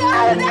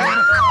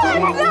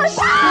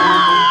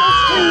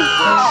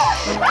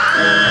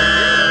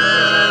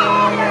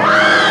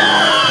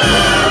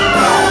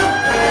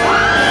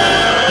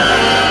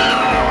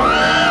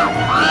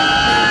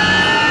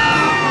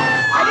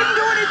 I didn't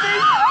do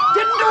anything.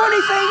 Didn't do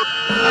anything.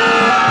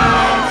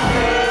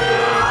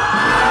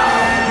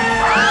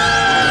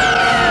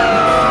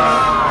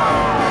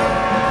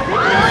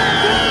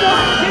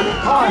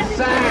 Oh,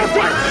 Sam,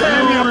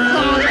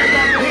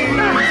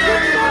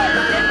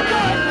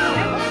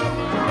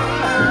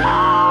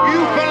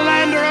 You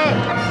philanderer!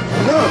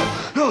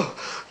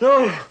 No.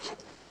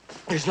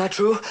 It's not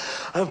true.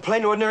 I'm a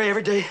plain, ordinary,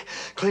 everyday,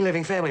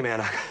 clean-living family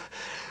man.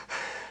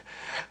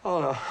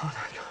 Oh, no.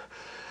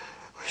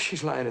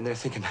 She's lying in there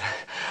thinking that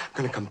I'm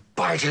gonna come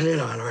barging in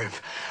on her.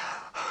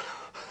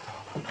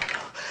 No.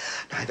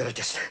 I better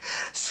just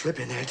slip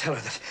in there and tell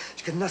her that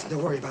she's got nothing to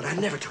worry about. I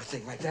never do a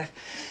thing like that.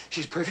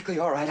 She's perfectly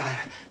all right.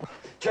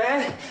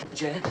 Jan.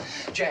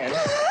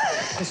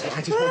 Listen,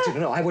 I just want you to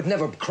know I would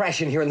never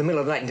crash in here in the middle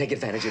of the night and take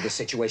advantage of this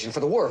situation for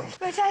the world.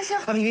 But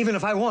I mean, even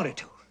if I wanted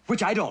to,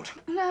 which I don't.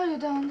 No, you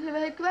don't.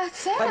 But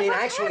Sam, I mean, what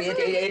actually,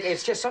 happened?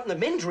 it's just something the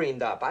men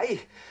dreamed up. But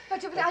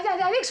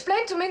I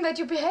explained to him that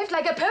you behaved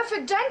like a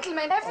perfect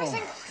gentleman.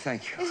 Everything. Oh,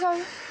 thank you. Is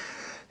all...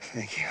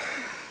 Thank you.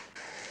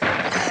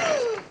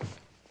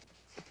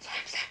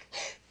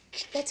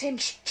 That's him.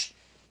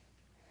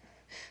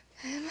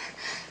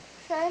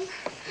 Sam.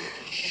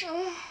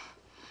 Oh.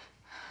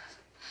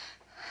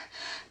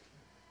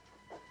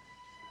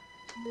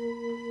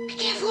 Be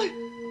careful.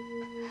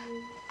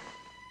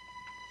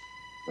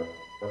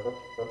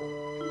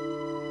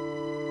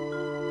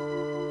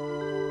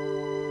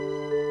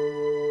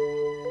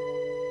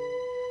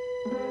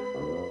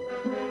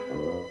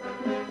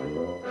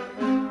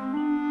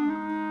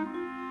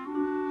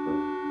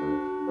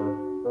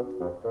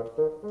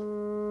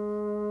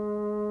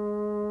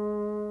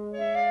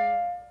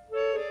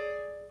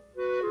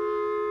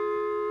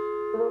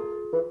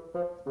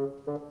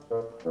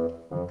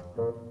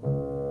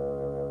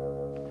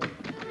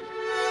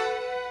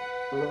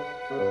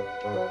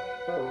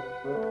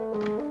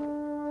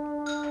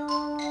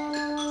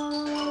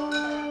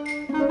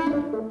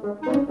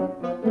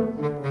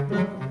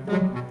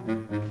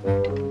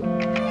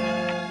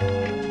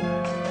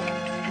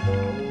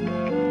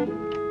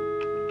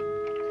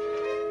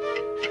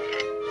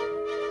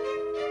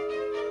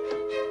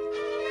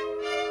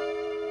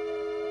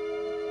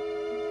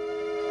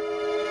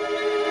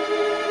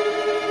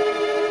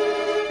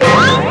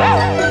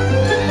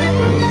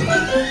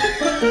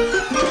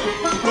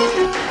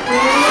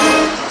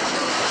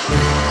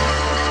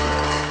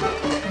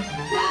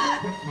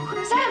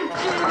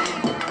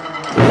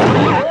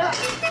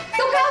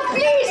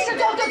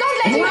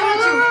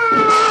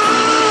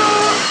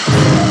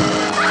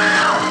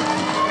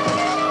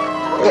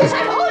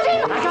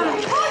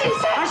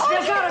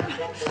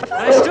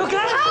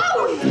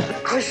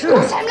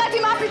 Sam, let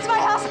him up. It's my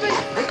husband.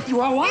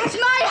 You are what? It's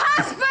my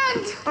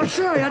husband. I'm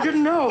sorry, I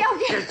didn't know.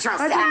 Sam.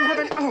 I didn't have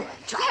it. Oh,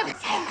 Sam.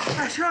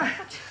 I'm sorry.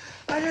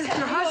 I didn't.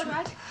 Your husband.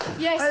 Right?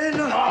 Yes. I didn't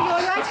know. Are you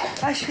all right?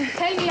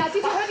 Tell me, did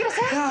you hurt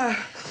yourself?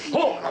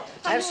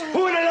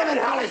 Who in the living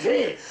hell is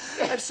he?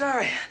 I'm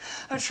sorry.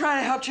 I'm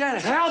trying to help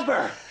Janet. Help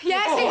her?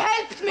 Yes, he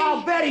helped me.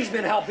 I'll bet he's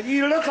been helping you.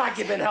 You look like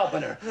you've been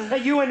helping her.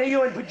 You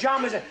in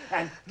pajamas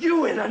and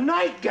you in a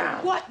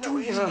nightgown. What do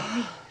you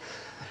mean?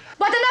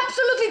 What an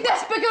absolutely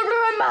despicable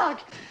remark.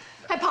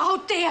 Papa, how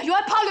dare you?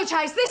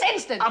 Apologize this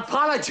instant.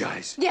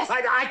 Apologize? Yes.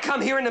 I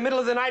come here in the middle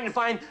of the night and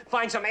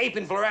find some ape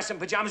in fluorescent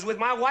pajamas with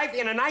my wife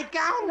in a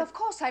nightgown? Well, of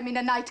course I'm in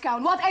a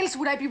nightgown. What else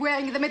would I be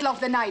wearing in the middle of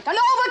the night? An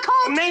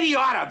overcoat? Maybe you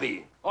ought to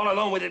be. All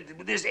alone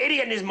with this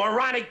idiot in his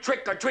moronic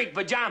trick-or-treat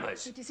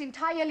pajamas. It is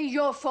entirely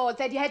your fault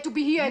that he had to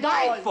be here at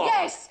My all. fault?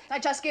 Yes. I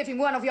just gave him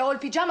one of your old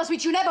pajamas,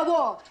 which you never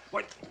wore.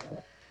 What?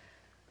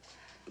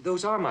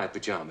 Those are my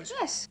pajamas.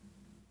 Yes.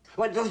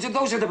 What,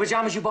 those are the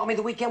pajamas you bought me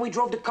the weekend we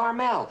drove to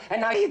Carmel.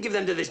 And now you give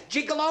them to this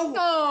gigolo?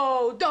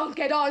 Oh, don't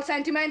get all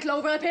sentimental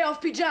over a pair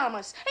of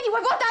pajamas. Anyway,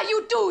 what are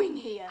you doing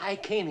here? I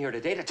came here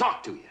today to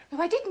talk to you.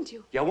 Why didn't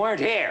you? You weren't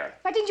here.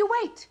 Why didn't you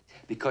wait?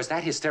 Because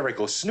that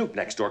hysterical snoop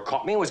next door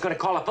caught me and was going to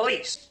call the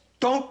police.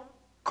 Don't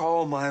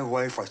call my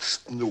wife a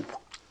snoop.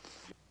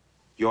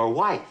 Your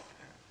wife?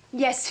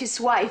 Yes, his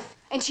wife.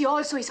 And she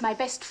also is my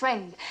best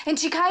friend. And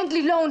she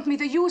kindly loaned me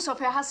the use of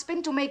her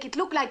husband to make it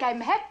look like I'm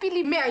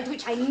happily married,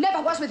 which I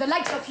never was with the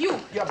likes of you.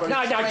 Yeah, but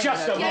now,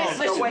 just a moment. Yes.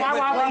 Listen,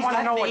 I want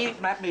to know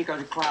what... Let me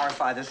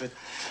clarify this.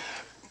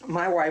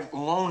 My wife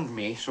loaned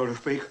me, so to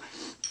speak,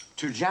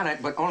 to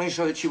Janet, but only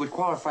so that she would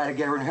qualify to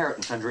get her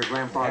inheritance under her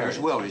grandfather's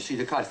will. You see,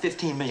 the cut,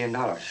 $15 million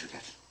she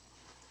gets.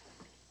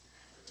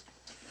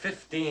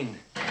 $15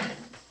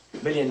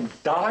 million?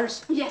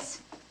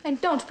 Yes. And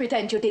don't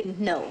pretend you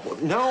didn't know.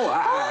 No,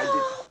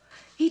 I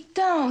It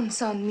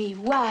dawns on me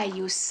why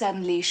you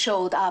suddenly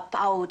showed up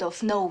out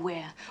of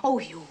nowhere. Oh,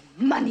 you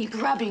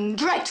money-grubbing,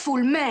 dreadful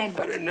man.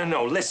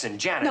 No, listen,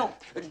 Janet. No.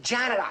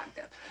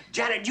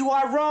 Janet, you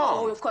are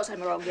wrong. Oh, of course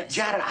I'm wrong, yes.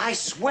 Janet, I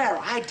swear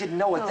I didn't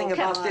know a thing come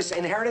about on. this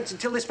inheritance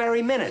until this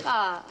very minute.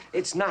 Ah.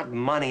 It's not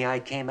money I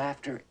came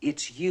after,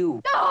 it's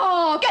you.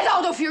 Oh, get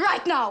out of here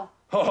right now.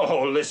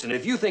 Oh, listen,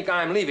 if you think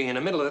I'm leaving in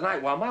the middle of the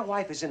night while my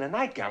wife is in a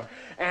nightgown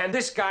and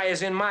this guy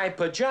is in my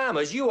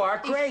pajamas, you are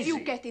crazy. If you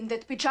get in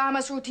that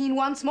pajamas routine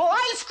once more,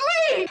 I'll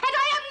scream! And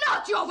I am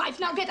not your wife.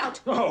 Now get out.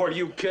 Oh, are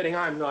you kidding?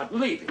 I'm not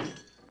leaving.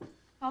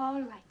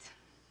 All right.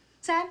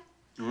 Sam,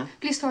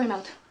 please throw him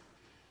out.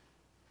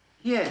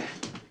 Yeah,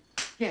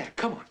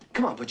 come on.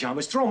 Come on,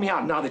 pajamas. Throw me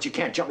out now that you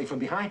can't jump me from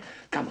behind.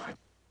 Come on.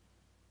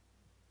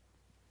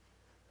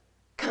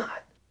 Come on.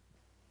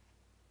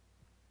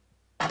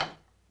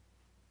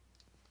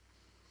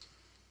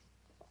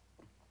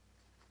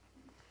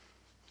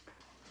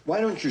 Why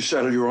don't you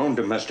settle your own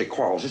domestic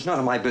quarrels? It's none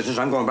of my business.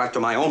 I'm going back to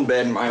my own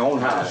bed in my own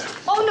house.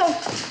 Oh, no,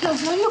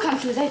 you can't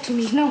do that to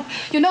me. No,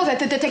 you know that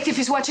the detective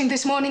is watching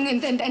this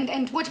morning,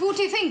 and what would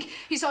he think?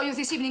 He saw you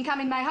this evening come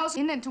in my house,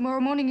 and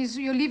tomorrow morning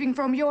you're leaving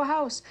from your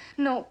house.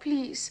 No,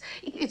 please.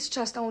 It's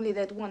just only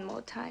that one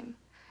more time.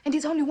 And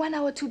it's only 1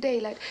 hour to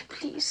daylight.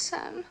 Please,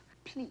 Sam,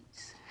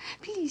 please.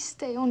 Please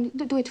stay. Only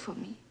do it for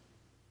me.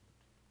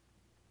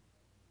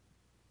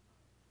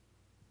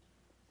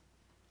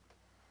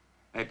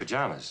 Hey,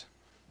 pajamas.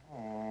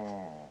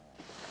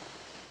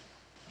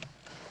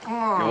 You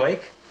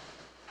awake?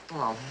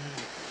 Oh.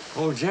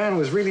 Old Jan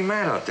was really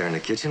mad out there in the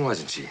kitchen,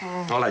 wasn't she?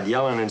 All that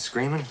yelling and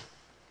screaming.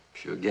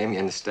 Sure gave me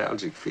a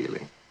nostalgic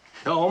feeling.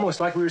 Oh, almost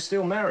like we were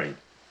still married.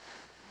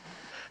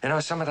 You know,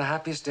 some of the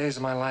happiest days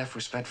of my life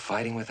were spent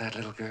fighting with that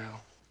little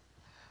girl.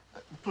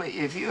 Please,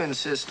 if you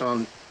insist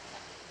on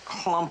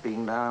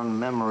clumping down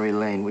memory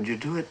lane, would you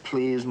do it,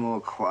 please, more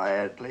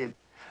quietly?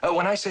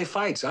 When I say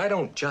fights, I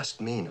don't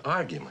just mean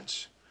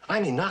arguments. I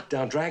mean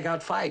knockdown,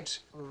 drag-out fights.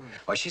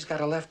 Why, she's got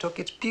a left hook.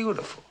 It's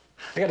beautiful.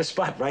 I got a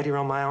spot right here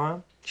on my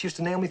arm. She used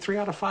to nail me 3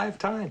 out of 5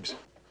 times.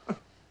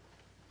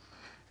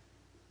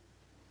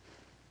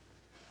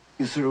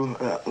 You through?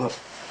 Look,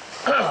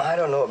 I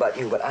don't know about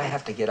you, but I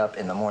have to get up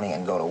in the morning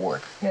and go to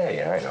work.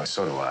 Yeah, I know.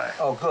 So do I.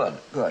 Oh, good,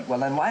 good. Well,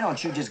 then why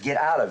don't you just get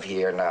out of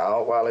here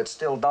now while it's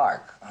still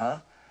dark, huh?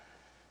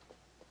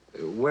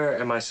 Where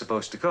am I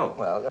supposed to go?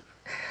 Well,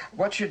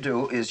 what you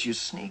do is you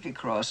sneak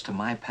across to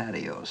my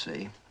patio,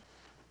 see?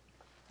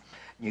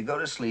 You go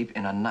to sleep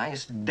in a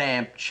nice,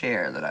 damp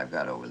chair that I've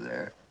got over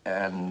there.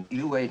 And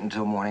you wait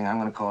until morning. I'm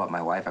going to call up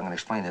my wife. I'm going to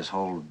explain this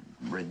whole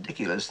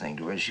ridiculous thing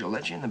to her. She'll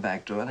let you in the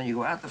back door, and then you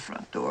go out the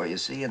front door, you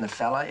see? And the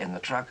fella in the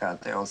truck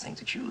out there will think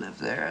that you live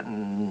there,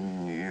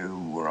 and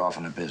you were off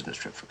on a business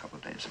trip for a couple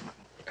of days.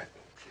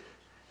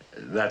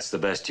 That's the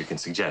best you can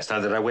suggest. Now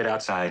that I wait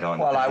outside on...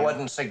 Well, I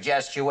wouldn't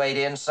suggest you wait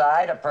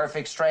inside, a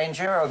perfect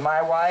stranger with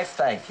my wife.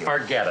 Thank you.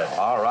 Forget it.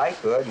 All right,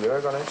 good.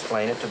 You're going to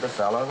explain it to the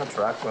fellow in the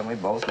truck when we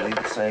both leave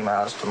the same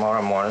house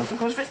tomorrow morning. It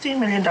goes $15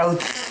 million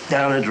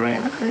down the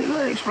drain. Okay, go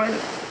ahead, explain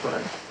it. Go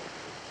ahead.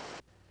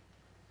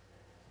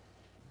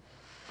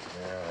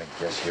 Yeah,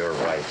 I guess you're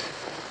right.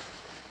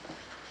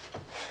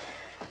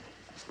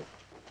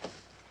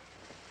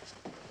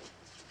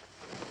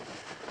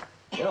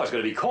 You know, it's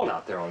going to be cold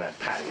out there on that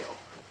patio.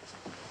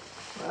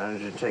 Why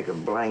don't you take a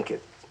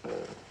blanket? Oh,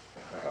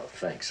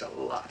 thanks a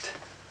lot.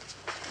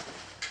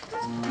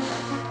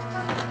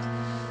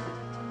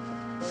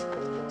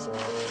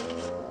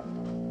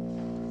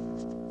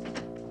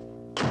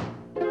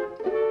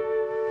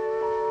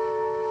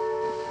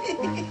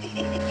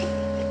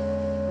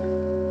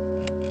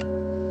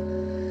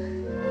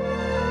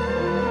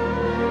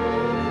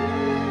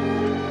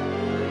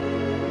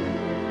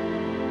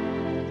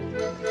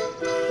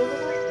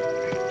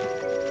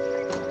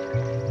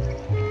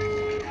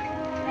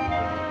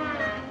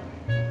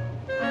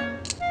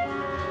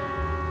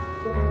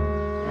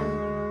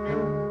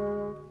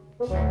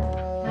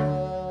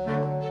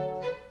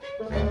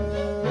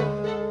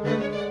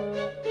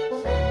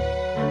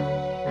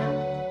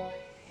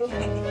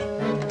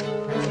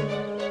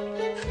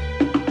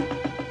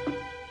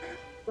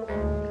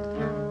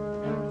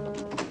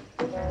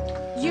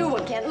 You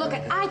again. Look,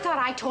 I thought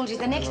I told you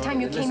the next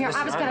time you came here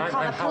I was going to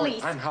call the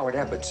police. I'm Howard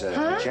Abbott's,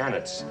 Huh?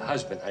 Janet's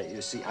husband.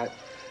 You see, I've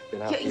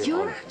been out here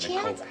You're on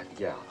Janet's?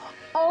 Yeah.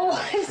 Oh,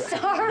 I'm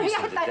sorry. Listen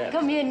I to thought Dad. you'd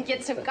come in and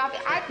get some coffee.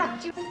 I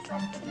thought you...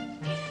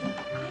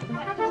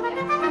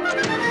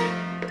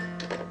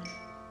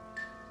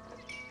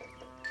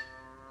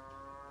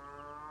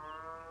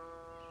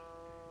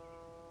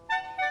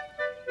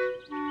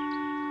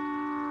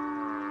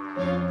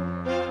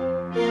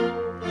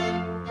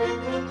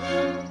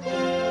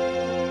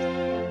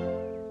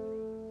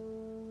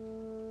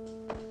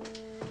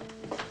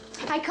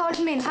 I called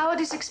him in. Howard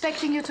is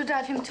expecting you to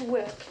drive him to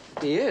work.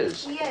 He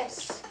is?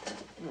 Yes.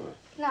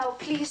 Now,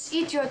 please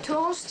eat your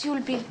toast.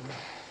 You'll be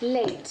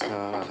late. No,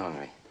 I'm not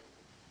hungry.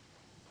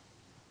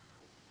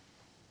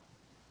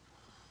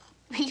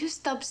 Will you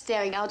stop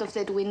staring out of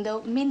that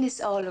window? Min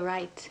is all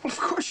right. Of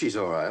course she's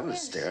all right. I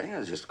was staring. I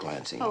was just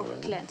glancing. Oh,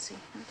 around. glancing.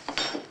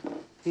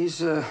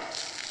 He's a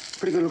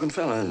pretty good-looking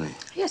fella, isn't he?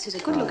 Yes, he's a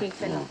good-looking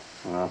fellow.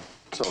 Well,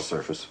 it's all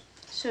surface.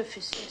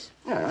 Surface, yes.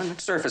 Yeah,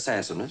 it's surface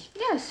handsomeness.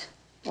 Yes.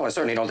 Well, I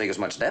certainly don't think there's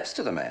much depth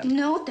to the man.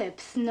 No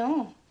depth,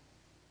 no.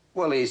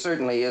 Well, he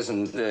certainly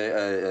isn't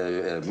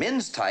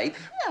Min's type.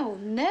 No,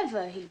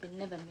 never. He'll be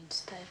never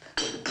Min's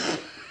type.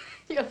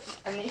 You're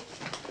funny.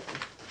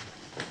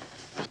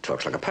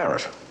 Talks like a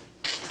parrot.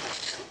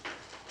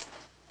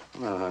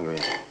 I'm not hungry.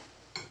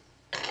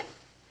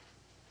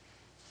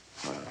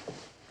 Well,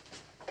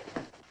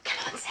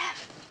 Come on, Sam.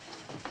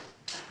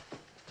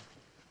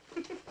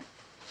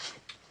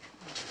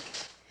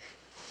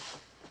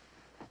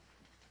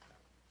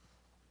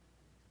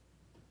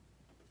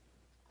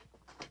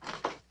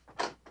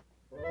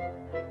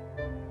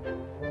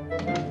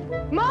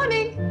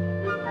 Morning.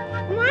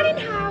 Morning,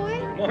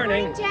 Howard.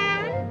 Morning.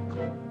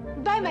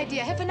 Jan. Bye, my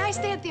dear. Have a nice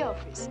day at the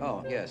office.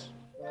 oh, yes.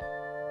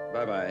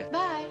 Bye-bye.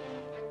 Bye.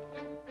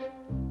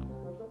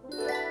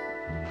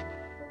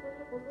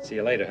 See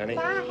you later, honey.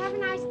 Bye. Have a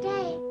nice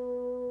day.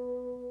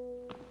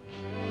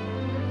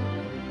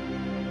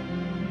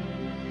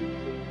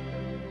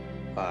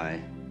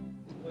 Bye.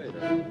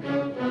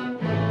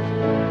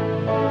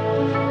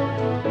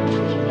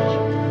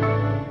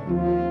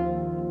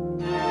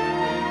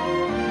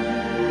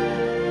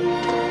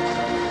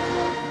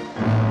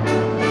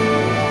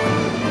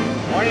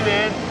 Morning,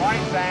 man.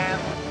 Morning, Sam.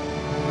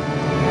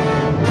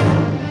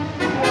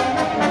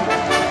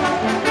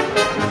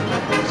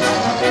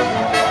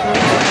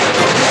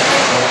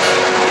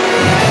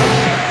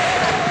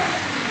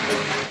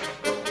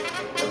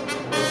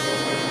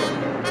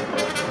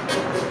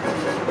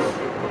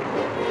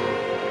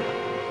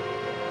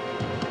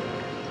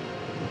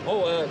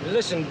 Oh,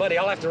 listen, buddy,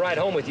 I'll have to ride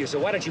home with you, so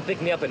why don't you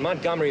pick me up at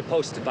Montgomery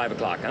Post at 5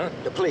 o'clock, huh?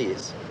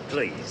 Please.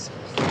 Please.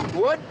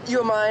 Would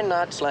you mind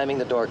not slamming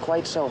the door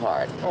quite so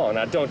hard? Oh,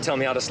 now don't tell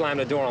me how to slam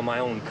the door on my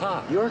own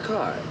car. Your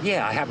car?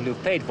 Yeah, I happen to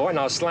have paid for it, and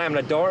I'll slam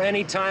the door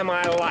anytime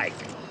I like.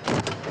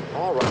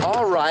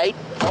 All right.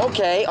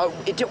 Okay.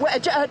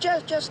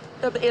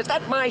 Is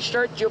that my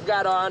shirt you've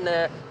got on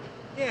there?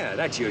 Yeah,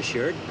 that's your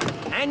shirt,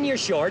 and your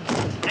short,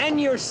 and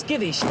your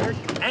skivvy shirt,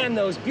 and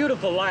those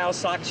beautiful lisle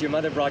socks your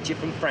mother brought you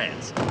from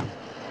France.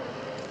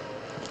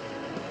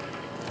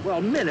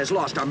 Well, Min has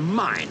lost her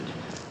mind.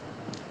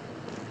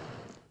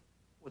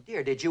 Well,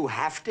 dear, did you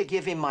have to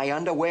give him my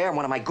underwear and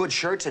one of my good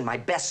shirts and my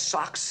best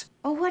socks?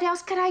 Oh, what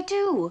else could I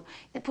do?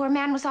 The poor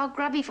man was all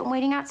grubby from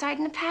waiting outside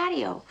in the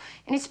patio,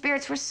 and his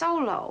spirits were so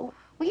low.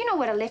 Well, you know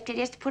what a lift it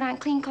is to put on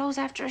clean clothes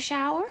after a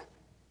shower.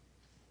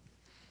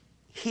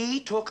 He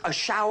took a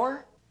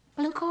shower?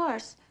 Well, of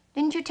course.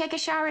 Didn't you take a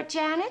shower at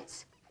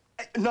Janet's?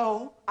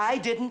 No, I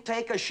didn't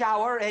take a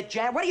shower at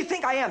Jan. What do you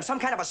think I am, some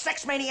kind of a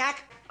sex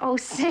maniac? Oh,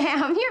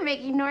 Sam, you're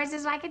making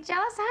noises like a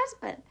jealous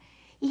husband.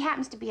 He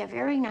happens to be a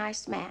very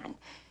nice man.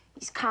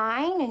 He's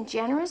kind and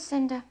generous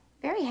and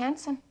very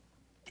handsome.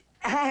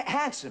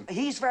 Handsome.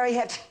 He's very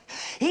handsome.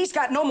 He's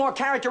got no more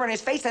character in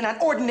his face than an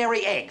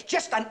ordinary egg.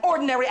 Just an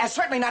ordinary,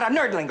 certainly not a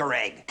nerdlinger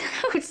egg.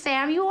 Oh,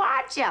 Sam, you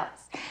are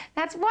jealous.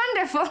 That's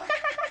wonderful.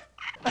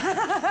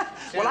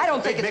 Well, I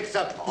don't think Big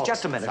mix-up. Oh,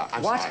 Just a minute.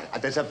 I'm What? sorry.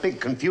 There's a big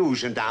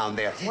confusion down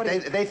there.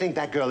 They think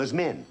that girl is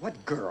Min.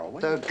 What girl?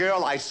 The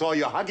girl I saw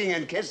you hugging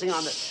and kissing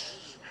on the...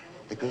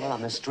 The girl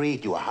on the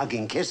street you were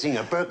hugging, kissing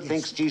her. Burke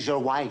thinks she's your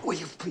wife. Will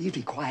you please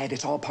be quiet?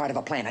 It's all part of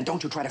a plan, and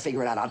don't you try to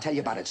figure it out. I'll tell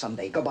you about it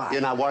someday. Goodbye.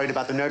 You're not worried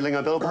about the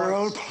nerdlinger billboards?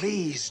 Earl,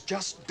 please,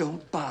 just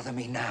don't bother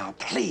me now.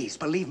 Please,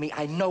 believe me,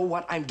 I know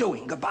what I'm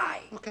doing.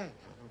 Goodbye. Okay.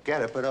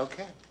 Get it, but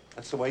okay.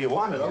 That's the way you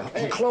want it,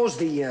 okay. And close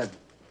the,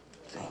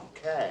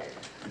 Okay.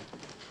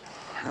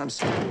 I'm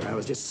sorry. I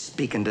was just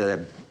speaking to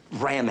the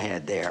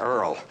ramhead there,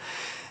 Earl.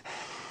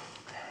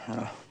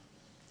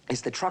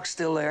 Is the truck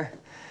still there?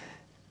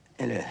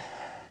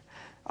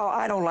 Oh,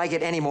 I don't like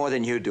it any more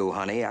than you do,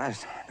 honey.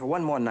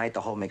 One more night, the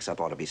whole mix-up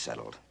ought to be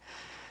settled.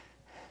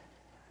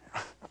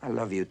 I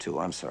love you, too.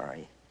 I'm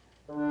sorry.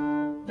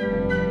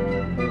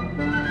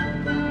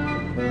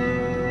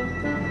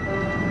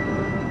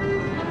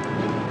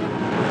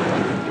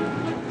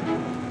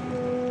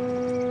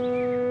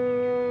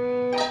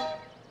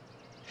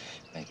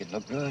 Make it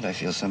Look good. I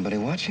feel somebody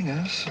watching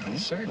us.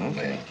 Certainly.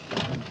 Okay.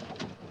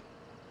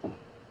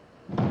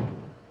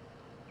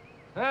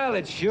 Well,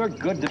 it's sure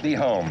good to be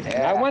home.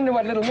 Yeah. I wonder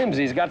what little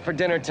Mimsy's got for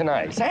dinner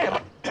tonight.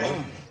 Sam!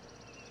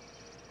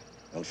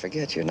 Don't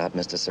forget, you're not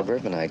Mr.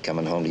 Suburbanite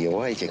coming home to your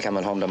wife. You're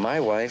coming home to my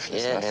wife.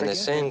 Yeah, and the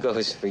same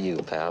goes for you,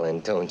 pal,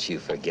 and don't you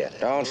forget it.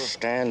 Don't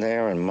stand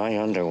there in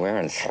my underwear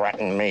and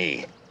threaten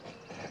me.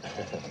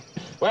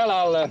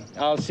 Well,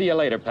 I'll see you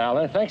later,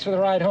 pal. Thanks for the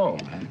ride home.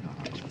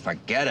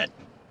 Forget it.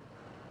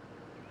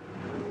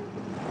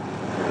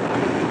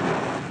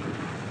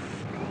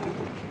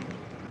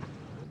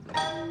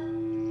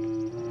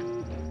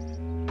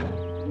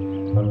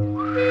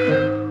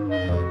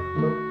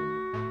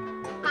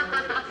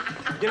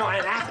 You know,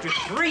 and after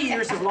 3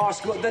 years of law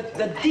school,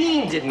 the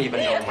dean didn't even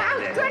know my How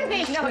name. couldn't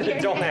he know your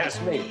Don't name?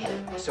 ask me.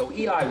 So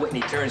Eli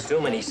Whitney turns to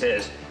him and he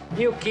says,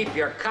 "You keep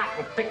your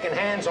cotton-picking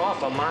hands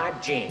off of my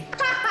jeans."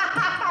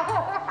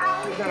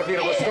 Isn't that a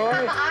beautiful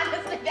story?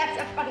 Honestly, that's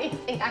the funniest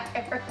thing I've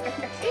ever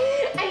heard.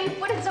 And you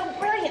put it so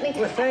brilliantly.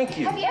 Well, thank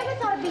you. Have you ever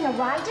thought of being a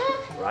writer?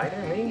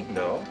 Writer, me?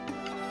 No.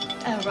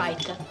 A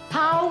writer.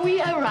 Howie,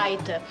 a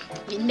writer.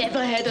 He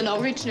never had an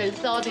original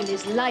thought in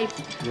his life.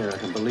 Yeah, I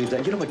can believe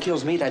that. You know what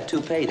kills me? That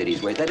toupee that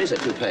he's wearing. That is a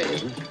toupee,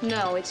 isn't it?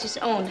 No, it's his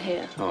own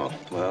hair. Oh,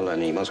 well,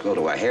 then he must go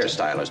to a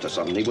hairstylist or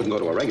something. He wouldn't go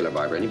to a regular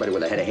barber. Anybody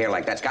with a head of hair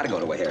like that's got to go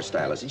to a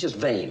hairstylist. He's just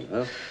vain,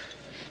 huh?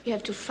 You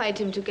have to fight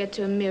him to get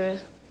to a mirror.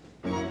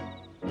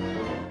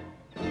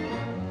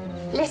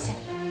 Listen,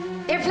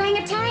 they're playing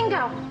a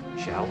tango.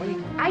 Shall we?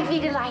 I'd be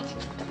delighted.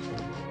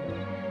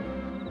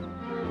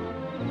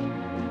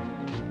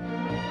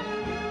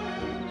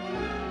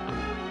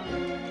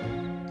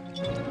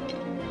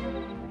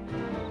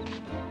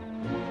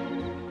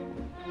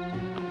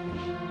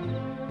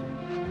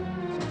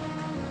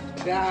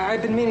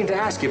 I've been meaning to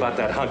ask you about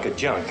that hunk of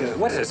junk.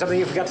 What is it, something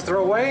you forgot to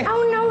throw away?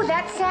 Oh, no,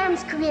 that's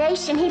Sam's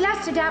creation. He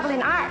loves to dabble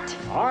in art.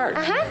 Art?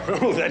 Uh-huh.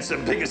 Oh, that's the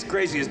biggest,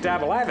 craziest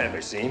dabble I've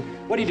ever seen.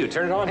 What do you do,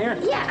 turn it on here?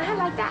 Yeah, I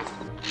like that.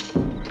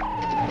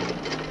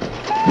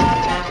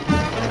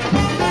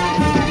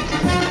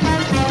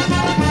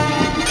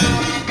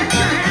 Get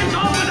your hands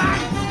off of that!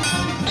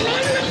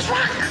 Clean the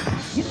truck!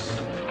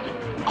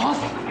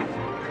 Off!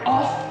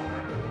 Off!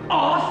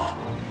 Off!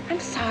 I'm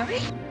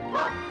sorry.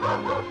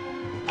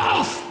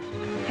 Off!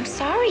 I'm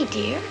sorry,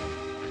 dear.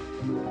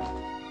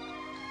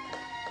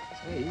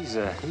 Hey,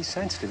 he's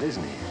sensitive,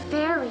 isn't he?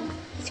 Very.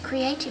 He's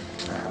creative.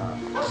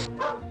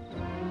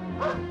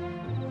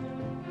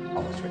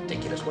 Oh, it's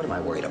ridiculous. What am I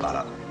worried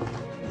about? A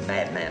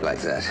madman like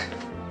that.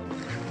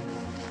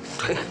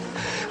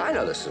 I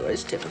know the story.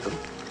 It's typical.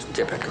 It's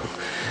typical.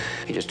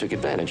 He just took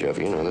advantage of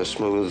you. You know, the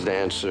smooth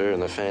dancer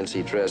and the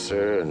fancy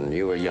dresser, and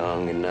you were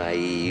young and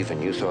naive,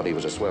 and you thought he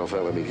was a swell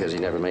fella because he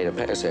never made a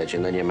pass at you,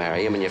 and then you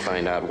marry him and you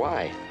find out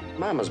why.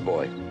 Mama's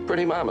boy.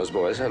 Pretty mama's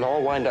boy. They'll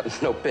all wind up with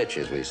no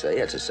pitches, we say.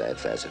 It's a sad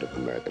facet of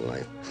American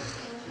life.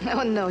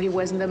 Oh, no, he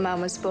wasn't a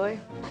mama's boy.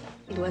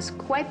 It was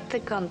quite the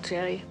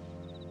contrary.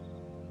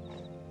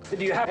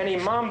 Do you have any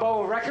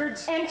mambo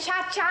records? And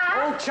cha-cha.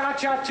 Oh,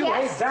 cha-cha, too.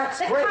 Yes. Hey, that's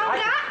The great.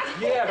 conga.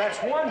 Yeah, that's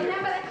wonderful.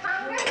 Remember the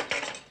conga?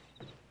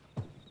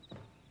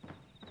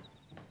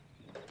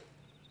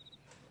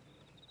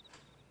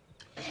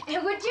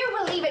 And would you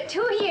believe it,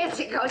 2 years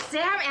ago,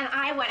 Sam and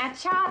I went a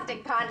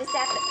Charleston contest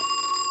at the...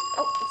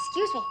 Oh,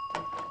 excuse me.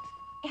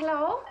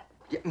 Hello?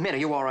 Yeah, Minnie,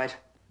 you all right?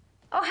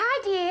 Oh,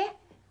 hi, dear.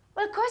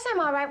 Well, of course I'm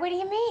all right. What do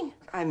you mean?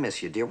 I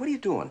miss you, dear. What are you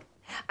doing?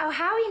 Oh,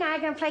 Howie and I are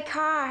going to play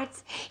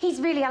cards.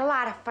 He's really a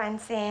lot of fun,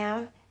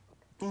 Sam.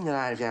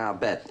 Yeah, I'll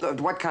bet.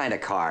 What kind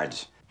of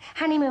cards?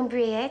 Honeymoon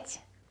bridge.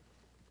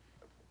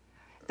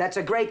 That's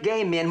a great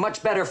game, Min.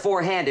 Much better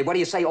four-handed. What do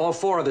you say all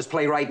four of us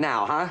play right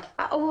now, huh?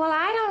 Well,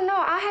 I don't know.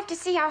 I'll have to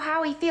see how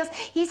Howie feels.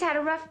 He's had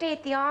a rough day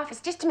at the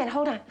office. Just a minute.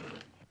 Hold on.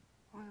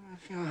 I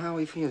feel how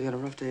he feels. He had a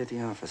rough day at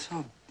the office.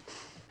 Oh.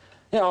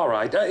 Yeah, all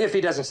right. If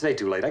he doesn't stay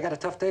too late. I got a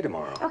tough day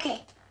tomorrow.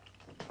 Okay.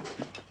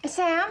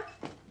 Sam?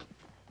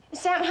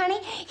 Sam, honey,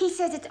 he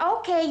says it's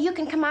okay. You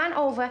can come on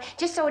over,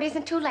 just so it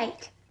isn't too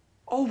late.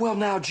 Oh, well,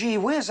 now, gee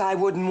whiz, I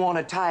wouldn't want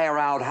to tire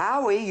out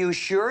Howie. You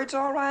sure it's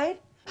all right?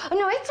 Oh,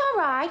 no, it's all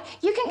right.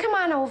 You can come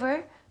on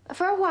over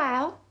for a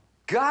while.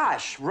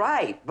 Gosh,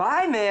 right.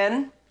 Bye,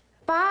 Min.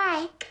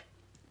 Bye.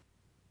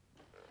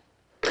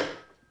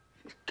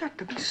 She's got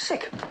to be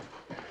sick.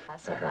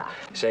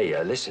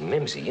 Say, listen,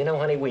 Mimsy, you know,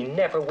 honey, we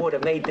never would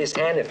have made this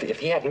hand if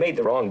he hadn't made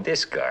the wrong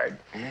discard.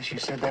 Yes, you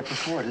said that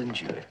before,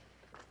 didn't you?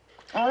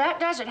 Well, that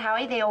does it,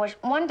 Howie. They owe us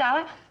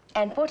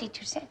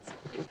 $1.42.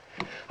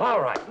 All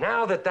right,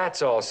 now that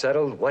that's all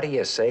settled, what do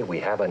you say we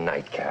have a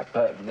nightcap?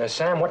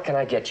 Sam, what can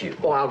I get you?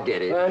 Oh, I'll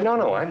get it.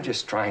 No, I'm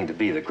just trying to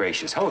be the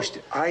gracious host.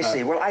 I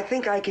see. Well, I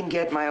think I can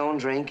get my own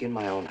drink in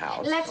my own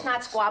house. Let's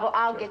not squabble.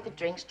 I'll get the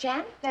drinks.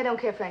 Jan? I don't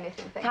care for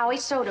anything, thank you. Howie,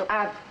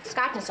 soda.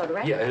 Scotch and soda,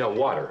 right? Yeah, no,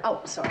 water.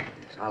 Oh, sorry.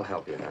 I'll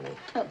help you, honey.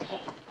 Okay.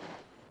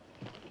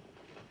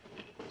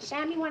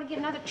 Sam, you want to get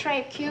another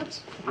tray of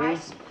cubes?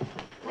 Ice,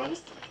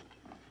 please?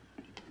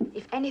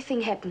 If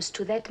anything happens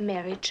to that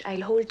marriage,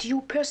 I'll hold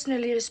you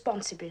personally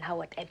responsible,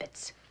 Howard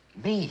Ebbets.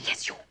 Me?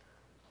 Yes, you.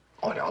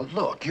 Oh, now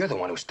look, you're the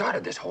one who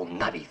started this whole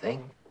nutty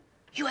thing.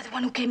 You are the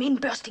one who came in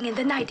bursting in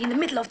the night, in the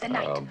middle of the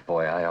night. Oh,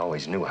 boy, I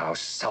always knew how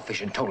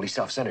selfish and totally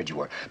self-centered you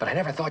were. But I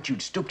never thought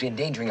you'd stoop to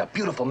endangering a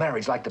beautiful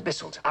marriage like the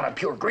Bissells out of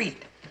pure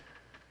greed.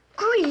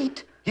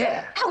 Greed?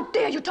 Yeah. How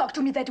dare you talk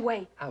to me that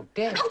way? How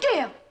dare? How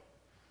dare?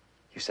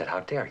 You said,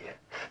 how dare you?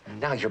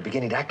 Now you're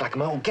beginning to act like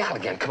my old gal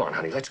again. Come on,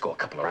 honey, let's go a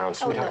couple of rounds,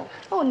 sweetheart.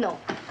 Oh, no.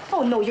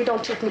 Oh, no, you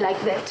don't treat me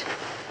like that.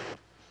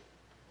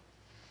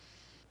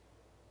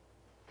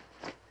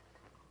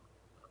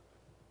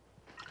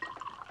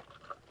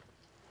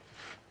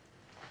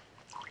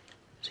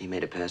 Has he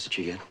made a pass at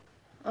you yet?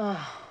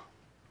 Oh.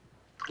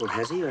 Well,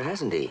 has he or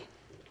hasn't he?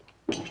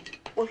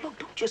 Well, look,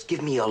 don't just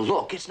give me a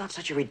look. It's not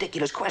such a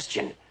ridiculous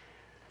question.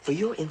 For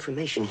your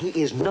information, he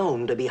is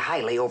known to be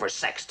highly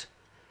oversexed.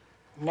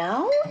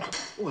 Known?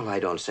 Well, I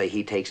don't say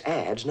he takes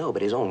ads, no,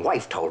 but his own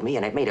wife told me,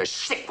 and it made her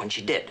sick when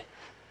she did.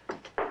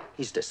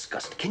 He's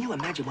disgusting. Can you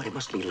imagine what it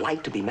must be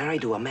like to be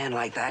married to a man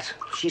like that?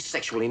 She's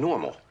sexually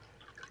normal.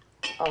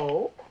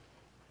 Oh?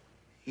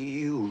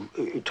 You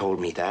told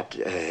me that,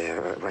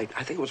 right?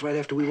 I think it was right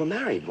after we were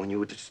married, when you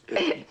were just...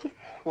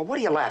 Well, what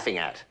are you laughing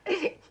at?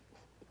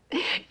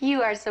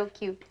 You are so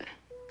cute.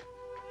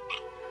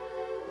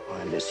 Oh,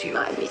 I miss you.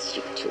 I miss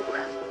you, too.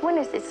 When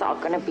is this all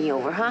gonna be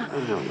over, huh?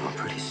 I don't know,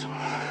 pretty soon.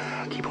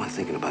 I keep on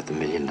thinking about the $1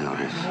 million.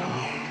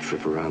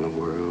 Trip around the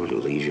world,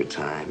 leisure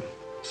time,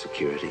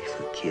 security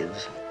for the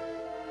kids.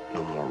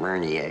 No more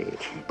Mernier,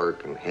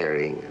 Burke and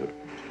Harry.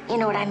 You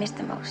know what I miss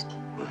the most?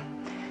 What?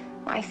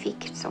 My feet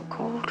get so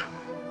cold.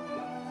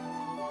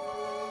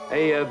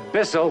 Hey,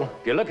 Bissell,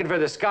 if you're looking for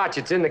the scotch,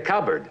 it's in the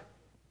cupboard.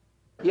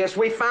 Yes,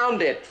 we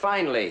found it,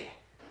 finally.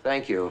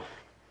 Thank you.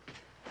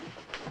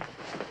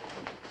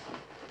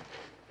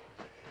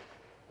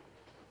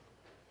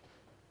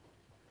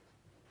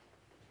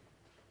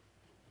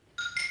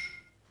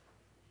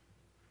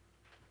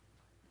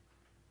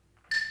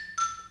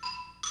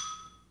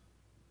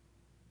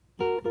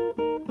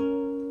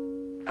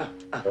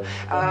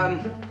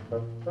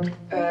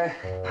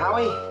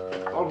 Howie,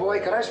 old boy,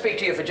 could I speak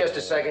to you for just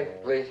a second,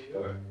 please?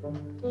 Sure.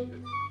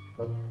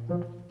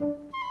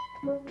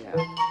 Yeah.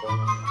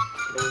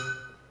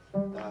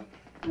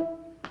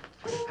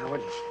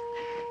 Howard.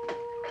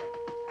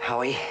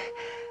 Howie,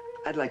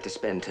 I'd like to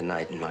spend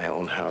tonight in my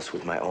own house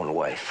with my own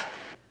wife.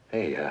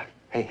 Hey,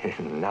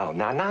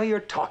 now you're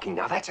talking.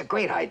 Now, that's a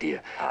great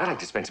idea. I'd like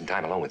to spend some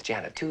time alone with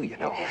Janet, too, you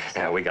know.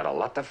 Now, we got a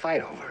lot to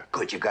fight over.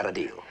 Good, you got a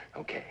deal.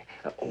 Okay.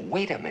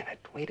 Wait a minute.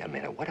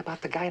 What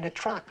about the guy in the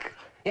truck?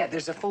 Yeah,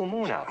 there's a full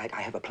moon out.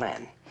 I have a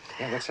plan.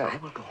 Yeah, what's that? I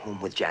will go home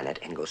with Janet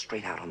and go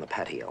straight out on the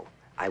patio.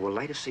 I will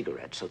light a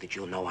cigarette so that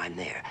you'll know I'm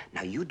there.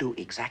 Now, you do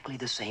exactly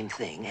the same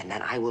thing, and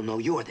then I will know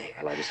you're there.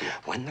 I'll light a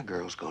cigarette. When the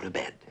girls go to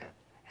bed,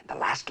 and the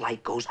last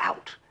light goes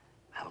out,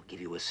 I'll give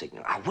you a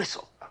signal. I'll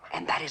whistle,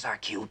 and that is our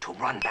cue to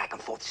run back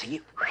and forth. See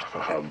you?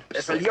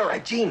 So you're a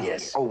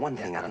genius. Oh, one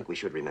thing I think we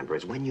should remember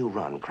is when you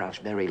run, crouch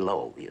very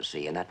low, you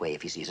see, and that way,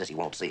 if he sees us, he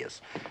won't see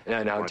us.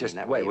 No, just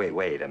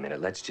wait a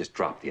minute. Let's just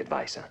drop the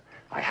advice, huh?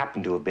 I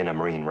happen to have been a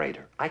Marine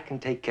Raider. I can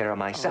take care of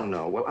myself. Oh,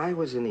 no. Well, I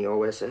was in the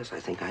OSS. I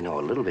think I know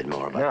a little bit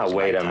more about Now, this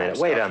wait a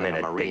nighttime minute,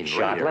 stuff big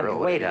shot.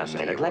 Wait a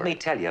minute. Let me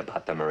tell you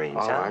about the Marines,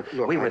 huh?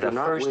 Look, we were the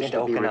not first wish into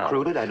to be Okinawa.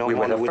 recruited. I don't we were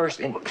want the to... first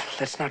in...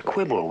 Let's not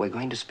quibble. We're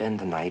going to spend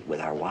the night with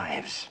our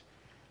wives.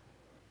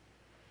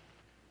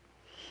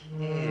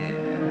 Yeah.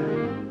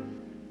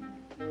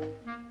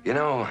 You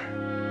know,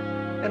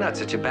 you're not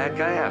such a bad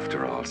guy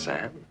after all,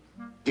 Sam.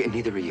 Yeah,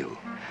 neither are you,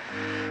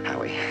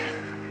 Howie.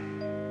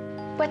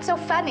 What's so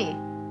funny?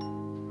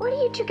 What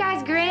are you two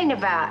guys grinning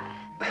about?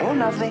 Oh,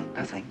 nothing.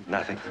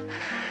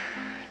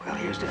 Well,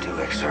 here's to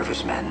two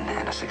ex-servicemen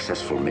and a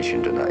successful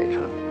mission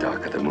tonight.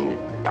 Dark of the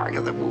moon. Dark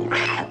of the moon.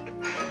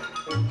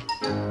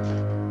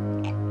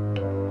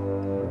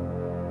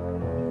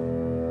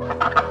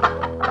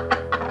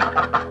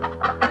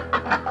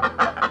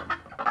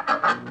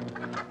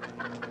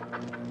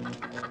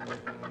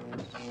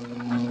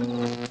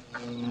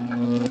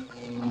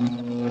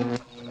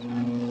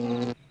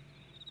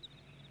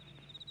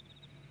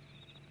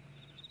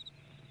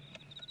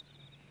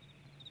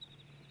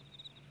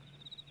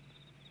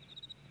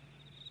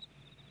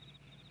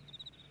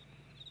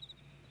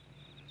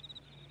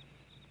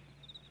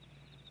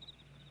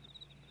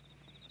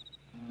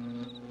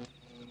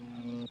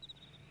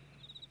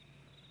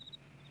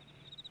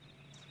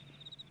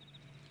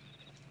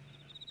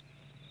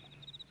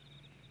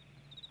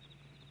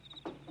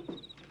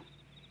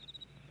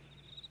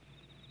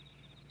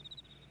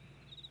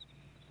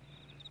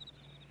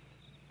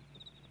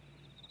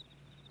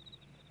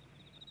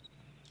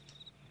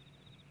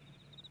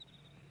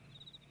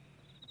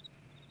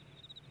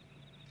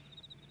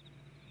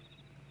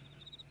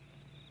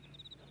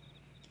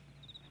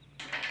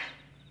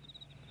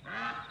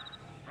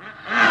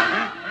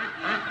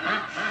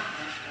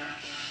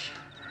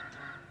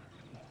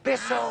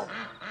 Bissell,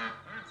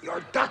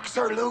 your ducks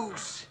are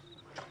loose.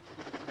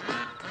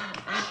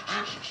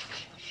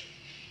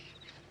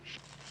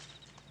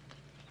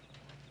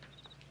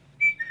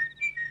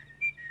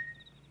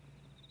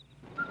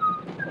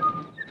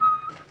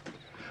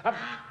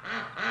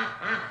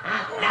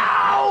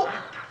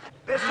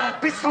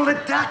 Bissell the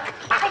duck!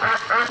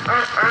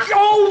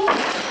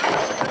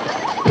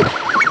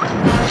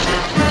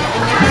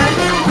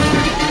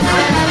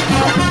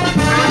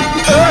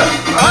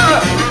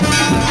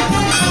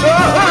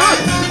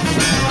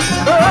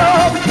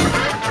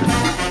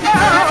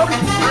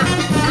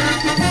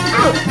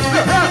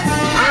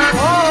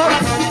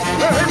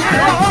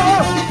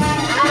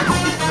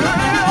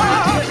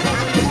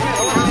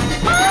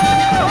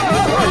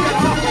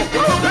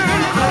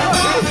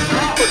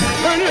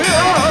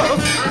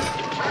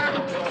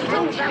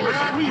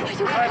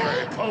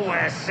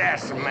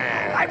 OSS,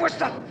 man. I was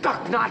the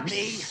duck, not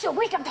me. She'll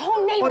wake up the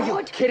whole Are you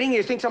neighborhood. kidding?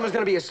 You think someone's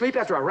gonna be asleep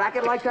after a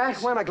racket like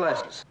that? Where are my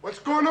glasses? What's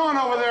going on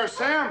over there,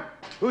 Sam?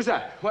 Who's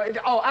that? What?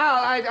 Oh,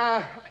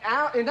 Al.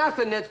 Al,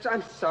 nothing.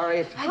 I'm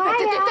sorry.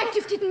 The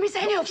detective didn't miss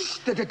any of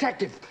it. The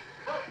detective.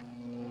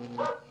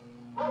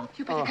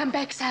 You better come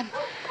back, Sam.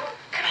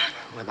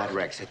 Well, that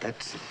Rex,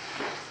 that's...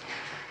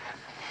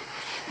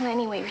 Well,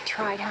 anyway, we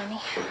tried,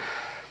 honey.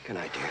 Good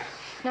night, dear.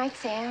 Night,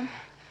 Sam.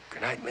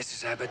 Good night,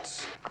 Mrs.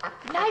 Abbots.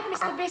 Good night,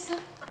 Mr. Bissell.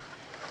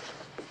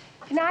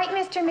 Good night,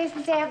 Mr. and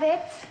Mrs.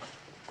 Evans.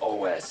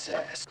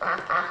 OSS.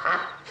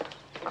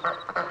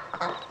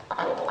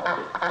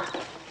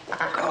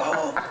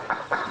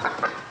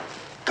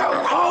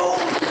 Go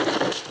home!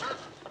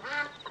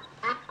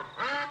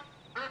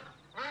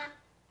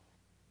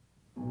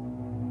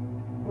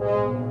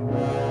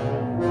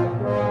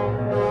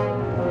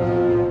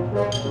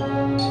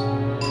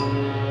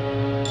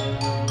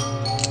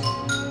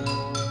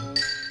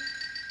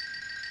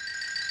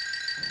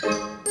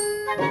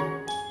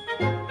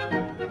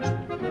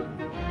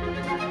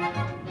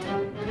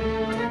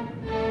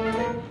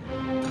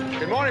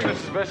 Good morning,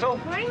 Mrs. Bissell.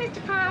 Morning,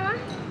 Mr. Palmer.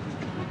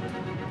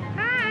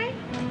 Hi.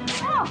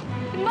 Oh,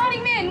 good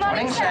morning, Min.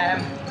 Morning,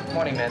 Sam.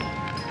 Morning, man.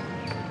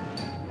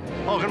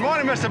 Oh, good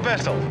morning, Mr.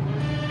 Bissell.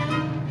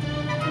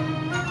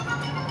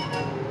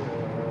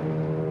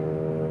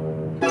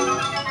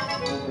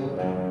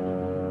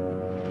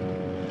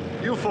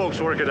 You folks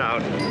work it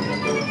out.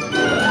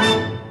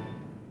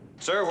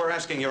 Sir, we're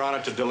asking Your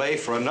Honor to delay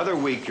for another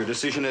week your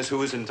decision as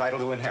who is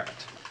entitled to inherit.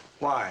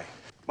 Why?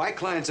 My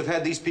clients have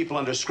had these people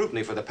under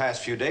scrutiny for the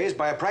past few days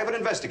by a private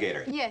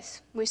investigator.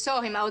 Yes, we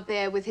saw him out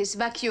there with his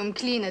vacuum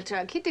cleaner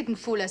truck. He didn't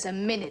fool us a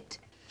minute.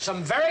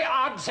 Some very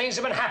odd things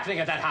have been happening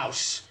at that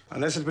house.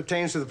 Unless it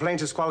pertains to the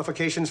plaintiff's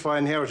qualifications for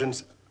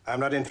inheritance,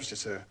 I'm not interested,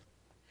 sir.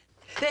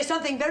 There's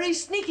something very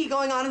sneaky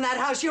going on in that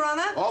house, Your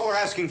Honor. All we're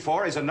asking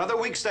for is another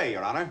week's stay,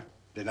 Your Honor.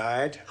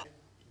 Denied.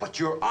 But,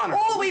 Your Honor...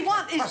 All we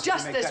want is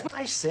justice.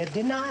 I said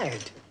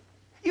denied.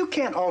 You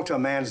can't alter a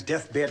man's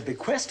deathbed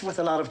bequest with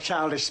a lot of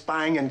childish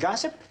spying and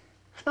gossip.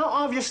 Now,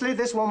 obviously,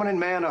 this woman and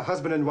man are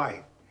husband and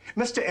wife,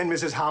 Mr. and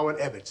Mrs. Howard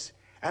Ebbets.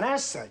 And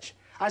as such,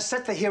 I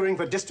set the hearing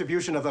for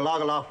distribution of the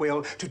Logaloff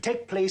will to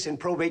take place in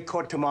probate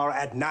court tomorrow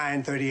at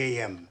 9:30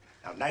 a.m.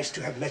 Now, nice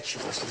to have met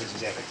you, Mr. and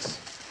Mrs. Ebbets.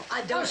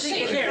 I don't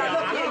see here, Your Honor.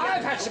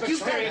 I've had some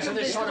experience in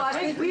this sort of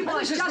thing. We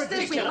want This is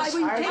justice. We ridiculous.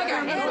 take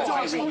our hands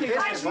off Only it.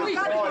 business.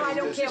 I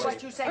don't care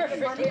what you say.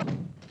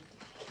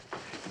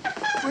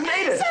 We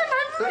made it. Sam,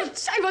 I'm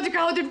rich. I want to go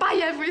out and buy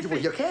everything.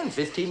 Well, you can.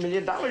 $15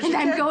 million. And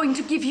I'm going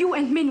to give you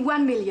and Min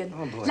 $1 million.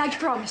 Oh, boy. Like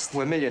promised.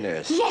 We're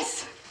millionaires.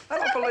 Yes. I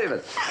don't believe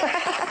it.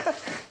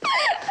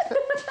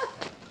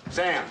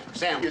 Sam,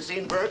 you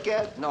seen Burke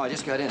yet? No, I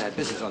just got in. I had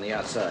business on the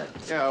outside.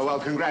 Yeah, well,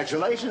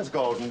 congratulations,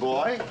 Golden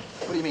Boy.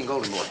 What do you mean,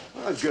 Golden Boy?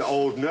 Well,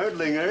 old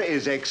Nerdlinger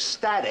is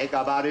ecstatic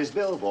about his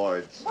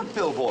billboards. What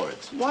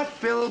billboards? What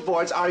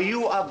billboards? Are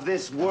you of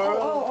this world?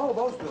 Oh,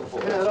 those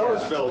billboards. Yeah,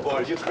 those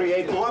billboards. You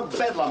create more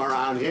bedlam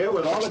around here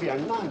with all of your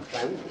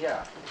nonsense.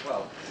 Yeah,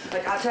 well,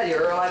 I'll tell you,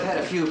 Earl, I've had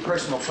a few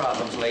personal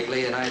problems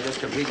lately, and I just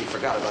completely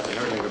forgot about the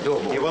Nerdlinger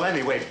billboard. Yeah, well,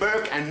 anyway,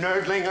 Burke and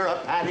Nerdlinger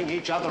are patting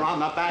each other on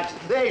the backs.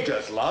 They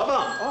just love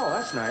them. Oh,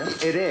 that's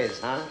nice. It is,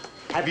 huh?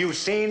 Have you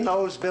seen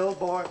those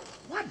billboards?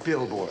 What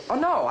billboard? Oh,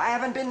 no, I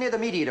haven't been near the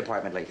media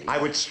department lately. I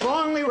would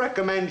strongly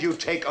recommend you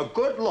take a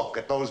good look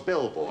at those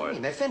billboards.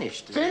 They're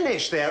finished.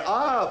 Finished? They're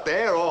up.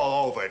 They're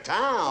all over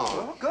town.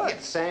 Oh,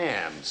 good.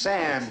 Sam,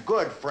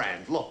 good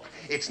friend. Look,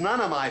 it's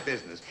none of my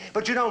business.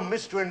 But you know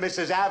Mr. and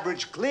Mrs.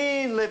 Average,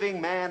 clean living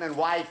man and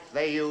wife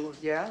they use?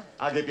 Yeah?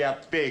 I'll give you a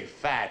big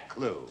fat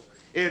clue.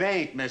 It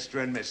ain't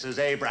Mr. and Mrs.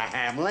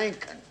 Abraham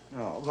Lincoln.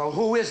 Oh, well,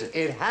 who is it?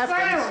 It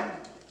happens... Sam!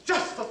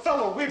 Just the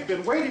fellow we've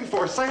been waiting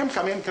for. Sam,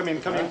 come in.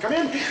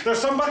 There's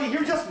somebody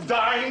here just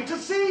dying to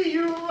see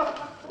you.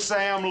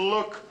 Sam,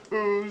 look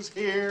who's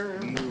here.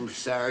 You,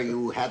 sir,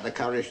 you had the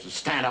courage to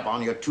stand up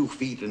on your 2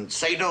 feet and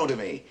say no to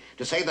me,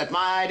 to say that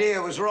my idea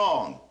was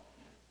wrong.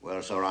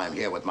 Well, sir, I'm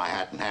here with my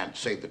hat in hand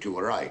to say that you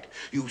were right.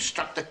 You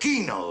struck the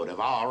keynote of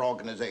our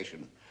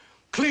organization.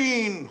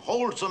 Clean,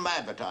 wholesome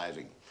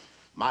advertising.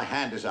 My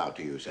hand is out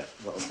to you, sir.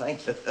 Well,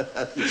 thank you.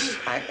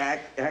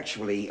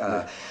 Actually,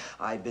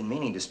 I've been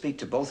meaning to speak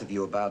to both of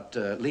you about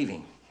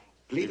leaving.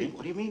 Leaving?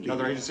 What do you mean?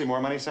 Another agency, more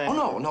money, Sam?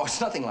 Oh, no,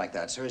 it's nothing like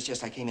that, sir. It's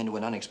just I came into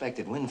an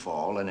unexpected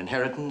windfall, an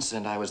inheritance,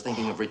 and I was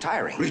thinking of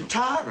retiring.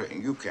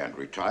 Retiring? You can't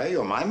retire.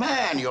 You're my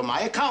man. You're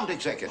my account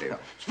executive.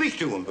 Speak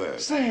to him,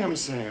 Bert. Sam,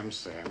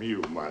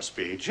 you must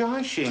be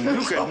joshing. You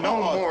can no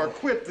more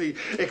quit the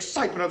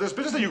excitement of this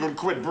business than you can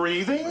quit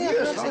breathing.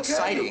 Yes, it's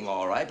exciting,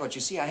 all right, but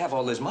you see, I have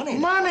all this money.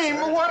 Money?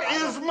 What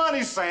is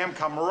money, Sam?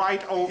 Come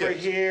right over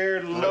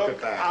here.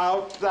 Look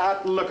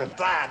at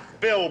that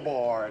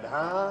billboard,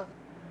 huh?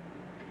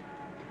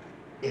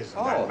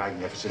 Isn't that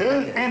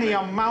magnificent? Any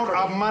amount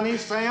of money,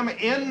 Sam,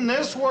 in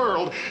this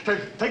world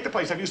to take the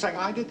place of you saying,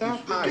 I did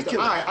that?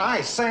 I,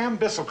 Sam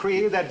Bissell,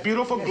 created that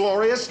beautiful,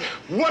 glorious,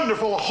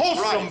 wonderful,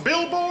 wholesome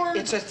billboard?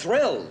 It's a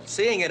thrill,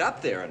 seeing it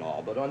up there and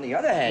all, but on the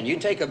other hand, you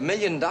take $1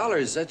 million,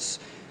 that's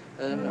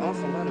an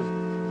awful lot of...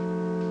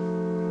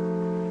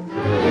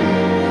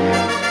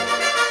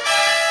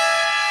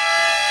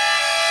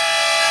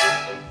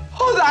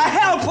 Who the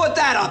hell put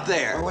that up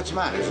there? Well, what's the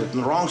matter? Is it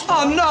in the wrong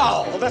spot? Oh,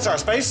 no! Well, that's our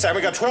space, Sam.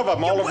 We got 12 of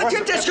them all over.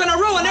 You're just gonna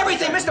ruin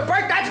everything, Mr.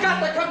 Burke. That's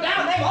got to come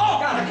down. They've all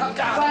got to come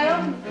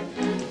down.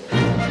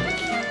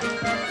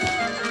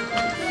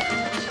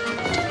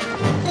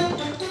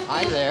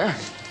 Hi there.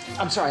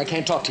 I'm sorry, I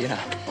can't talk to you now.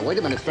 Oh, wait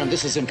a minute, friend.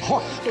 This is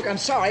important. Look, I'm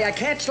sorry, I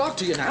can't talk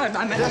to you now.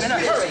 I'm in a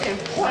hurry.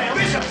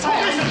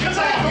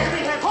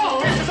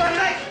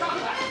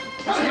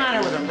 What's the matter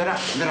with him? Did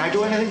I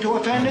do anything to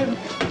offend him?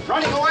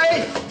 Running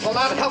away will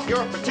not help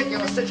your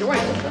particular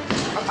situation.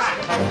 Come back.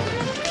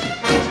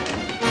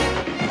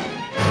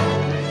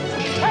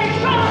 Hey,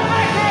 stop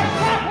back there!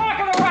 Stop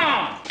walking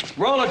around!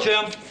 Roll it,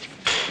 Jim.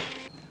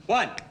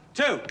 1,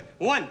 2,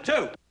 1,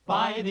 2.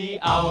 By the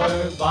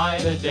hour, by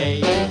the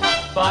day,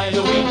 by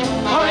the week,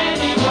 or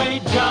any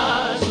way,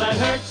 just let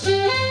Hertz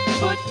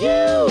put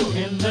you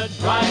in the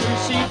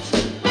driver's seat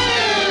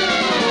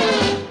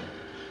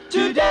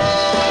today.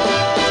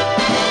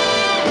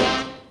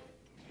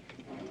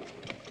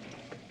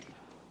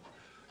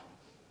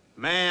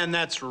 Man,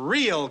 that's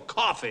real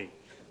coffee.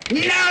 No!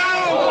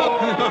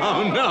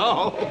 Oh,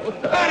 no.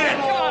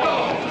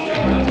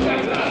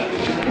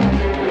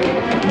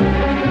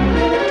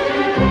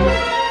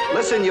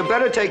 Listen, you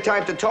better take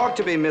time to talk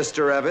to me,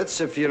 Mr.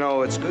 Evetts, if you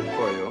know it's good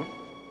for you.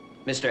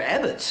 Mr.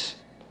 Evetts?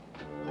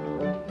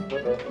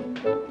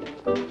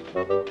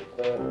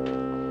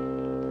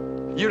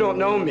 You don't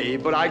know me,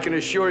 but I can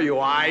assure you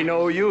I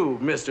know you,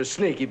 Mr.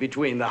 Sneaky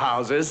Between the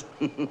Houses.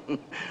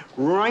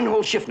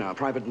 Reinhold Schiffner,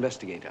 private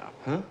investigator.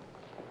 Huh?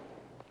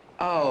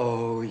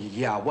 Oh,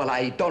 yeah. Well,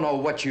 I don't know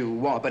what you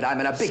want, but I'm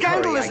in a big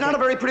Scandal hurry. is not a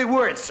very pretty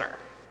word, sir.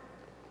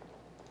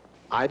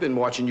 I've been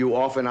watching you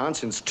off and on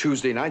since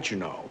Tuesday night, you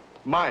know.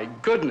 My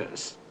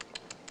goodness.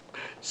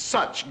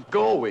 Such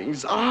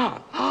goings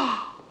on.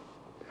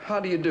 How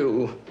do you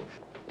do?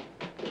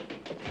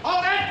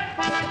 Hold it!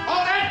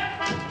 Hold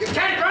it! You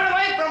can't run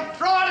away from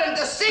fraud and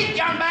deceit,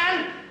 young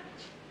man!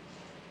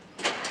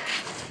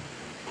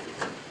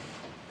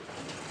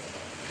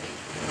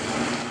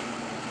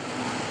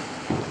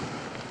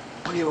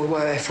 Oh,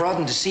 you, fraud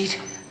and deceit?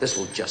 This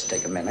will just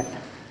take a minute.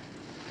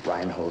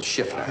 Reinhold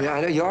Schiffner. Yeah,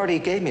 I know. You already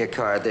gave me a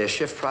card there,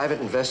 Schiff, private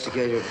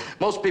investigator.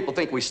 Most people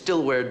think we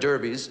still wear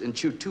derbies and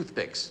chew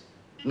toothpicks.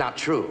 Not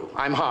true.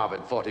 I'm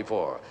Harvard,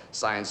 44.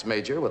 Science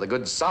major with a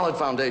good, solid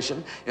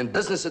foundation in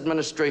business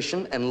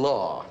administration and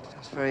law.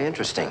 That's very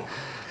interesting.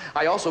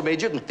 I also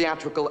majored in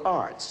theatrical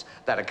arts.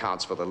 That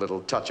accounts for the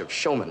little touch of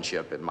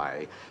showmanship in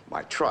my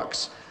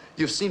trucks.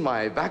 You've seen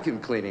my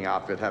vacuum cleaning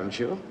outfit, haven't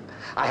you?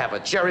 I have a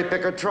cherry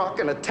picker truck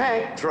and a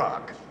tank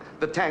truck.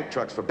 The tank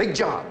truck's for big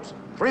jobs.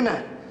 3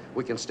 men.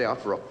 We can stay out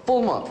for a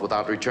full month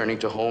without returning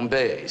to home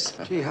base.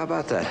 Gee, how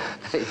about that?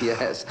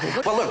 Yes.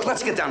 Well, look,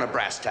 let's get down to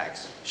brass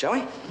tacks, shall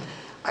we?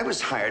 I was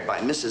hired by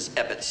Mrs.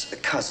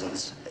 Evetts'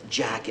 cousins,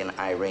 Jack and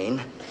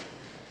Irene.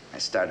 I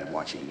started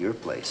watching your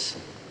place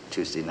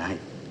Tuesday night.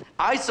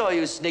 I saw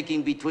you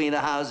sneaking between the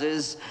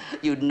houses.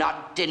 You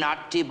naughty,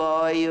 naughty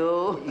boy,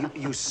 you.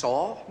 You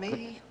saw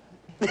me?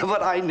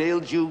 But I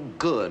nailed you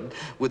good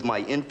with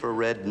my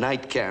infrared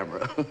night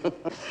camera.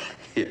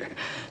 Here,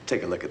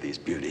 take a look at these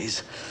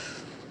beauties.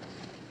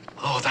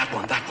 Oh, that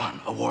one,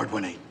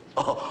 award-winning.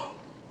 Oh,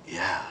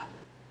 yeah.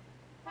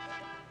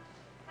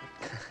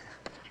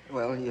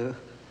 Well, you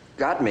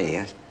got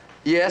me.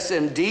 Yes,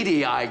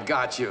 indeedy, I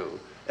got you.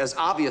 As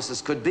obvious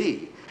as could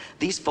be.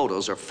 These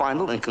photos are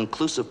final and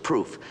conclusive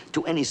proof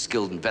to any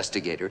skilled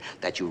investigator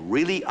that you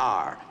really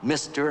are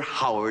Mr.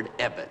 Howard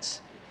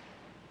Evetts.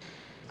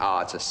 Oh,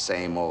 it's the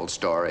same old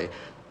story.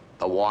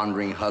 A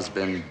wandering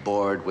husband,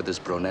 bored with his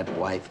brunette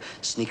wife,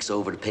 sneaks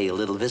over to pay a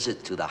little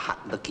visit to the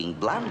hot-looking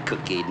blonde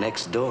cookie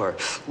next door.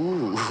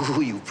 Ooh,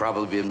 you've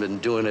probably been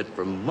doing it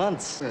for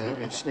months. I've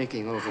been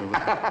sneaking over.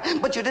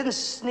 But you didn't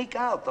sneak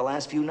out the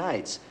last few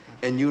nights.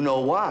 And you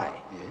know why.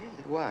 Yeah?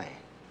 Why?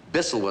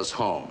 Bissell was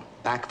home,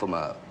 back from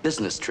a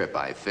business trip,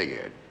 I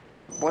figured.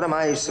 What am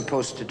I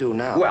supposed to do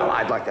now? Well,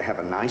 I'd like to have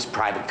a nice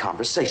private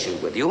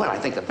conversation with you, and I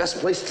think the best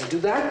place to do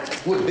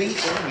that would be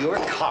in your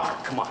car.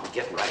 Come on,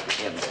 get right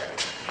in there.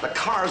 The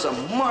car's a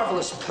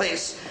marvelous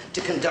place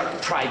to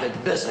conduct private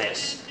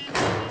business.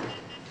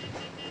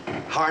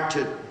 hard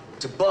to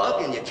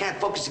bug, and you can't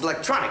focus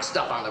electronic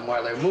stuff on them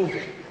while they're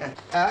moving.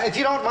 If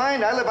you don't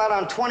mind, I live out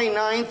on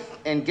 29th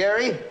and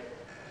Gary.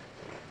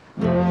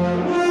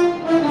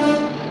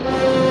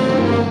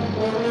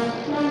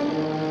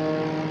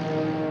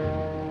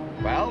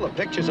 Well, the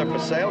pictures are for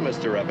sale,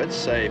 Mr. Ebbets.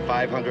 Say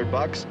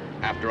 $500.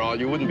 After all,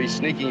 you wouldn't be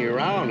sneaking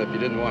around if you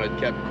didn't want it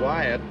kept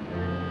quiet.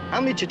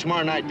 I'll meet you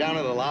tomorrow night down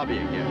in the lobby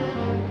again.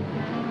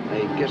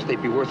 I guess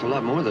they'd be worth a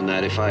lot more than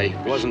that if I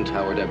wasn't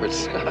Howard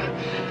Ebbets.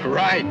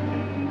 Right.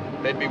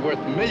 They'd be worth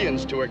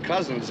millions to her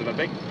cousins and a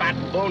big fat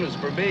bonus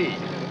for me.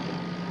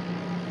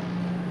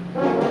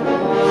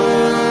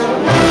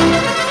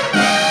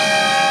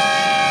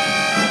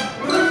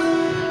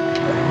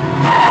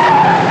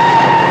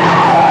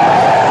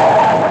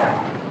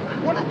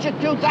 What did you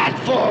do that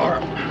for?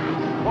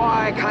 Well,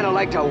 I kind of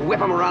like to whip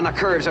them around the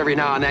curves every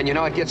now and then. You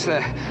know, it gets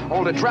the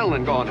old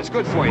adrenaline going. It's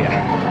good for you.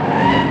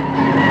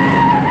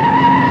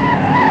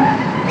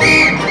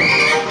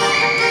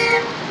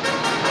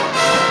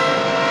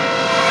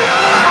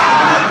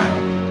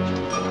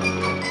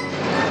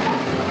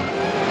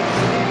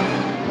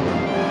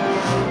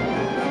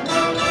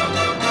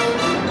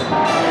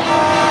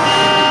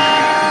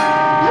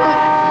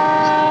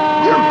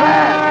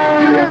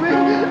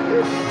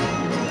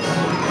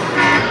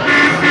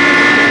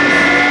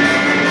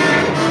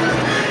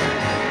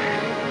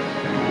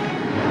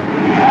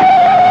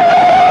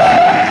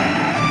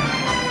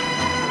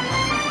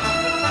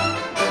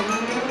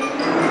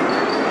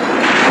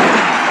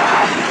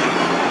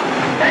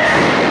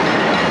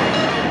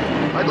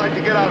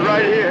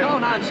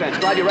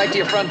 Slide you right to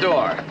your front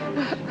door.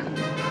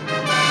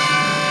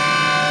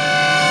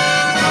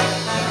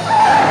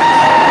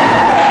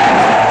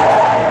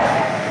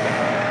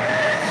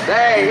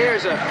 Hey,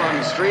 here's a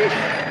fun street.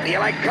 Do you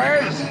like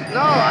curves?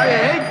 No, I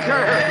hate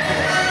curves.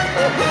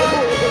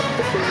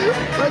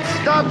 Let's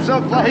stop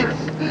someplace.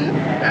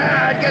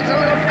 It gets a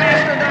little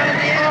faster down at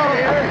the end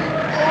here.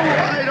 Oh,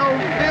 I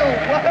don't feel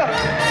well.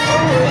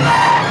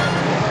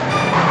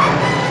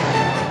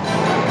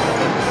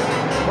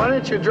 Why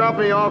don't you drop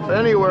me off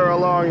anywhere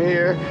along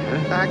here?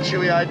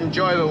 Actually, I'd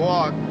enjoy the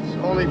walk. It's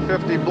only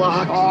 50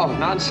 blocks. Oh,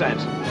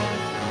 nonsense.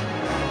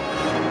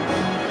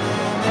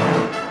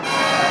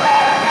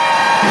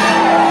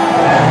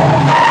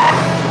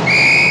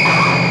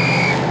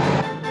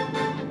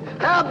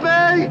 Help me!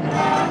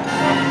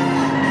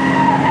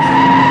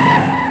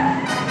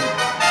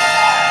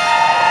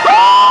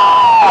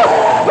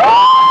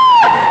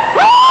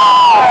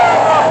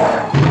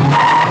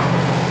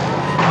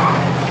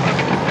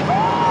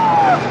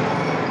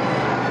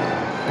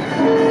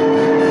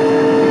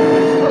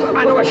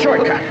 I know a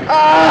shortcut.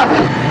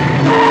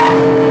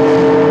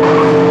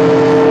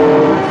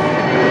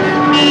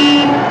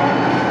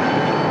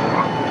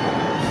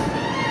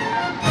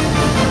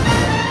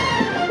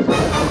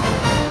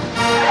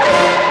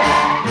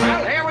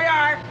 Well, here we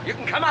are. You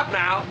can come up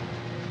now.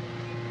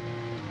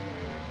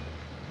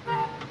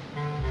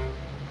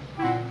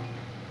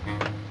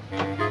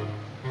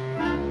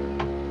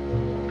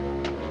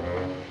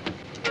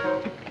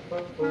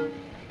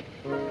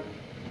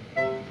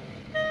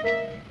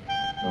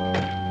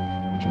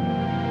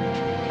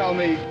 Tell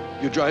me,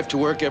 you drive to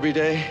work every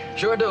day?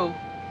 Sure do.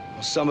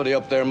 Well, somebody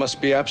up there must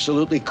be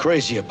absolutely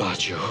crazy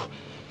about you.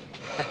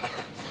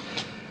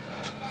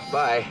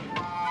 Bye.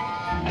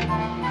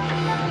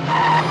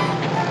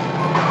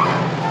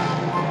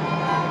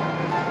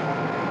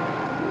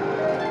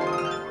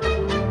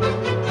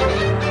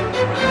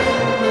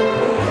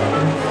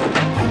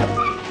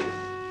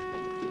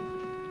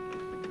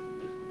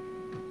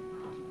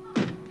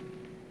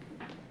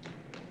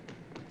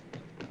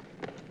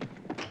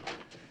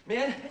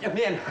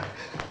 Man.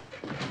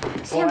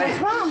 Sam, what's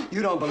wrong?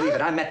 You don't believe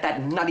it. I met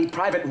that nutty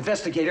private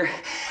investigator.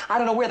 I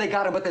don't know where they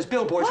got him, but there's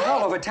billboards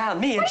all over town.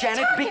 Me and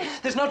Janet.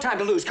 There's no time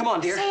to lose. Come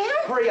on, dear. Sam?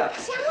 Hurry up.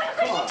 Sam, what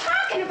are you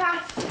talking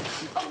about?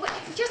 Oh, wait,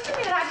 just a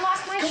minute, I've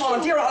lost my shoe. Come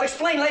on, dear. I'll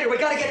explain later. We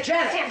gotta get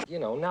Janet. Sam. You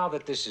know, now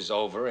that this is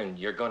over and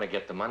you're gonna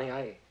get the money,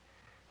 I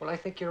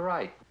think you're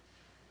right.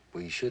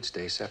 We should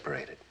stay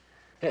separated.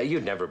 Yeah,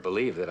 you'd never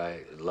believe that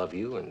I love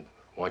you and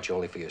want you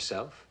only for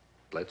yourself.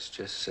 Let's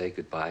just say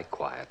goodbye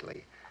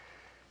quietly.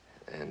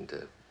 And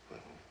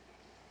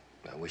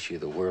I wish you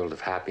the world of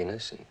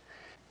happiness and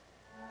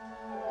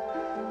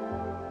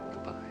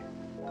goodbye.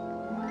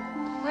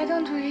 Why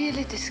don't we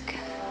really discuss?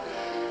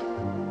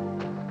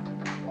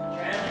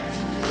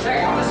 There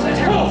you go. This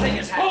whole thing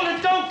is happening. Hold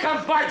it! Don't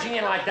come barging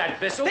in like that,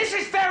 Bissell. This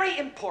is very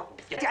important.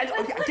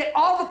 Get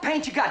all the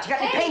paint you got. You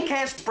got any paint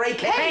cans, spray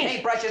cans,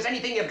 paint brushes,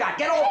 anything you've got.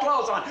 Get all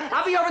clothes on.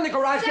 I'll be over in the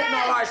garage getting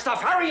all our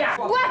stuff. Hurry up.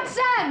 What's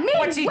that? Min,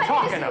 What's he what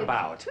talking is it?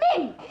 about?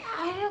 Min,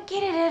 I don't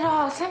get it at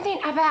all. Something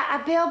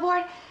about a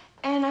billboard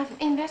and an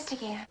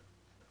investigator.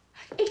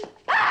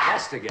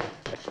 Investigate.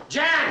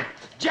 Jan!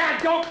 Jan,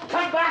 don't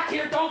come back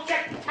here. Don't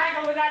get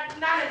tangled with that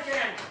nut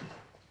again.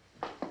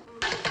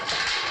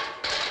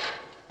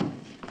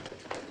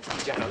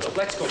 Jan, look,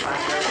 let's go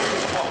back there.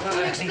 Can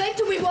you explain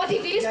to me what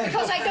it is?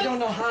 Because I don't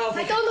know how.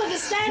 I don't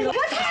understand.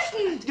 What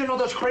happened? You know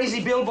those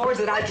crazy billboards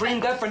that I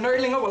dreamed up for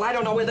Nerdlinger? Well, I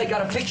don't know where they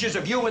got pictures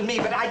of you and me,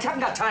 but I haven't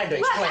got time to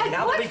explain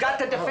now. But we've got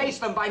to deface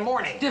them by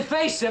morning.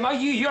 Deface them?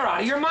 You're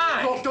out of your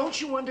mind. Well, don't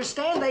you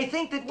understand? They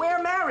think that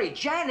we're married,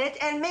 Janet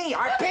and me.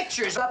 Our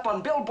pictures up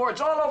on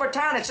billboards all over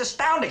town. It's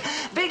astounding.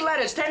 Big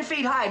letters, 10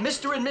 feet high.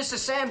 Mr. and Mrs.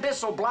 Sam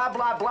Bissell, blah,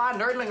 blah, blah,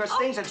 Nerdlinger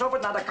stings and so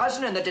forth. Now the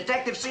cousin and the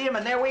detective see him,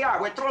 and there we are.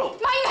 We're through.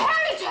 My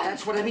inheritance!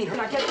 That's what I mean.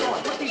 Now get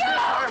going. Put these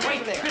arms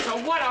Wait, Bissell,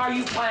 what are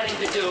you planning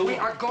to do? We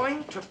are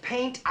going to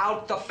paint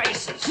out the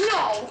faces.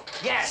 No!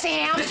 Yes.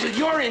 Sam!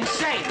 You're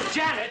insane.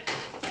 Janet,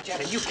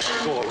 you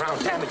can't go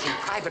around damaging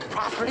private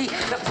property.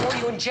 They'll throw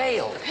you in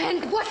jail.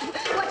 And what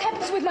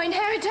happens with my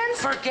inheritance?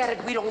 Forget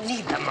it. We don't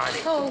need the money.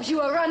 Oh, you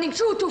are running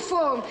true to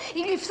form.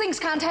 If things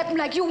can't happen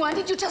like you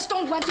wanted, you just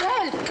don't want to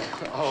help.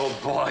 Oh,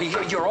 boy,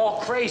 you're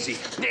all crazy.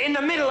 In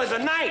the middle of the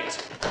night.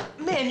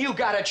 Man, you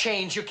gotta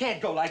change. You can't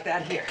go like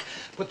that. Here,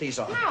 put these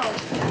on. No.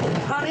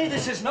 Honey,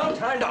 this is no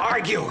time to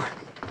argue.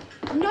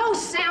 No,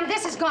 Sam,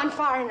 this has gone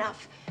far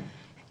enough.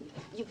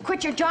 You've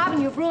quit your job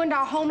and you've ruined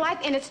our home life,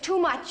 and it's too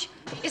much.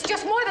 It's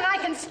just more than I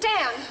can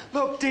stand.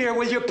 Look, dear,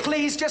 will you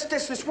please just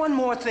this one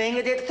more thing?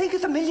 Think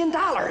of the $1 million.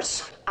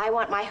 I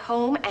want my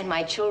home and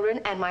my children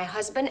and my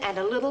husband and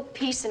a little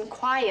peace and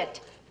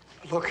quiet.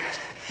 Look,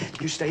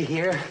 you stay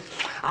here.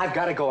 I've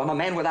got to go. I'm a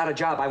man without a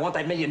job. I want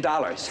that $1 million.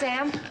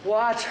 Sam?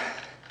 What?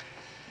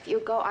 If you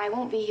go, I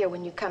won't be here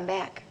when you come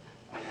back.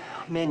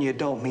 Man, you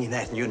don't mean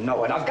that, and you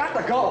know it. I've got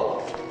to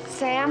go.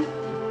 Sam?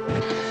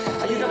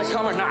 Are you going to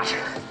come or not?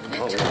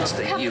 Oh, what's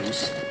the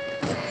use?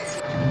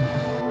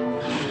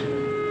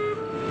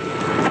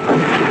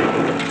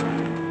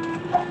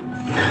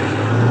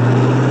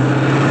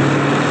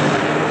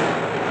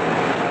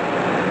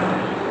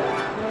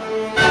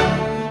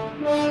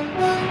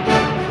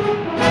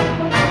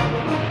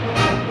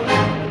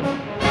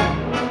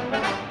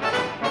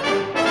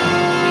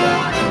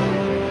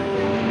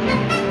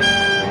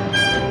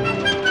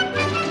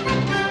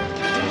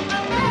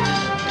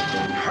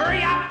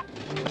 Hurry up!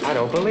 I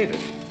don't believe it.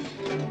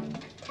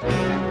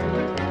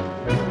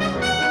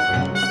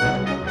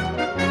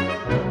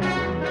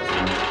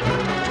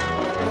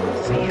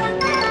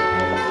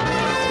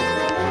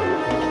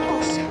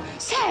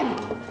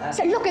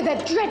 Sam, look at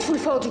that dreadful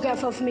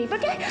photograph of me.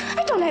 But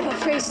I don't have a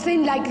face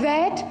thin like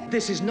that.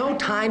 This is no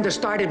time to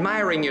start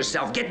admiring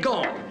yourself. Get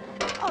going.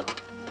 Oh.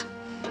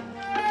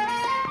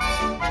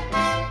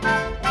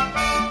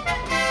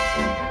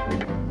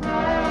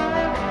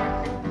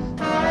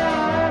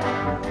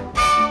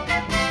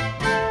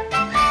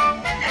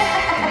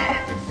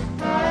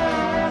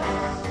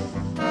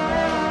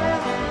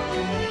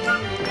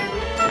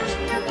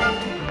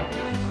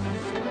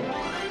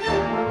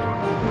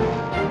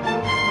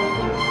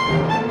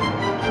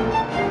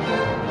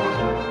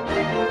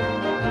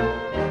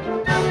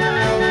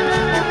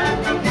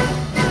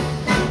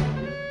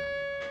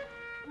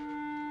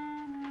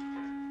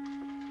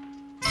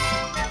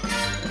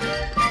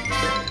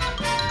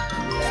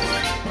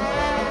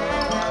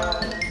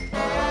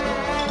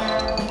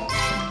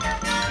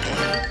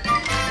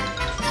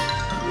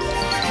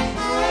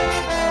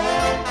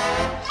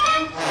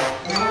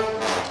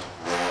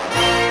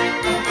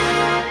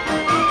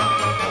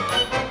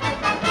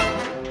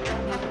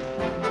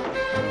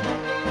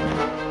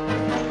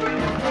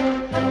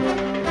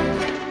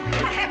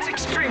 That's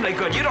extremely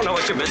good. You don't know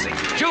what you're missing.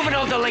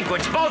 Juvenile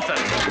delinquents, both of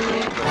them.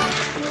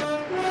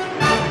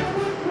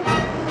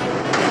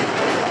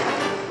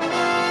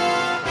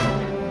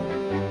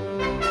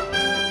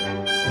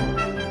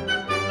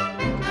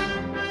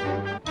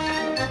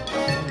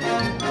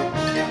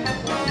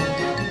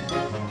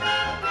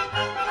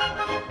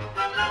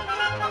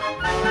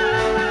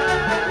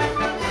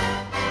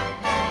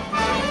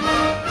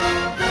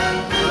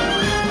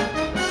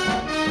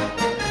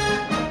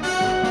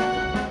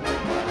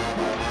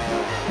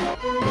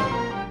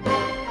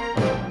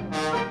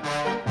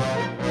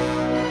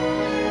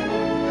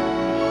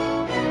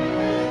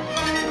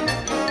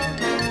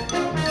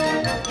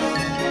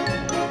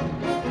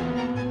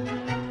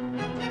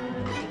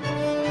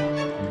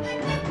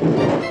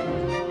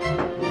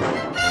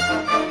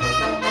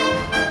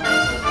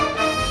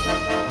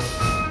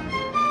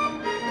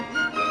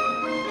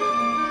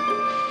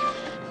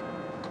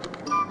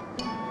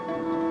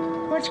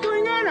 What's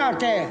going on out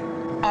there?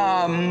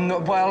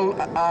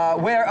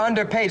 We're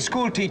underpaid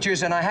school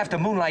teachers, and I have to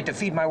moonlight to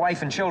feed my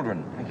wife and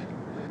children.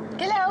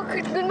 Hello,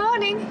 good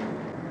morning.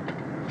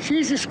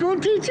 She's a school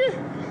teacher?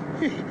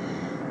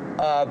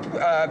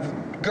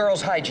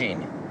 Girls'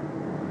 hygiene.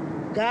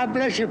 God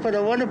bless you for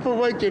the wonderful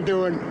work you're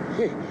doing.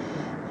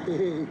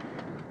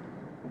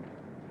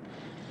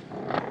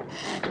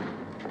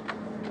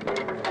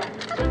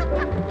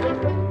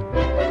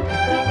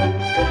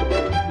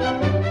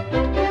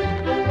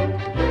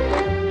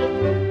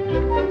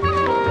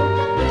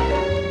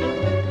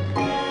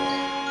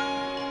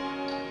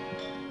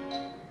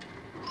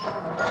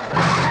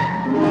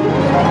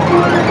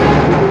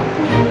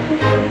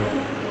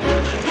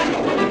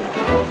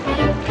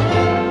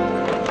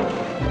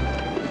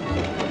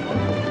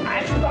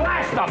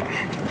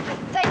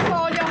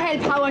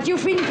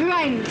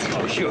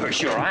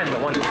 sure, I'm the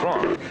one that's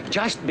wrong.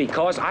 Just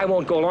because I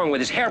won't go along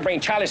with this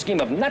harebrained childish scheme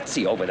of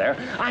Nutsy over there,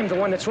 I'm the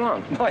one that's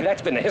wrong. Boy,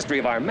 that's been the history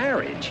of our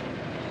marriage.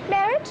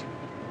 Married?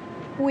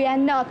 We are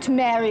not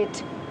married.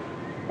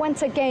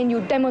 Once again,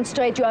 you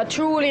demonstrate your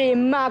truly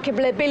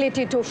remarkable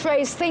ability to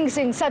phrase things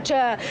in such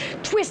a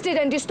twisted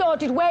and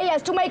distorted way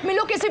as to make me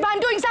look as if I'm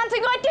doing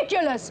something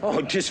ridiculous.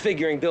 Oh,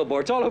 disfiguring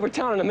billboards all over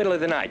town in the middle of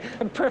the night.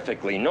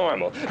 Perfectly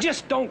normal.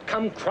 Just don't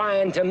come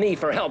crying to me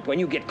for help when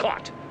you get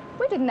caught.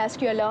 We didn't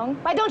ask you along.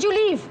 Why don't you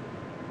leave?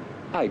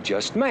 I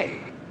just may.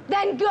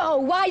 Then go.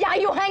 Why are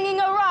you hanging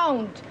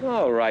around?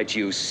 All right,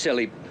 you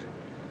silly...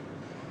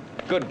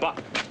 Goodbye.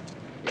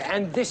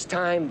 And this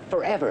time,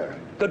 forever.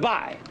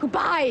 Goodbye.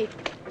 Goodbye.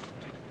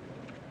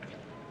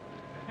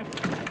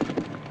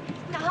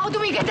 Now, how do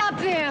we get up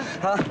there?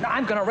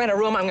 I'm gonna rent a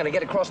room. I'm gonna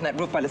get across on that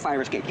roof by the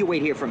fire escape. You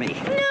wait here for me.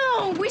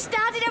 No, we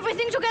started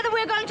everything together.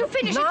 We're going to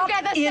finish it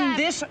together, in Sam.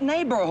 this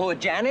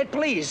neighborhood, Janet,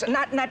 please.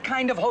 Not in that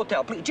kind of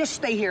hotel. Please, just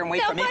stay here and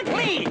wait for me,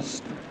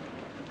 please.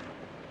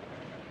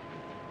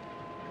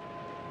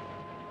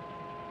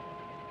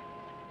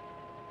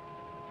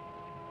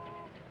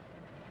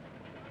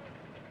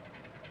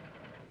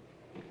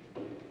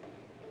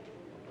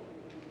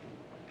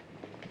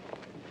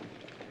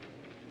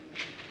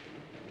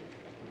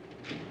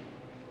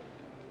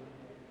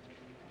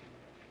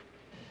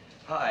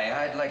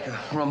 Hi, I'd like a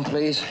room,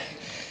 please.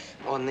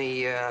 On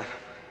the,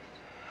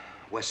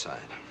 west side.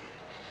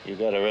 You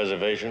got a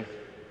reservation?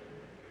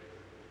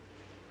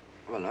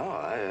 Well, no,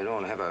 I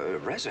don't have a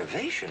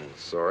reservation.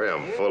 Sorry,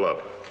 I'm full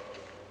up.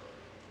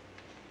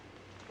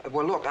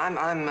 Well, look, I'm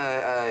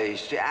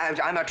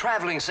a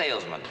traveling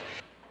salesman.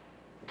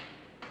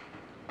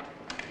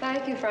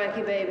 Thank you,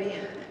 Frankie, baby.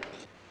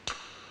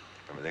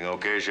 Everything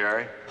okay,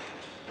 Sherry?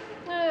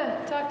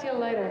 Talk to you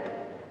later.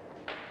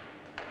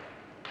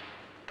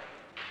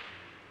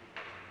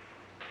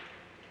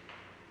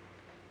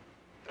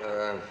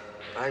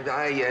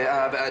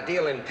 I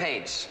deal in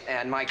paints,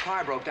 and my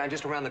car broke down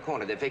just around the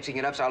corner. They're fixing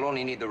it up, so I'll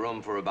only need the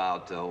room for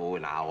about,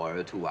 an hour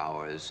or 2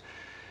 hours.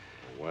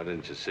 Why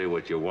didn't you say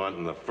what you want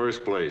in the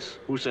first place?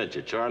 Who sent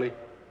you, Charlie?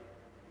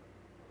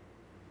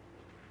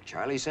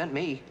 Charlie sent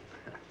me.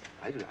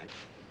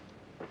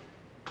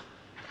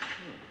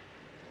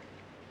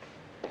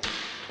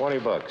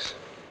 $20.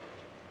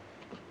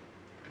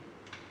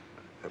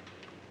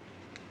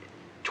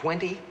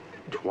 20?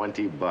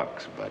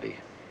 $20, buddy.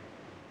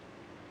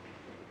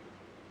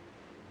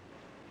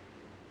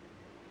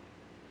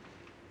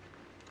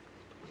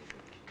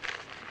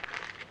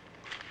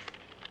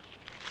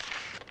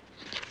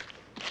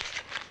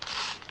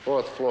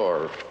 Fourth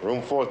floor,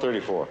 room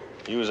 434.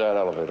 Use that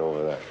elevator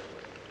over there.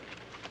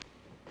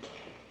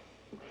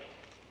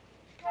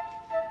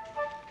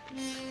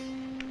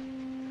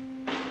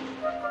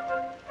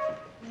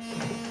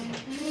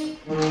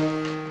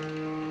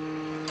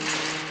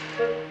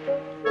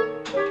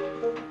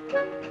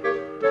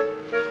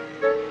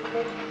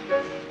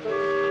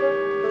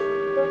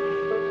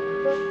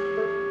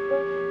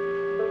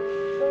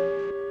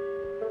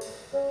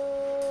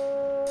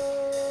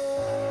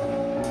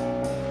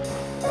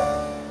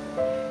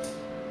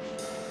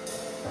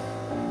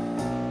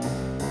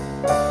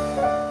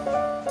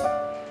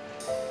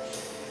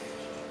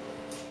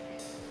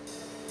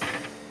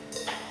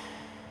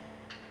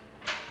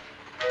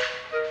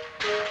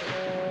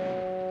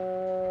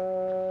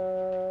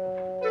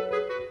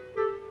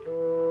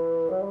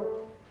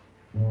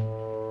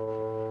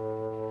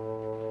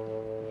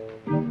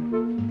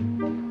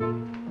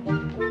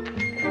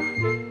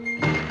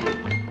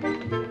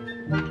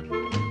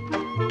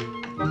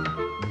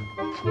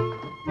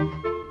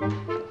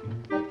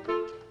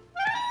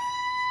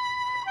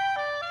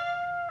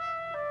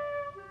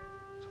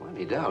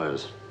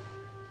 $20.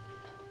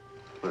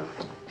 Well.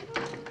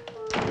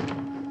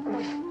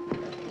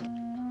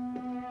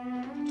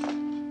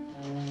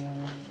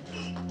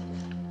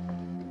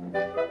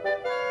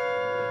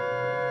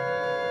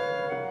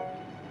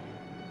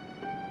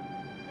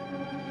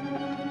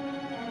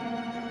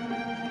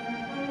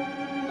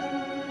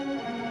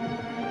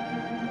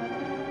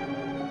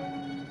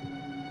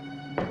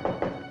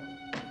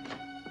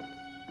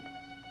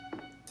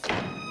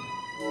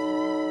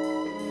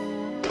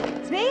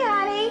 It's me,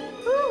 honey.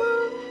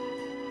 Woo-hoo.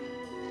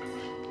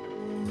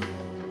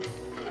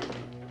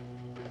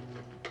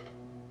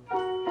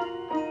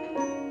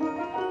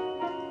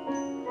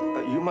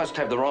 You must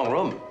have the wrong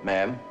room,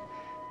 ma'am.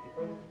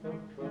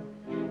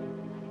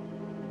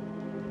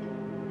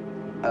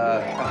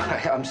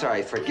 I'm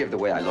sorry, forgive the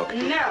way I look.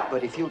 No.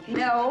 But if you...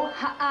 No,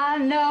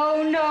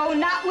 no,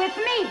 not with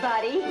me,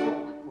 buddy.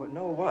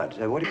 No, what?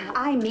 What do you...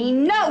 I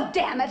mean no,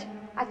 damn it.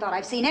 I thought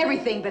I've seen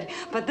everything,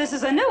 but this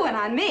is a new one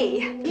on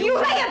me. You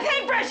lay a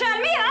paintbrush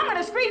on me and I'm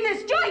gonna scream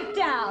this joint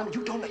down.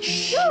 You don't...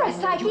 Shh. You're a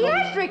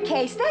psychiatric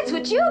case, that's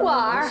what you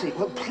are. Let's see.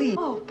 Well, please.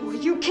 Oh, boy,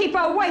 you keep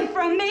away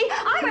from me.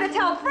 I'm gonna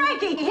tell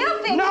Frankie.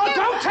 He'll think No, you...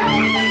 don't tell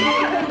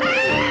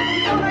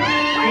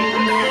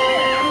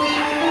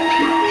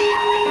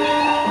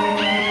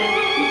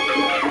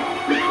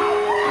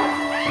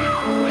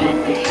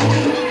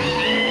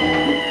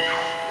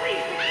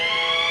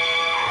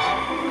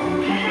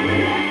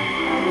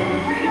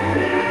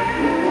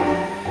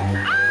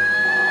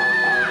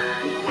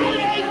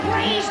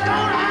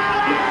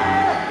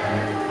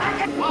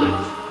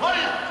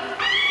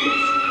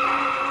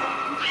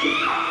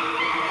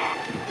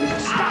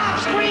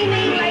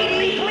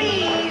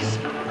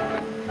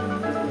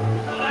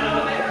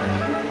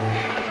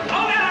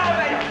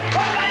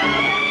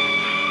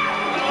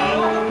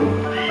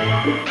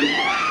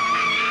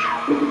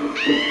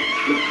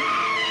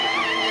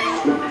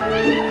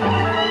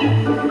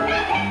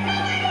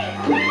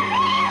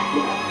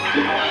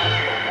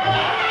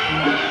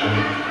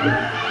He wanted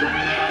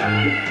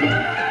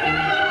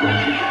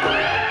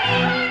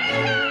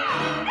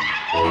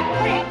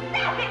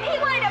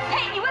to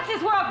paint me. What's this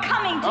world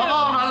coming to? Of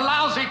all the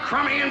lousy,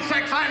 crummy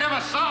insects I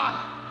never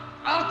saw,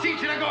 I'll teach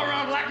you to go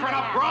around lacquering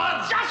up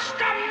broads. Just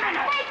a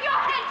minute! Take your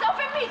hands off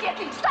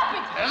immediately! Stop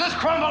it! Does this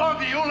crumb belong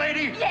to you,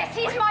 lady? Yes,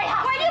 he's my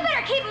husband. Well, you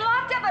better keep him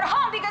locked up at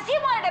home because he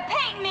wanted to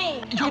paint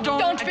me.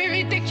 Don't be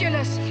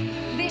ridiculous.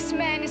 This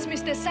man is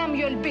Mr.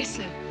 Samuel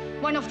Bissell,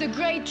 one of the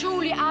great,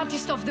 truly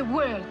artists of the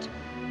world.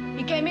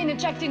 He came in and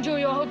checked into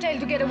your hotel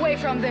to get away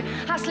from the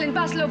hustle and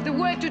bustle of the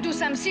world to do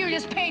some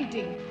serious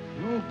painting.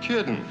 No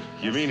kidding.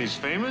 You mean he's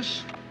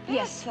famous?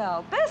 Yes,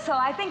 so. Bissell,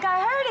 I think I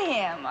heard of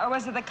him. Or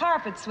was it the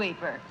carpet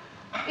sweeper?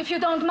 If you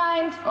don't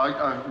mind.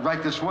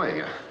 Right this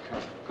way.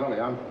 Golly,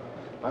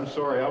 I'm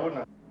sorry. I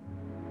wouldn't.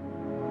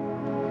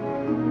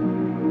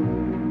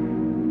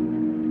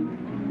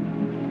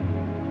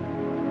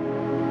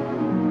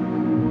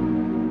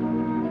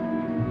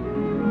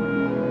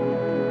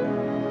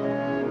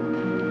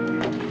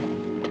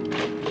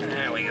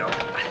 There we go.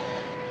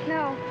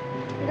 No.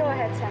 Go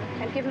ahead, Sam,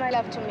 and give my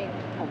love to me.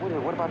 Oh,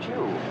 what about you?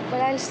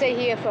 Well, I'll stay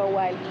here for a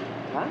while.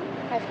 Huh?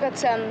 I've got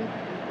some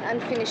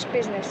unfinished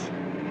business.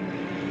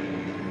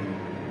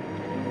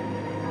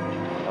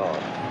 Oh.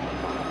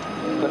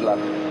 Good luck.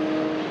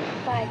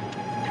 Bye.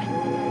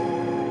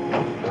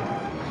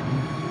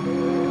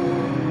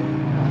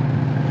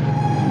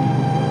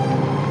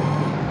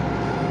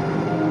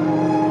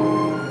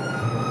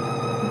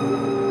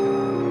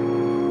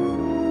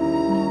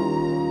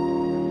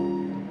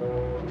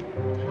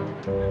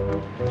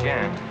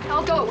 Jan.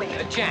 I'll go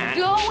away. Jan.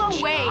 Go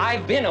away.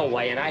 I've been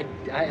away, and I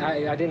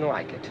didn't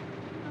like it.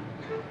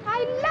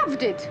 I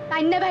loved it.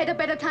 I never had a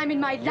better time in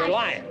my life. You're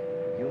lying.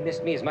 You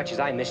missed me as much as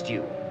I missed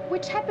you.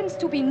 Which happens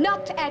to be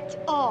not at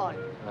all.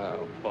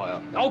 Oh, boy.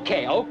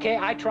 Okay,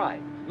 I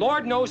tried.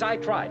 Lord knows I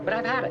tried, but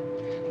I've had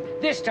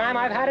it. This time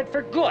I've had it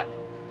for good.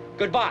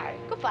 Goodbye.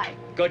 Goodbye.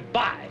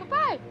 Goodbye.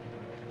 Goodbye.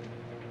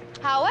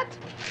 Howard,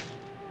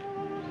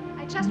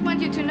 I just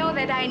want you to know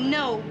that I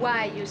know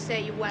why you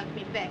say you want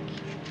me back.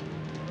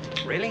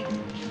 Really?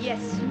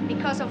 Yes,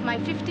 because of my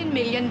 $15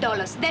 million.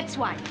 That's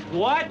why.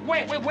 What?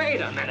 Wait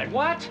a minute.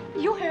 What?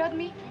 You heard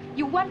me.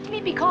 You want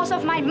me because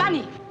of my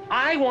money.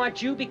 I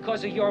want you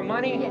because of your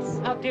money? Yes.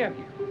 How dare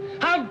you?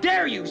 How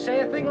dare you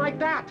say a thing like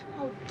that?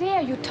 How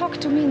dare you talk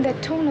to me in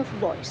that tone of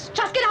voice?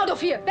 Just get out of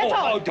here, that's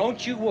all. Oh,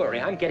 don't you worry,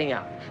 I'm getting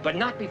out. But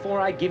not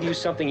before I give you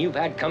something you've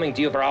had coming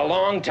to you for a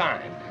long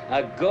time.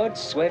 A good,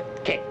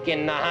 swift kick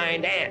in the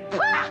hind end.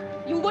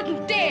 You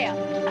wouldn't dare.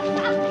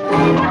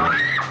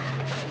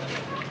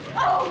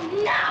 Oh,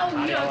 now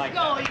you're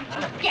going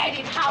to get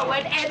it,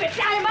 Howard Abbott.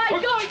 Am I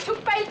going to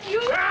bait you?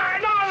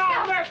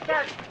 No,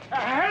 mister.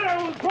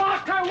 Hello,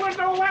 block the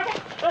window left.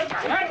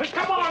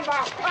 Come on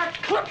now.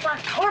 Clip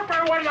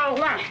the window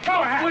left.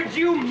 Go ahead. Would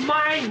you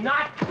mind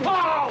not?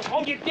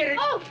 Oh, you did it.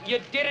 Oh. You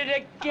did it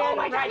again. Oh,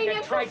 my darling, right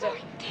I'm tried so to.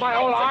 sorry. My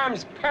whole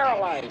arm's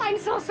paralyzed. I'm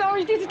so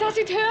sorry. Does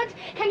it hurt?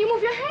 Can you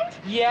move your hand?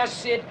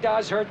 Yes, it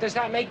does hurt. Does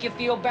that make you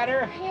feel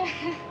better?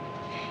 Yeah.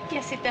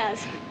 Yes, it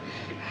does.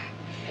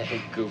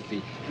 Hey,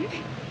 Goofy.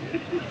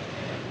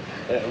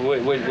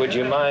 Would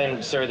you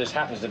mind, sir? This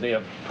happens to be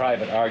a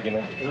private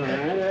argument.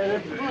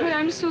 Oh,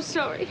 I'm so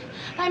sorry.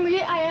 I'm really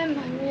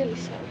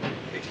sorry.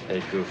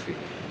 Hey, Goofy.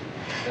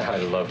 I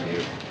love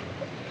you.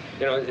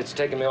 You know, it's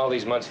taken me all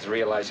these months to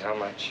realize how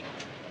much.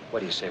 What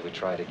do you say we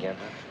try it again,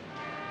 huh?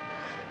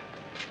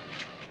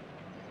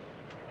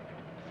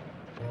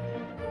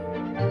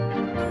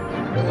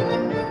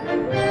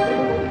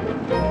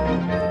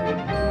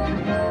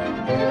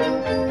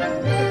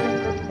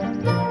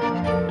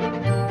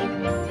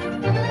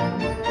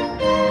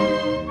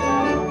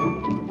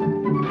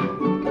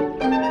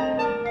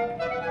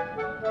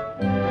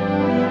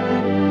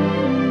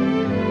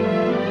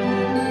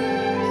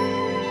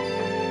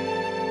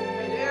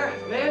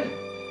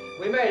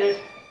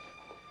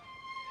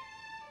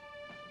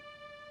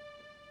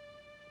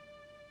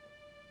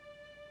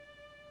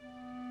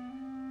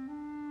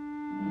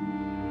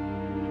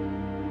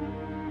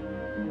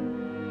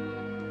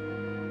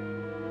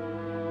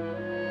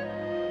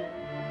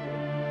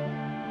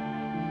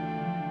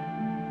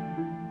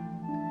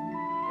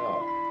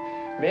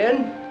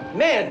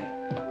 Men!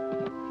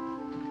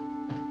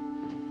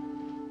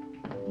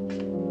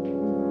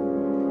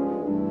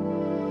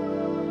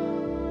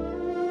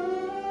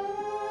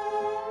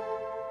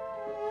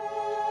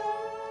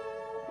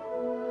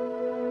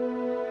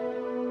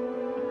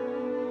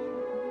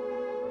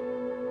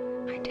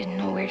 I didn't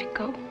know where to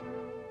go.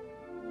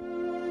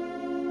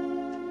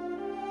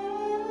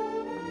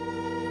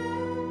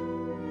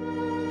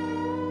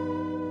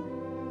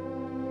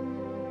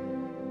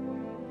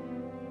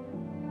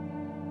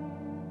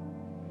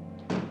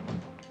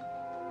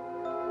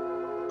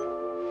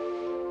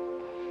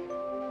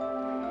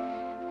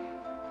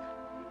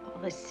 All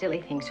the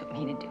silly things for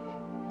me to do.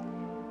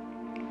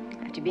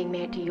 After being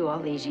married to you all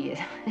these years.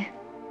 I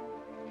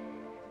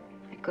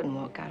couldn't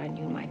walk out on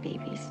you and my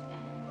babies.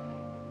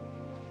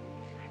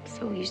 I'm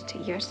so used to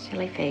your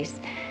silly face,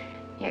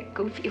 your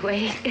goofy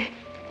ways.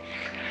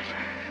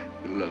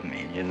 You love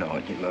me, and you know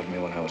it. You loved me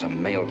when I was a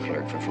mail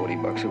clerk for 40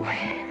 bucks a week.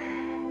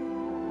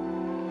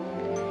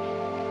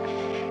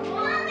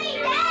 Mommy,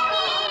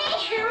 Daddy!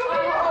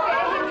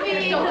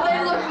 Don't they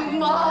look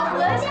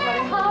marvelous?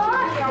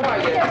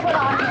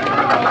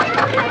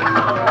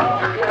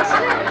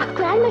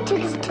 Grandma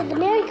took us to the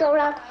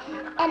merry-go-round,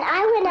 and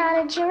I went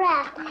on a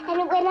giraffe, and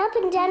it went up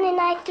and down, and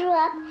I threw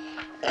up.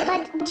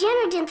 But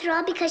Jenna didn't throw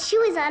up because she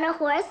was on a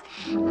horse.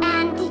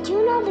 And did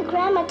you know that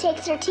Grandma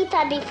takes her teeth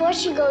out before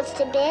she goes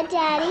to bed,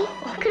 Daddy?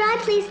 Could I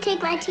please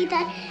take my teeth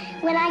out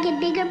when I get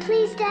bigger,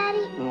 please,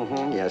 Daddy?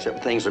 Yes,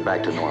 things are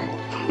back to normal.